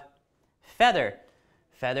have feather.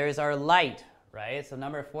 Feathers are light, right? So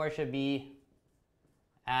number 4 should be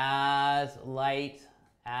as light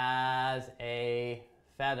as a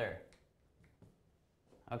feather.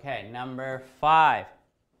 Okay, number 5.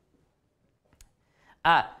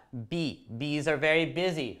 Bees are very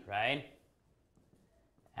busy, right?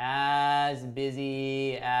 As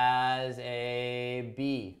busy as a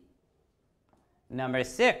bee. Number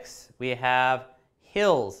 6, we have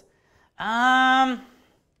hills. I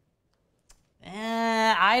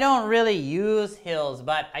don't really use hills,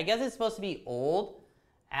 but I guess it's supposed to be old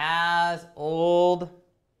as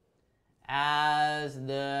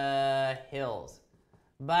the hills.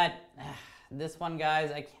 But this one,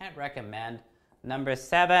 guys, I can't recommend. Number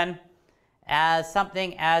 7, as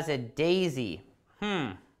something as a daisy.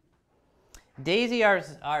 Daisy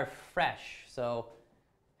are fresh, so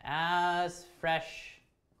as fresh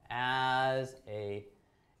as a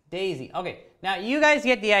daisy. Okay, now you guys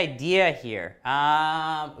get the idea here.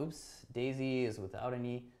 Oops, daisy is without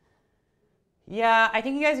any. Yeah, I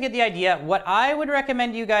think you guys get the idea. What I would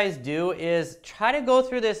recommend you guys do is try to go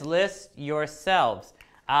through this list yourselves.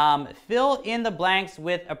 Fill in the blanks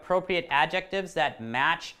with appropriate adjectives that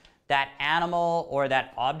match that animal or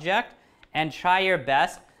that object, and try your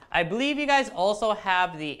best. I believe you guys also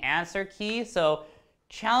have the answer key, so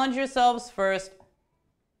challenge yourselves first,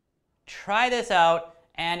 try this out,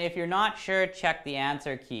 and if you're not sure, check the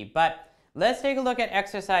answer key. But let's take a look at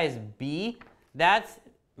exercise B. That's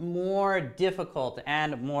more difficult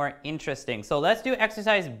and more interesting. So let's do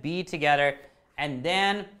exercise B together, and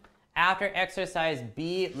then after exercise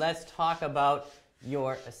B, let's talk about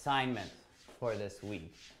your assignment for this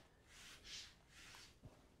week.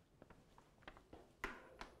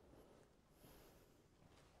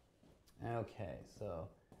 Okay, so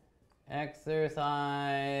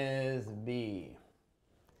exercise B.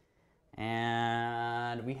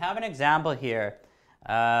 And we have an example here.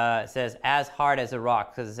 It says as hard as a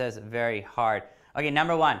rock, because it says very hard. Okay,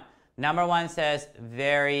 number 1. Number 1 says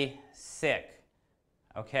very sick.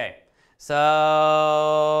 Okay,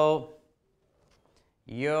 so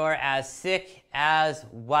you're as sick as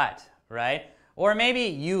what, right? Or maybe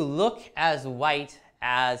you look as white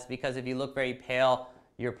as, because if you look very pale,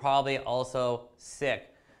 you're probably also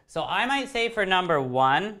sick. So I might say for number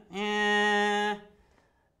 1,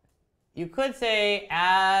 you could say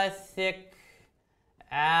as sick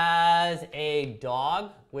as a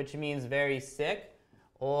dog, which means very sick,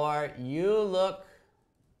 or you look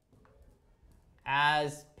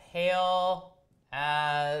as pale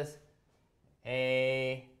as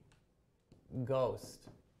a ghost.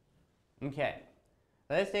 Okay,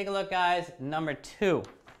 let's take a look, guys. Number 2,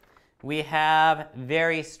 we have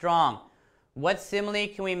very strong. What simile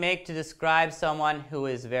can we make to describe someone who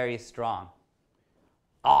is very strong?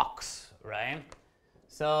 Ox, right?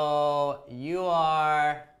 So you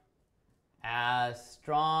are as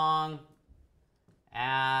strong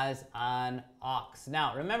as an ox.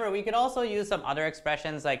 Now, remember, we could also use some other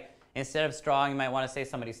expressions, like instead of strong, you might want to say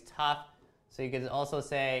somebody's tough. So you could also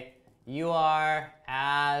say, you are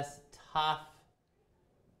as tough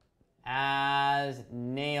as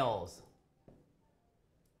nails.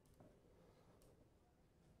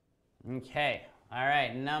 Okay, all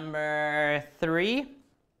right, number 3,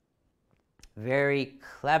 very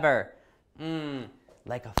clever,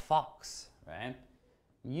 like a fox, right?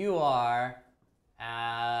 You are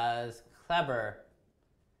as clever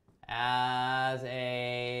as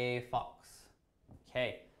a fox.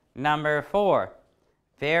 Okay, number 4,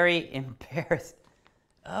 very embarrassed.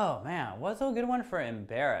 Oh man, what's a good one for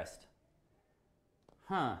embarrassed?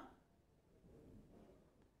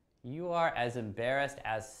 You are as embarrassed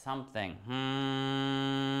as something.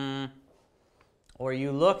 Or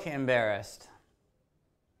you look embarrassed.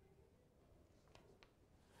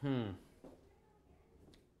 Okay,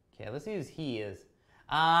 let's use he is.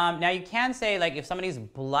 Now you can say, like, if somebody's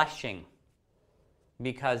blushing.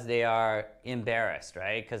 because they are embarrassed,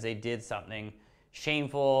 right? Because they did something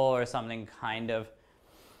shameful or something kind of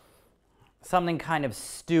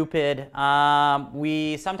stupid.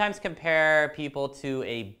 We sometimes compare people to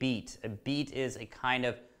a beet. A beet is a kind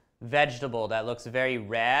of vegetable that looks very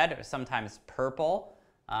red or sometimes purple,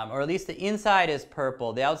 or at least the inside is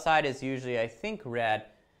purple. The outside is usually, I think, red.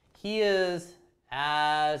 He is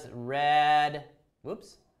as red,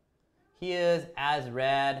 whoops. He is as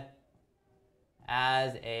red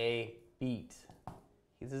as a beet.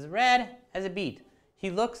 He's as red as a beet.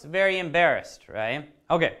 He looks very embarrassed, right?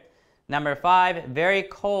 Okay. Number 5, very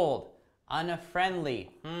cold,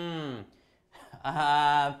 unfriendly.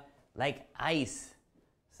 Like ice.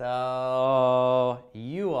 So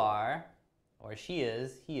you are, or she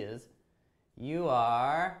is, he is, you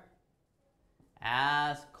are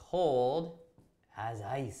as cold as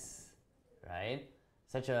ice, right?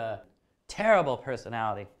 Such a terrible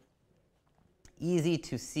personality. Easy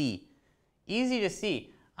to see. Easy to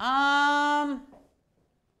see.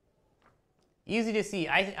 Easy to see.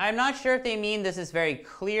 I'm not sure if they mean this is very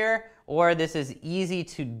clear or this is easy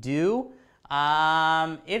to do.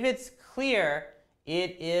 If it's clear,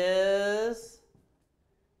 it is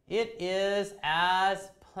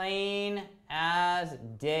as plain as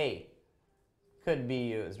day. Could be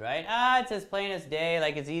used, right? It's as plain as day,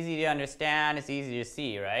 like it's easy to understand, it's easy to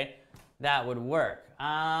see, right? That would work.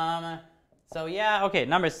 So yeah, okay,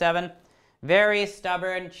 number 7, very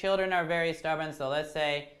stubborn. Children are very stubborn, so let's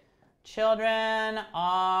say children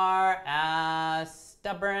are as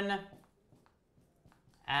stubborn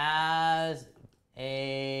as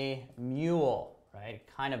a mule, right?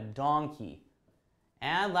 Kind of donkey.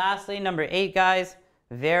 And lastly, number 8, guys,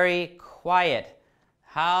 very quiet.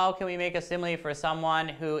 How can we make a simile for someone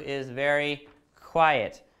who is very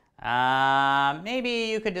quiet?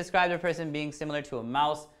 Maybe you could describe the person being similar to a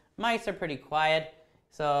mouse. Mice are pretty quiet.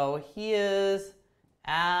 So he is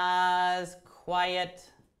as quiet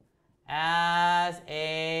as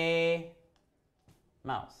a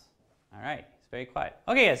mouse. All right, he's very quiet.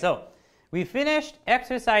 Okay, so we finished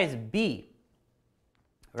exercise B,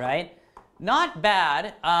 right? Not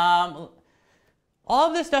bad. All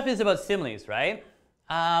of this stuff is about similes, right?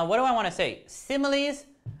 What do I want to say? Similes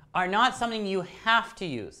are not something you have to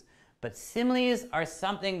use, but similes are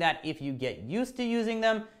something that if you get used to using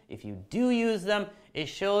them, if you do use them, it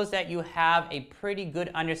shows that you have a pretty good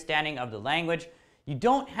understanding of the language. You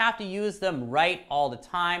don't have to use them right all the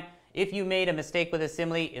time. If you made a mistake with a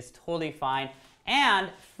simile, it's totally fine. And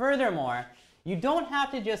furthermore, you don't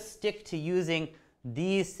have to just stick to using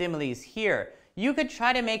these similes here. You could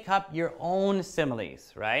try to make up your own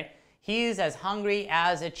similes, right? He's as hungry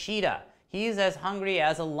as a cheetah. He's as hungry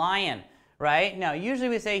as a lion, right? Now, usually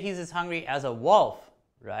we say he's as hungry as a wolf,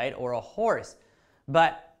 right? Or a horse.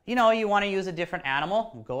 But, you know, you want to use a different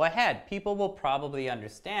animal? Go ahead. People will probably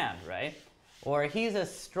understand, right? Or he's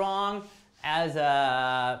as strong as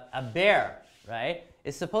a bear, right?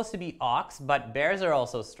 It's supposed to be ox, but bears are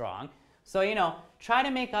also strong. So, you know, try to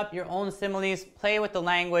make up your own similes. Play with the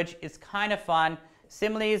language. It's kind of fun.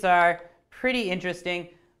 Similes are pretty interesting.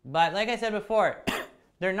 But like I said before,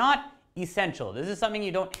 they're not essential. This is something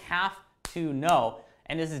you don't have to know.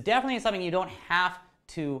 And this is definitely something you don't have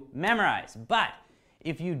to memorize. But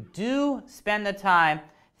if you do spend the time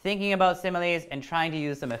thinking about similes and trying to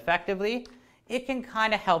use them effectively, it can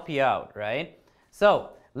kind of help you out, right?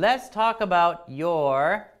 So let's talk about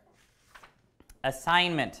your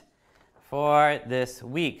assignment for this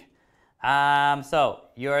week. So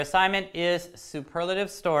your assignment is superlative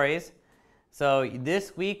stories. So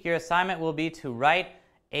this week your assignment will be to write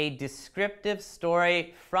a descriptive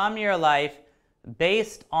story from your life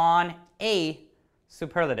based on a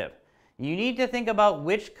superlative. You need to think about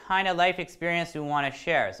which kind of life experience you want to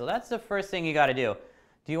share. So that's the first thing you got to do.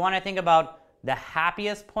 Do you want to think about the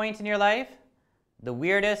happiest point in your life, the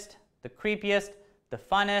weirdest, the creepiest, the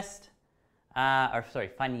funniest,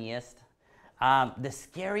 funniest, the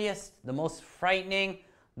scariest, the most frightening,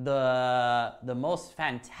 the most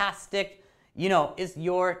fantastic? You know, it's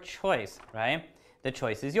your choice, right? The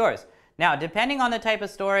choice is yours. Now, depending on the type of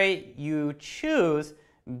story you choose,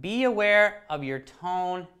 be aware of your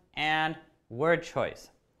tone and word choice.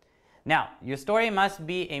 Now, your story must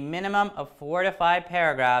be a minimum of 4 to 5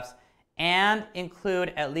 paragraphs and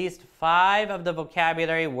include at least 5 of the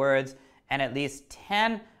vocabulary words and at least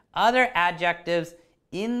 10 other adjectives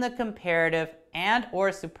in the comparative and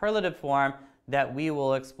or superlative form that we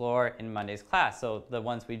will explore in Monday's class. So the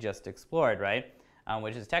ones we just explored, right?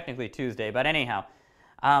 Which is technically Tuesday, but anyhow.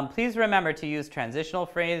 Please remember to use transitional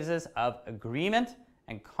phrases of agreement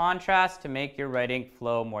and contrast to make your writing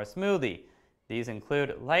flow more smoothly. These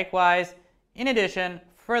include likewise, in addition,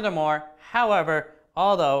 furthermore, however,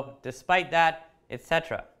 although, despite that,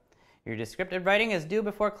 etc. Your descriptive writing is due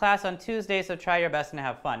before class on Tuesday, so try your best and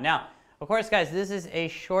have fun. Now, of course, guys, this is a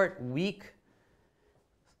short week,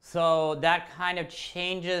 so that kind of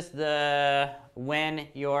changes the when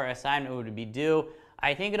your assignment would be due.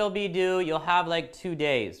 I think it'll be due, you'll have like 2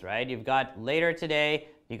 days, right? You've got later today,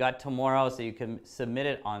 you got tomorrow, so you can submit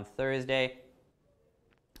it on Thursday.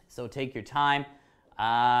 So take your time.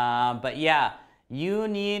 But yeah, you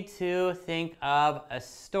need to think of a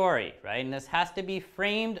story, right? And this has to be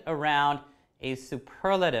framed around a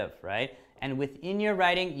superlative, right? And within your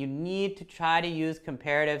writing, you need to try to use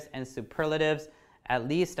comparatives and superlatives. At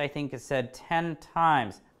least, I think it said 10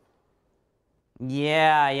 times.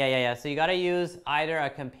 Yeah. So you got to use either a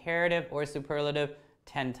comparative or superlative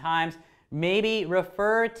 10 times. Maybe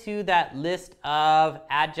refer to that list of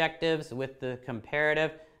adjectives with the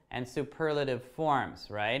comparative and superlative forms,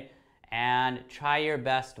 right? And try your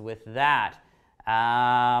best with that.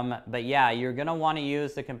 But yeah, you're going to want to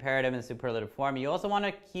use the comparative and superlative form. You also want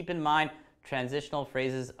to keep in mind transitional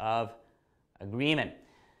phrases of agreement.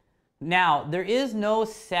 Now, there is no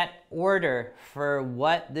set order for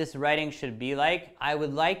what this writing should be like. I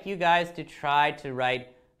would like you guys to try to write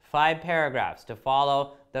 5 paragraphs, to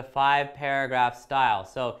follow the 5-paragraph style.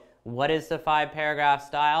 So what is the 5-paragraph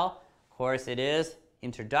style? Of course, it is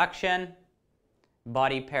introduction,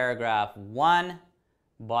 body paragraph 1,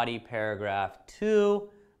 body paragraph 2,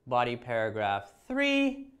 body paragraph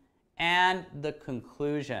 3, and the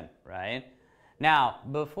conclusion, right? Now,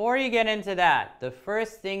 before you get into that, the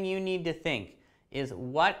first thing you need to think is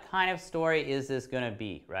what kind of story is this going to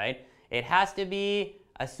be, right? It has to be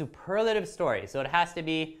a superlative story. So it has to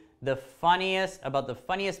be the funniest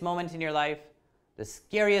moment in your life, the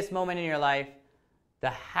scariest moment in your life, the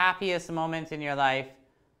happiest moment in your life,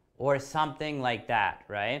 or something like that,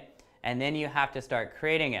 right? And then you have to start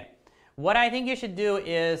creating it. What I think you should do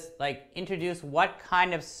is like introduce what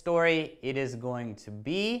kind of story it is going to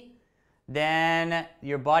be. Then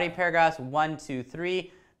your body paragraphs 1, 2,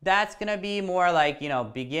 3, that's going to be more like, you know,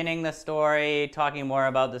 beginning the story, talking more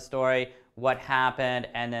about the story, what happened,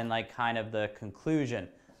 and then like kind of the conclusion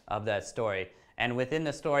of that story. And within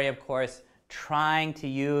the story, of course, trying to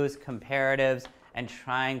use comparatives and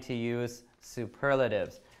trying to use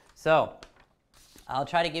superlatives. So I'll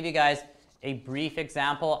try to give you guys a brief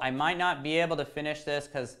example. I might not be able to finish this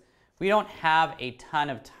because we don't have a ton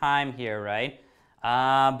of time here, right?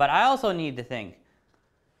 But I also need to think,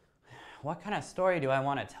 what kind of story do I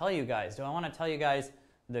want to tell you guys? Do I want to tell you guys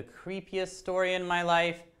the creepiest story in my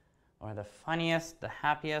life, or the funniest, the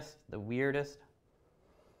happiest, the weirdest?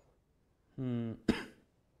 Trying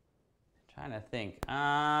to think.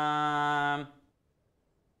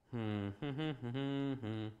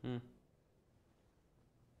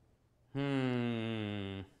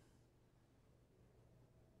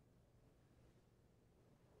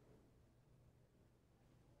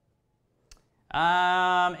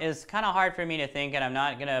 It's kind of hard for me to think, and I'm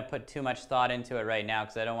not going to put too much thought into it right now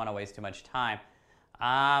because I don't want to waste too much time.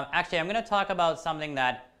 Actually, I'm going to talk about something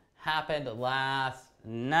that happened last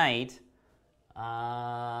night.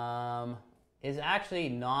 Is actually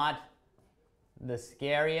not the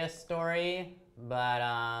scariest story, but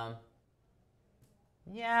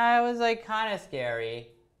yeah, it was like kind of scary.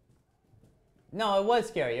 No, it was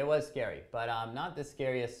scary, but not the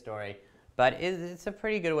scariest story. But it's a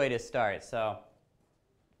pretty good way to start. So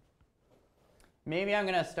maybe I'm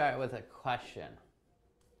going to start with a question.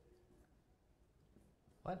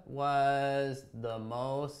 What was the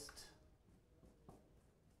most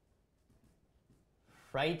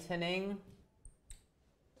frightening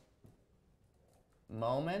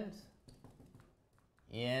moment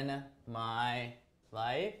in my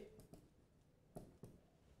life?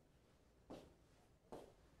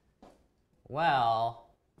 Well,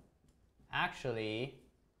 actually,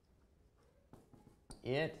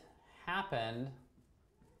 it happened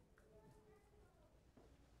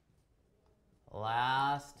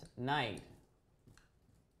last night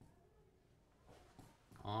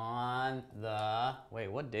on the, wait,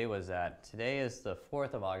 what day was that? Today is the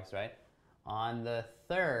 4th of August, right? On the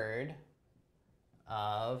 3rd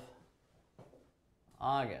of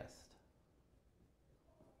August.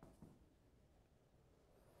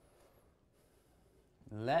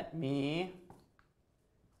 Let me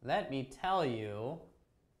tell you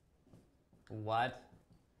what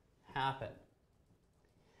happened.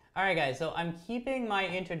 All right, guys, so I'm keeping my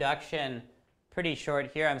introduction pretty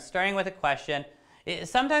short here. I'm starting with a question.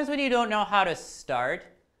 Sometimes when you don't know how to start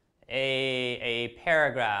a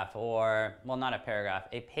paragraph, or, well, not a paragraph,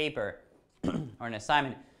 a paper or an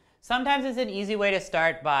assignment, Sometimes it's an easy way to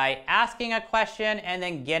start by asking a question and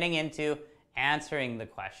then getting into answering the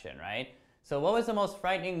question, right? So what was the most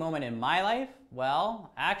frightening moment in my life?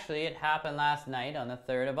 Well, actually it happened last night on the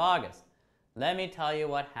 3rd of August. Let me tell you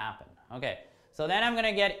what happened. Okay, so then I'm going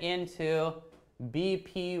to get into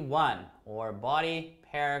BP1, or body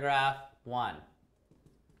paragraph 1.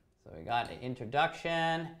 So we got the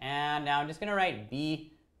introduction, and now I'm just going to write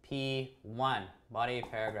BP1, body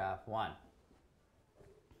paragraph 1.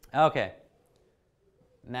 Okay.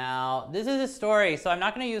 Now, this is a story, so I'm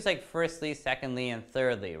not going to use like firstly, secondly, and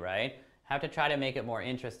thirdly, right? I have to try to make it more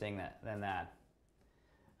interesting than that.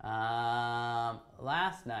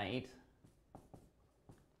 Last night,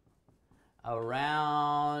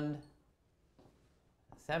 around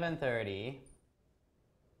 7:30,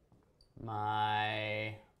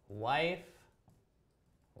 my wife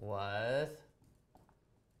was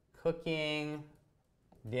cooking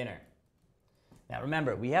dinner. Now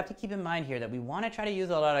remember, we have to keep in mind here that we want to try to use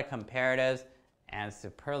a lot of comparatives and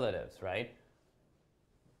superlatives, right?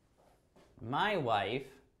 My wife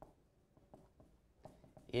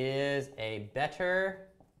is a better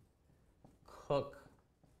cook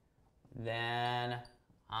than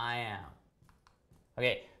I am.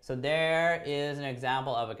 Okay, so there is an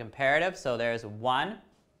example of a comparative. So there's one,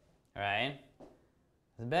 right?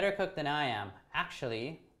 Is a better cook than I am.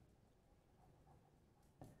 Actually,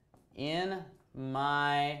 in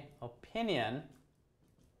my opinion,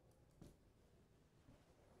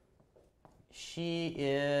 she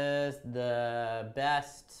is the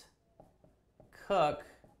best cook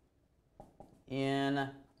in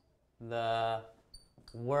the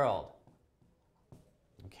world.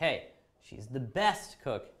 Okay, she's the best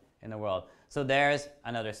cook in the world. So there's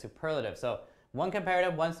another superlative. So one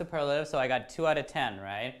comparative, one superlative, so I got 2 out of 10,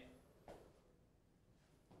 right?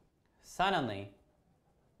 Suddenly,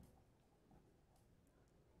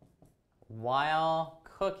 while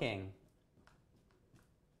cooking,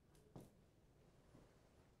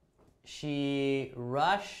 she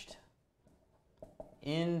rushed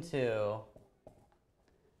into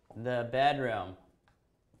the bedroom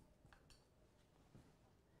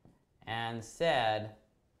and said,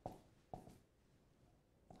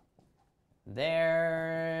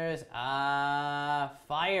 "There's a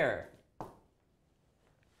fire."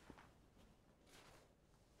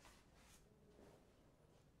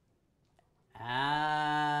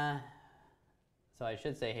 So I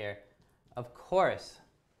should say here, of course,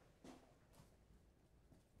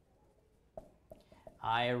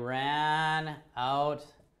 I ran out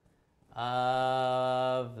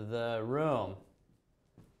of the room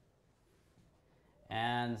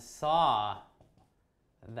and saw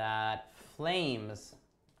that flames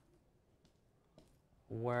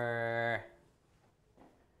were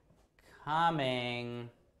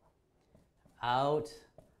coming out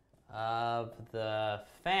of the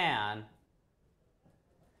fan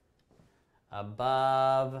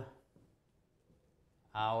above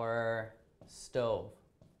our stove.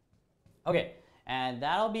 Okay, and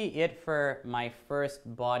that'll be it for my first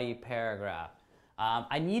body paragraph.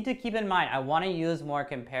 I need to keep in mind, I want to use more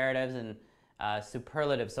comparatives and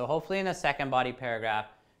superlatives. So hopefully in the second body paragraph,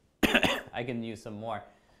 I can use some more.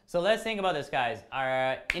 So let's think about this, guys.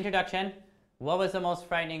 Our introduction, what was the most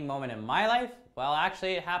frightening moment in my life? Well,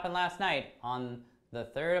 actually, it happened last night on the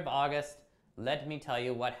 3rd of August. Let me tell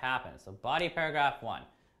you what happened. So body paragraph 1,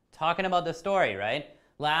 talking about the story, right?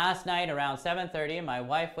 Last night around 7:30, my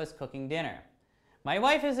wife was cooking dinner. My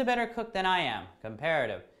wife is a better cook than I am.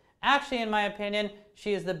 Comparative. Actually, in my opinion,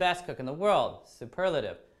 she is the best cook in the world.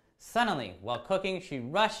 Superlative. Suddenly, while cooking, she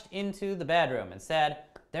rushed into the bedroom and said,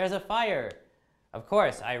 "There's a fire." Of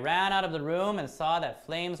course, I ran out of the room and saw that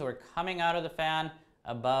flames were coming out of the fan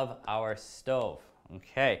above our stove.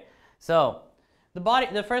 Okay, so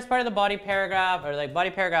the first part of the body paragraph, or like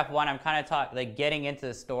body paragraph 1, I'm kind of getting into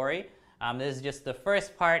the story. This is just the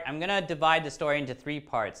first part. I'm gonna divide the story into 3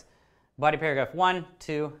 parts. Body paragraph 1,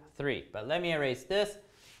 2, 3. But let me erase this.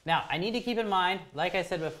 Now, I need to keep in mind, like I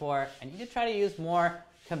said before, I need to try to use more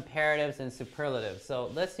comparatives and superlatives. So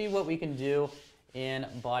let's see what we can do in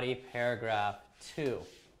body paragraph 2.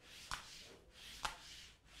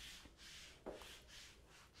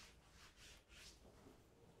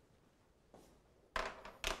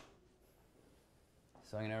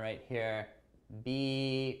 So I'm going to write here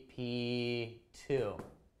BP2.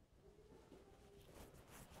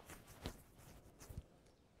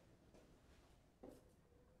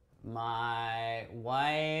 My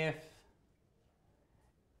wife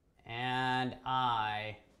and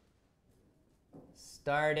I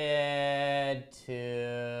started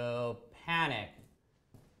to panic,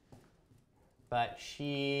 but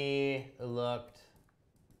she looked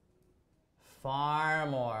far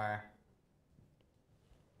more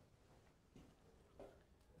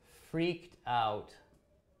freaked out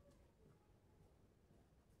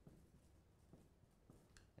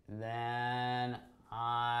than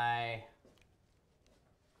I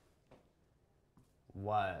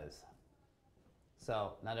was.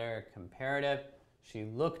 So another comparative. She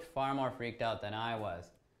looked far more freaked out than I was.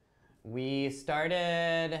 We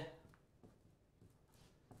started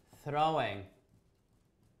throwing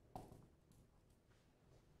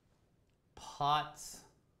pots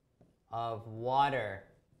of water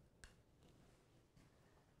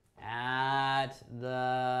at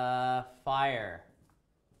the fire,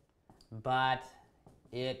 but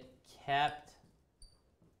it kept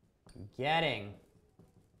getting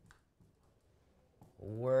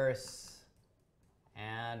worse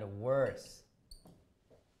and worse.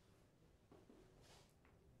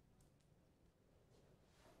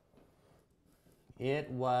 It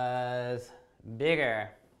was bigger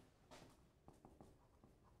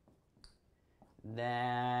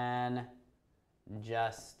than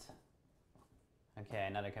just, okay,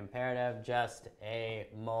 another comparative, just a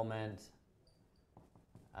moment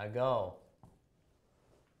ago.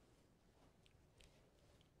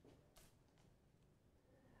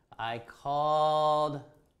 I called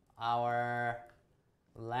our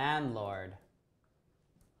landlord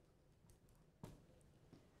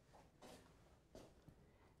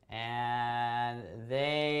and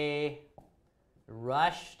they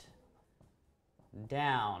rushed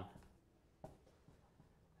down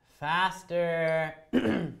faster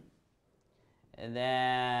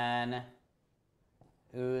than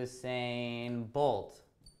Usain Bolt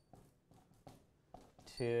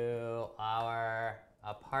to our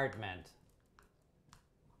apartment.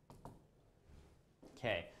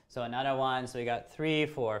 Okay, so another one. So we got 3,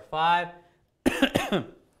 4, 5.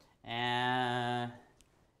 And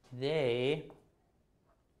they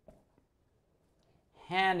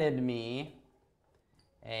handed me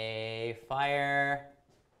a fire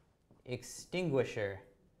extinguisher.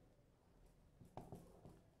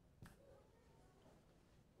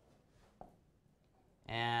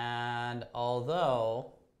 And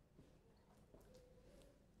although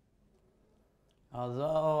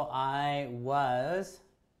I was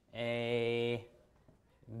a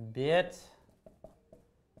bit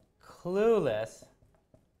clueless,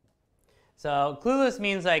 so clueless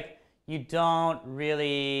means like you don't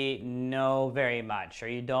really know very much, or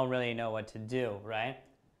you don't really know what to do, right?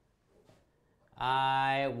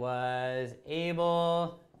 I was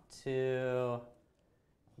able to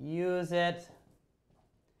use it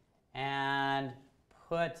and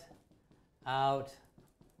put out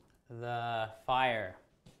the fire.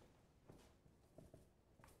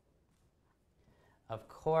 Of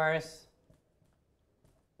course,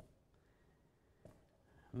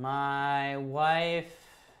 my wife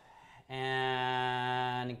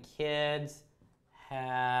and kids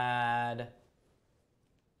had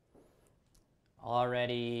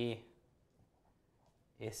already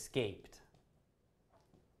escaped.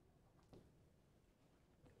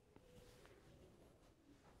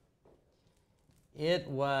 It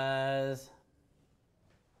was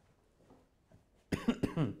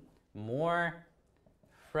more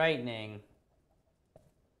frightening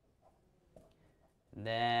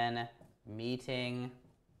than meeting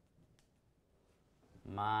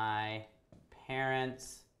my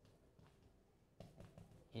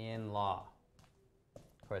parents-in-law.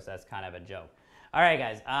 Of course, that's kind of a joke. All right,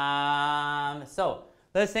 guys. So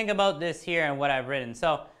let's think about this here and what I've written.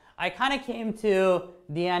 So I kind of came to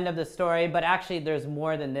the end of the story, but actually there's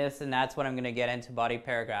more than this, and that's what I'm going to get into body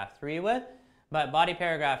paragraph 3 with. But body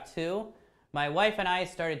paragraph 2, my wife and I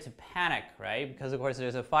started to panic, right? Because, of course,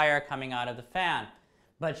 there's a fire coming out of the fan.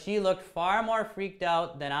 But she looked far more freaked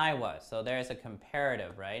out than I was. So there's a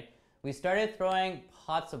comparative, right? We started throwing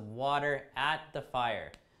pots of water at the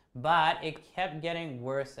fire, but it kept getting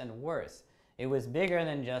worse and worse. It was bigger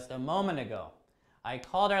than just a moment ago. I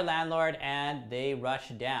called our landlord and they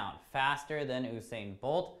rushed down faster than Usain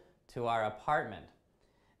Bolt to our apartment.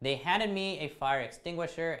 They handed me a fire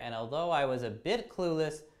extinguisher, and although I was a bit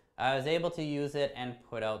clueless, I was able to use it and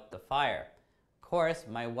put out the fire. Of course,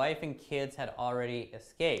 my wife and kids had already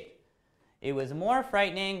escaped. It was more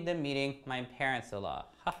frightening than meeting my parents-in-law.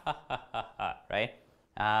 Right?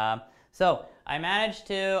 So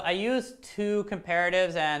I used 2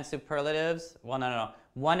 comparatives and superlatives. Well, no.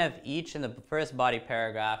 One of each in the first body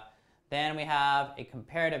paragraph. Then we have a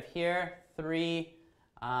comparative here, 3.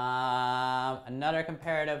 Another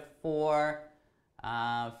comparative, 4.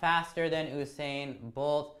 Faster than Usain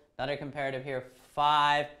Bolt. Another comparative here,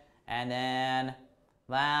 5. And then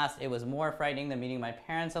last, it was more frightening than meeting my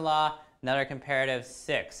parents-in-law. another comparative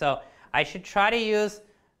 6. So I should try to use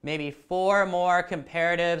maybe 4 more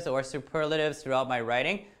comparatives or superlatives throughout my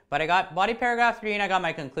writing. But I got body paragraph 3 and I got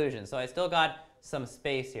my conclusion. So I still got some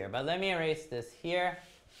space here. But let me erase this here.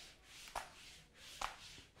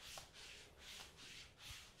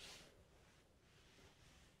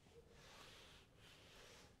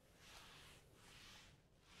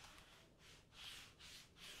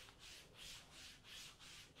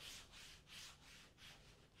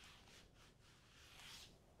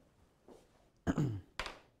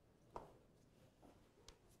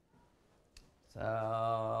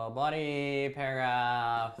 So body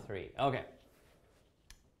paragraph 3. Okay.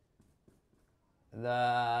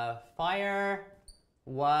 The fire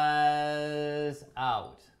was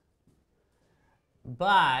out,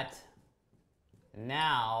 but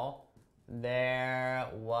now there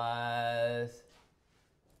was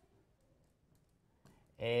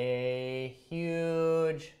a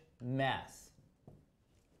huge mess.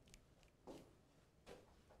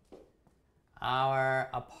 Our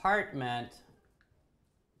apartment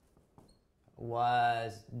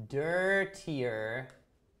was dirtier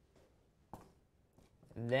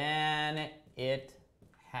than it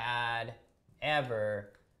had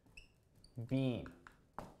ever been.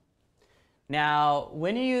 Now,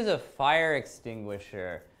 when you use a fire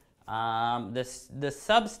extinguisher, the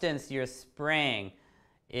substance you're spraying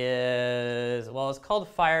is, well, it's called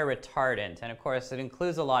fire retardant. And of course, it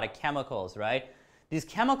includes a lot of chemicals, right? These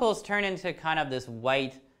chemicals turn into kind of this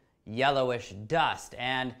white, yellowish dust,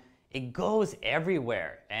 and it goes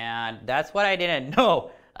everywhere. And that's what I didn't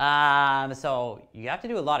know. So you have to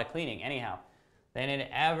do a lot of cleaning anyhow. Than it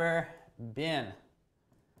ever been.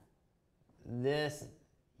 This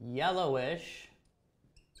yellowish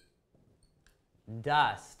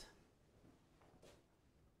dust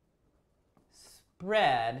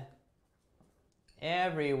spread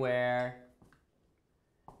everywhere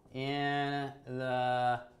in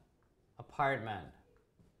the apartment.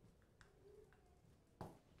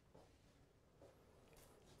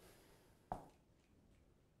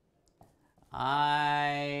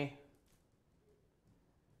 I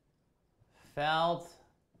felt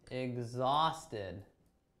exhausted,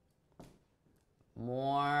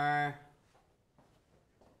 more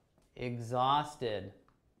exhausted.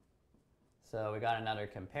 So we got another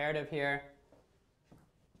comparative here.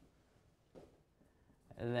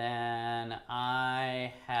 Than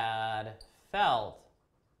I had felt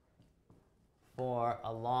for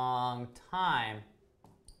a long time,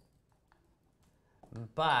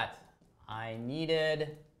 but I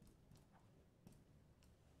needed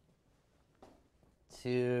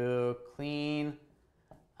to clean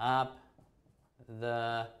up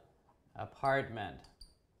the apartment.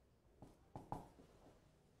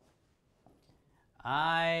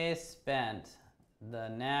 I spent the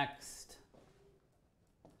next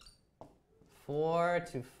 4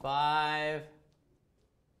 to 5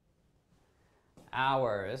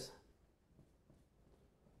 hours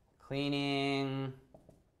cleaning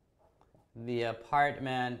the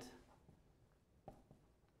apartment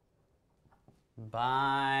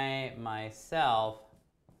by myself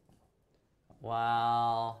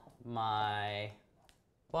while my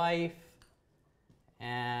wife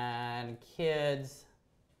and kids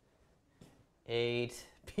ate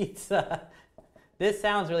pizza. This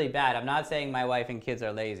sounds really bad. I'm not saying my wife and kids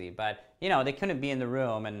are lazy, but you know, they couldn't be in the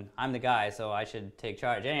room and I'm the guy, so I should take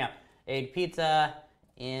charge. Anyhow, ate pizza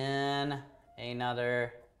in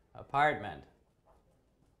another apartment.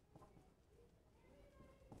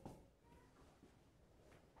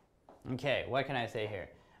 Okay, what can I say here?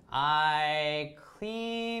 I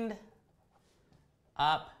cleaned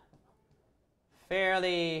up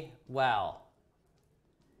fairly well.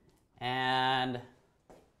 And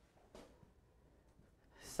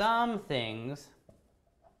some things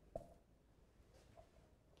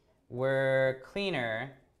were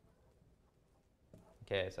cleaner.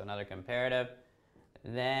 Okay, so another comparative.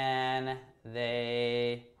 Than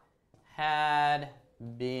they had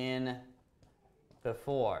been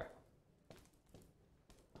before.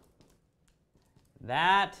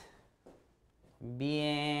 That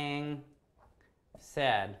being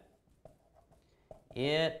said,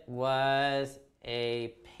 it was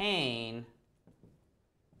a pain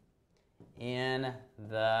in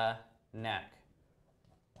the neck.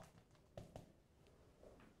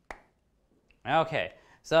 Okay,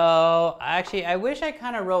 so actually I wish I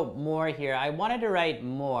kind of wrote more here. I wanted to write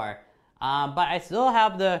more, but I still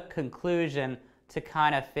have the conclusion to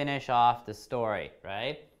kind of finish off the story,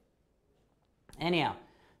 right? Anyhow,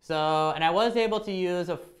 so, and I was able to use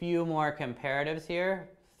a few more comparatives here.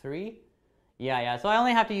 3? Yeah, so I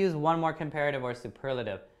only have to use one more comparative or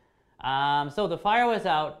superlative. So the fire was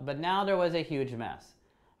out, but now there was a huge mess.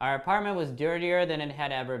 Our apartment was dirtier than it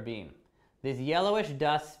had ever been. This yellowish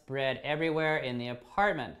dust spread everywhere in the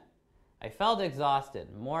apartment. I felt exhausted,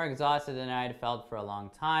 more exhausted than I had felt for a long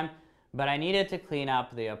time, but I needed to clean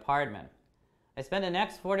up the apartment. I spent the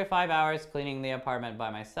next 4 to 5 hours cleaning the apartment by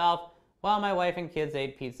myself, while my wife and kids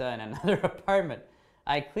ate pizza in another apartment.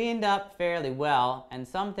 I cleaned up fairly well, and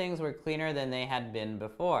some things were cleaner than they had been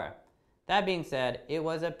before. That being said, it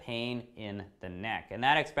was a pain in the neck. And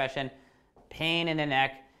that expression, pain in the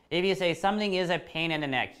neck, if you say something is a pain in the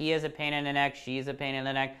neck, he is a pain in the neck, she's a pain in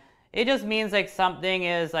the neck, it just means like something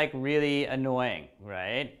is like really annoying,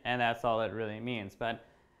 right? And that's all it really means. But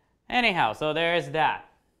anyhow, so there's that.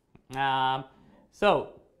 So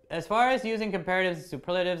as far as using comparatives and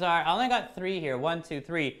superlatives are, I only got 3 here, 1, 2,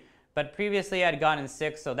 3. But previously I'd gotten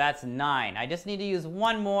 6, so that's 9. I just need to use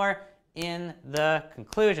 1 more in the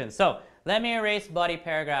conclusion. So let me erase body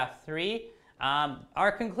paragraph 3.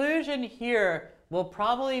 Our conclusion here will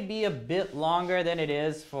probably be a bit longer than it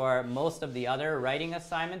is for most of the other writing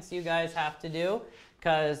assignments you guys have to do,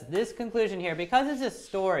 because this conclusion here, because it's a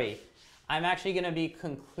story, I'm actually going to be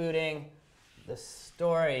concluding the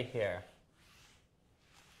story here.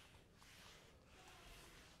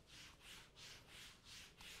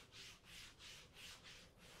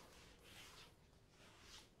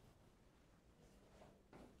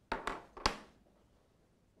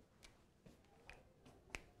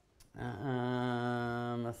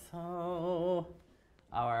 So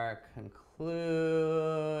our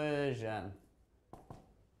conclusion.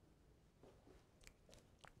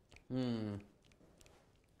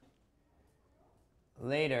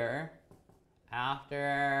 Later,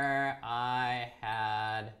 after I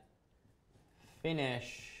had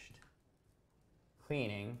finished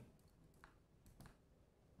cleaning,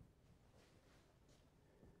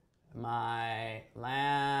 my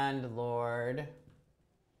landlord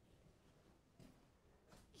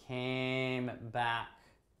came back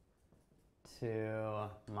to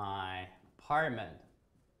my apartment.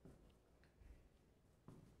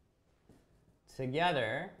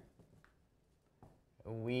 Together,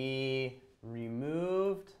 we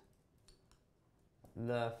removed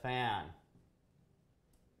the fan.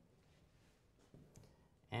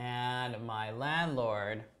 And my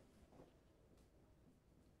landlord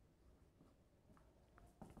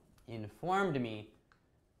informed me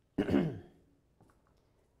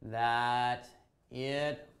that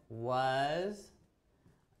it was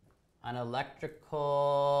an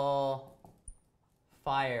electrical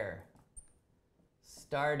fire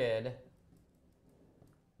started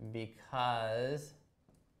because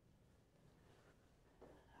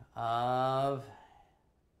of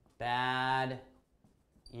bad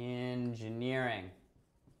engineering.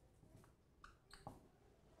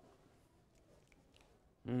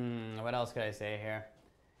 What else could I say here?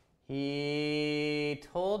 He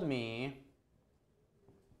told me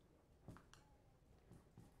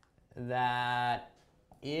that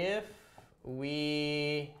if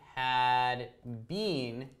we had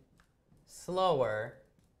been slower,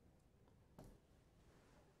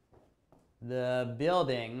 the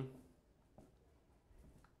building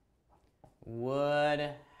would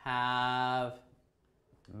have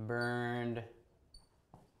burned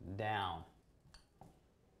down.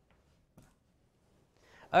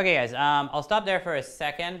 Okay guys, I'll stop there for a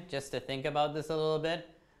second just to think about this a little bit.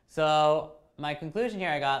 So my conclusion here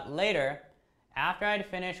I got later, after I'd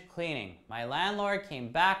finished cleaning, my landlord came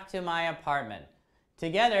back to my apartment.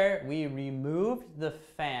 Together, we removed the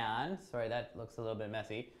fan. Sorry, that looks a little bit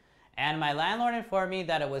messy. And my landlord informed me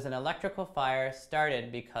that it was an electrical fire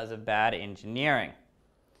started because of bad engineering.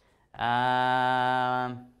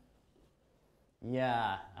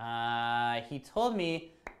 He told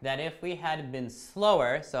me that if we had been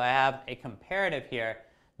slower, so I have a comparative here,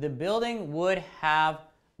 the building would have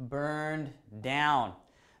burned down.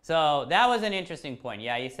 So that was an interesting point.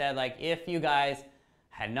 Yeah, he said like if you guys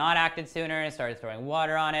had not acted sooner and started throwing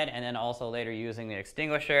water on it and then also later using the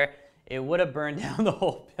extinguisher, it would have burned down the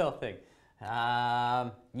whole building.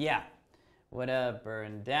 Would have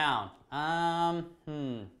burned down.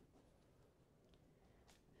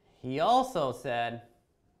 He also said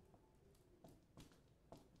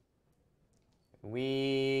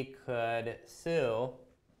we could sue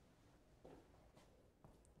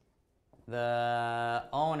the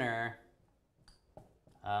owner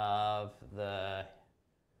of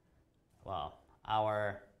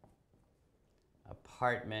our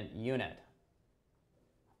apartment unit.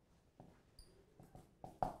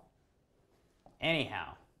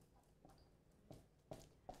 Anyhow,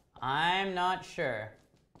 I'm not sure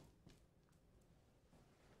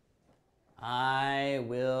I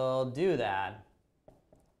will do that.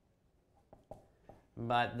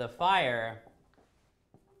 But the fire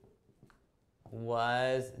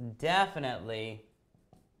was definitely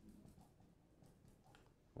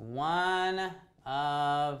one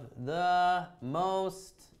of the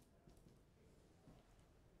most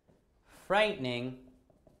frightening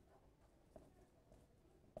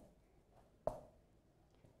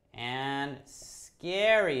and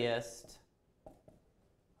scariest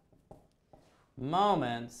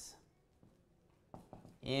moments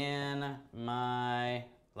in my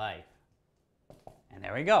life. And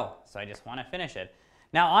there we go. So I just want to finish it.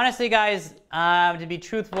 Now, honestly, guys, to be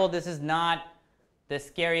truthful, this is not the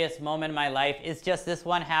scariest moment in my life. It's just this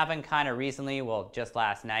one happened kind of recently, well, just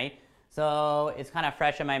last night. So it's kind of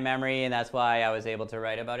fresh in my memory, and that's why I was able to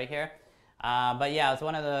write about it here. But yeah, it's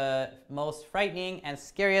one of the most frightening and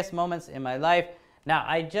scariest moments in my life. Now,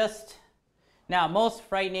 most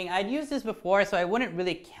frightening, I'd used this before, so I wouldn't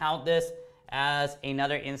really count this as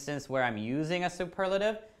another instance where I'm using a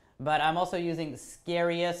superlative, but I'm also using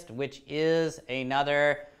scariest, which is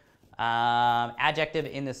another adjective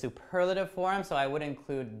in the superlative form, so I would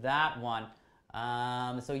include that one.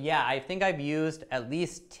 So yeah, I think I've used at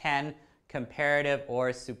least 10 comparative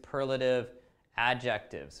or superlative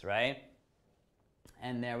adjectives, right?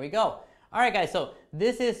 And there we go. All right, guys, so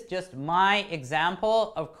this is just my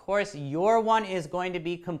example. Of course, your one is going to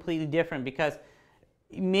be completely different because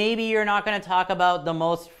maybe you're not going to talk about the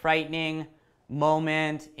most frightening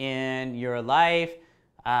moment in your life.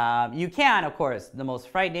 You can, of course, the most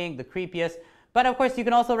frightening, the creepiest, but of course you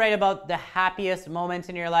can also write about the happiest moments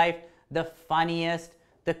in your life, the funniest,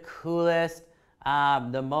 the coolest,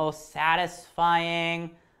 the most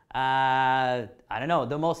satisfying, I don't know,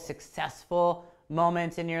 the most successful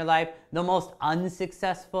moments in your life, the most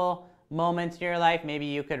unsuccessful moments in your life. Maybe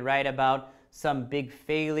you could write about some big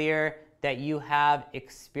failure that you have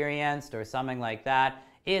experienced or something like that.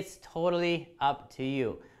 It's totally up to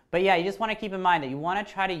you. But yeah, you just want to keep in mind that you want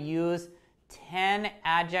to try to use 10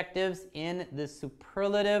 adjectives in the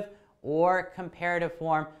superlative or comparative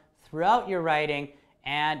form throughout your writing,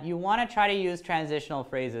 and you want to try to use transitional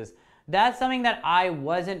phrases. That's something that I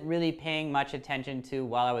wasn't really paying much attention to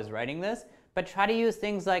while I was writing this, but try to use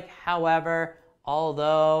things like however,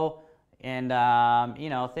 although, and you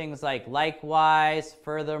know, things like likewise,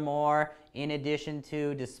 furthermore, in addition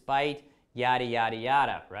to, despite, yada, yada,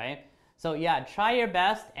 yada, right? So yeah, try your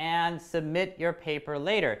best and submit your paper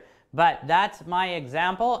later. But that's my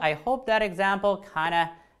example. I hope that example kind of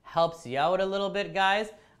helps you out a little bit, guys.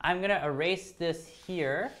 I'm going to erase this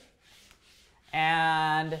here.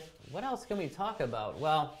 And what else can we talk about?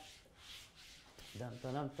 Well, let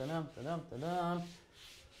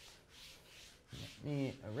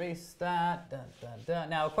me erase that.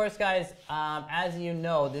 Now, of course, guys, as you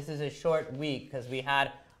know, this is a short week because we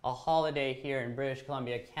had a holiday here in British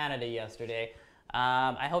Columbia, Canada yesterday.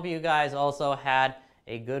 I hope you guys also had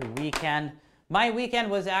a good weekend. My weekend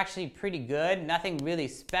was actually pretty good, nothing really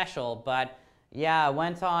special, but yeah, I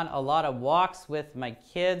went on a lot of walks with my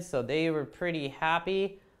kids, so they were pretty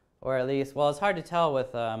happy, or at least, well, it's hard to tell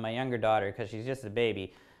with my younger daughter because she's just a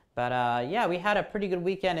baby. But yeah, we had a pretty good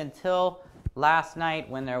weekend until last night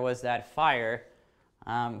when there was that fire,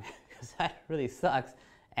 because that really sucks.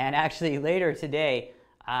 And actually later today,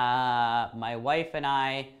 my wife and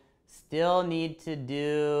I still need to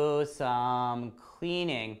do some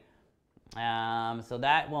cleaning, so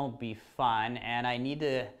that won't be fun, and I need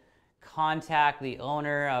to contact the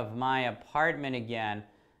owner of my apartment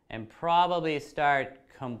and probably start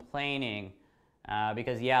complaining,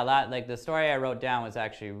 because yeah, like the story I wrote down was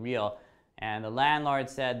actually real, and the landlord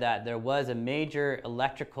said that there was a major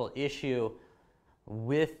electrical issue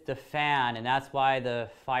with the fan, and that's why the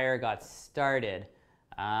fire got started.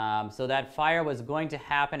 So that fire was going to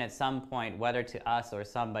happen at some point, whether to us or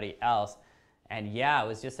somebody else. And yeah, it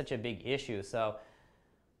was just such a big issue. So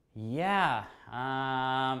yeah,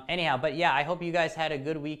 anyhow, but yeah, I hope you guys had a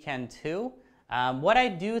good weekend too. What I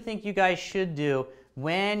do think you guys should do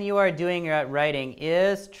when you are doing your writing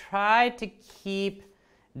is try to keep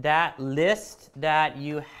that list that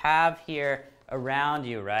you have here around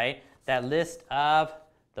you, right? That list of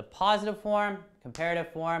the positive form,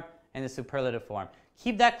 comparative form, and the superlative form.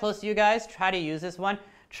 Keep that close to you guys. Try to use this one.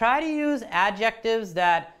 Try to use adjectives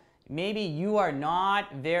that maybe you are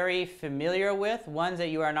not very familiar with, ones that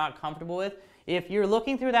you are not comfortable with. If you're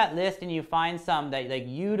looking through that list and you find some that like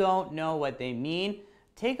you don't know what they mean,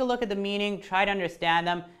 take a look at the meaning, try to understand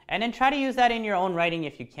them, and then try to use that in your own writing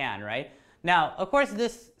if you can, right? Now, of course,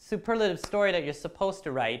 this superlative story that you're supposed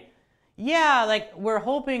to write, yeah, like we're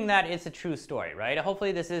hoping that it's a true story, right?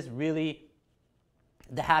 Hopefully this is really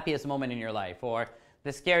the happiest moment in your life, or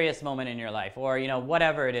the scariest moment in your life, or, you know,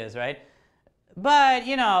 whatever it is, right? But,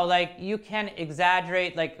 you know, like, you can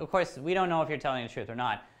exaggerate. Like, of course, we don't know if you're telling the truth or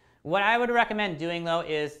not. What I would recommend doing, though,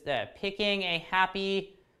 is picking a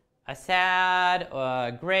happy, a sad,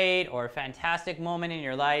 great, or fantastic moment in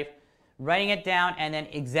your life, writing it down, and then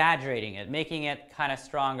exaggerating it, making it kind of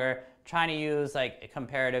stronger, trying to use, like,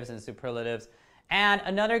 comparatives and superlatives. And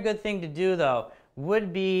another good thing to do, though,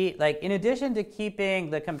 would be, like, in addition to keeping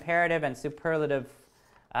the comparative and superlative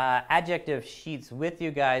adjective sheets with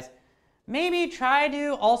you guys, maybe try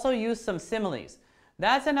to also use some similes.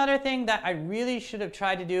 That's another thing that I really should have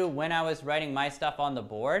tried to do when I was writing my stuff on the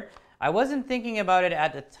board. I wasn't thinking about it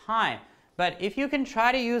at the time, but if you can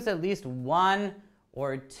try to use at least 1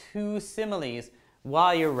 or 2 similes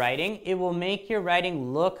while you're writing, it will make your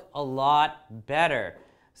writing look a lot better.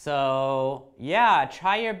 So yeah,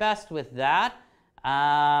 try your best with that.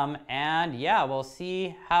 And yeah, we'll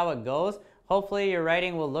see how it goes. Hopefully your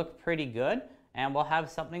writing will look pretty good, and we'll have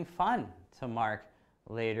something fun to mark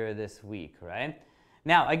later this week, right?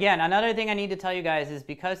 Now, again, another thing I need to tell you guys is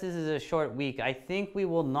because this is a short week, I think we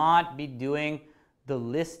will not be doing the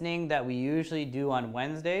listening that we usually do on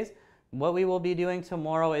Wednesdays. What we will be doing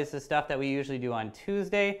tomorrow is the stuff that we usually do on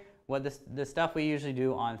Tuesday, the stuff we usually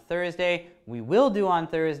do on Thursday, we will do on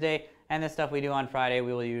Thursday, and the stuff we do on Friday,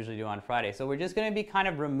 we will usually do on Friday. So we're just going to be kind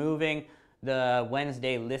of removing the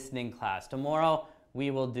Wednesday listening class. Tomorrow, we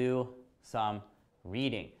will do some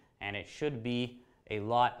reading, and it should be a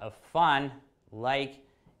lot of fun, like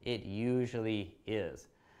it usually is.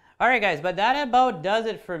 All right, guys, but that about does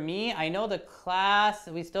it for me. I know the class,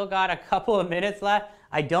 we still got a couple of minutes left.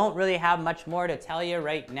 I don't really have much more to tell you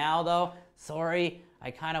right now, though. Sorry, I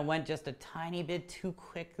kind of went just a tiny bit too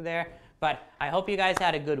quick there, but I hope you guys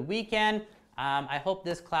had a good weekend. I hope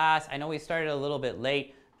this class, I know we started a little bit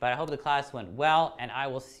late, but I hope the class went well, and I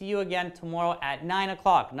will see you again tomorrow at 9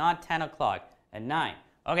 o'clock, not 10 o'clock, at 9.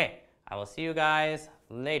 Okay, I will see you guys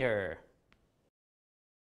later.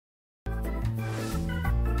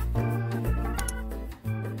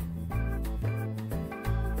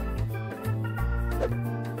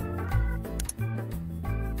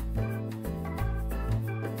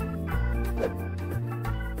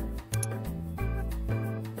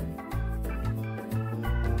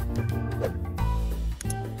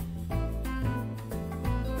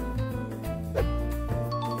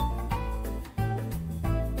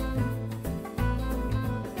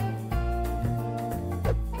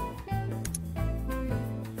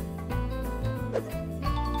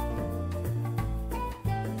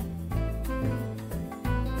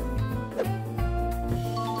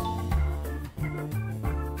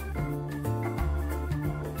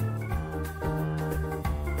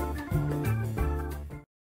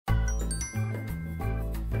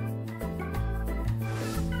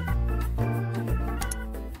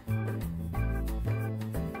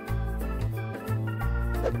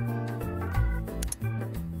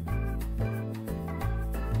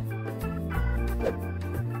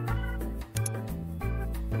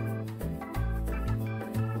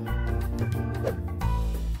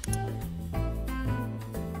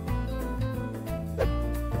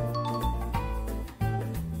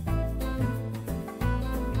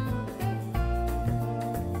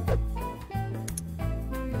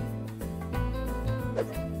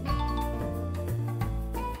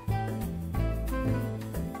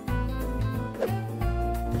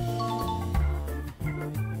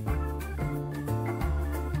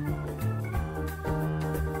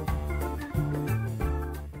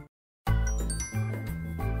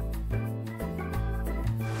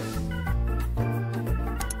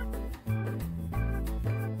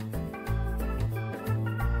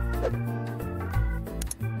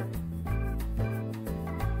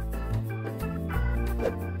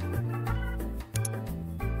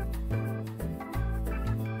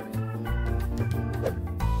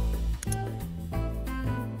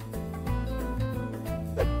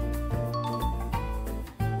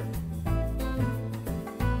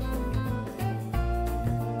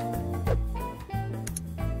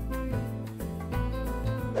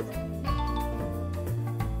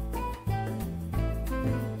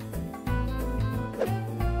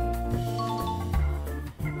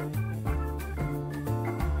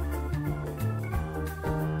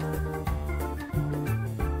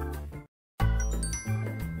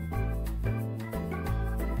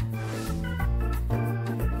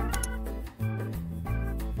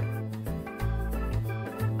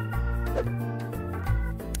 you.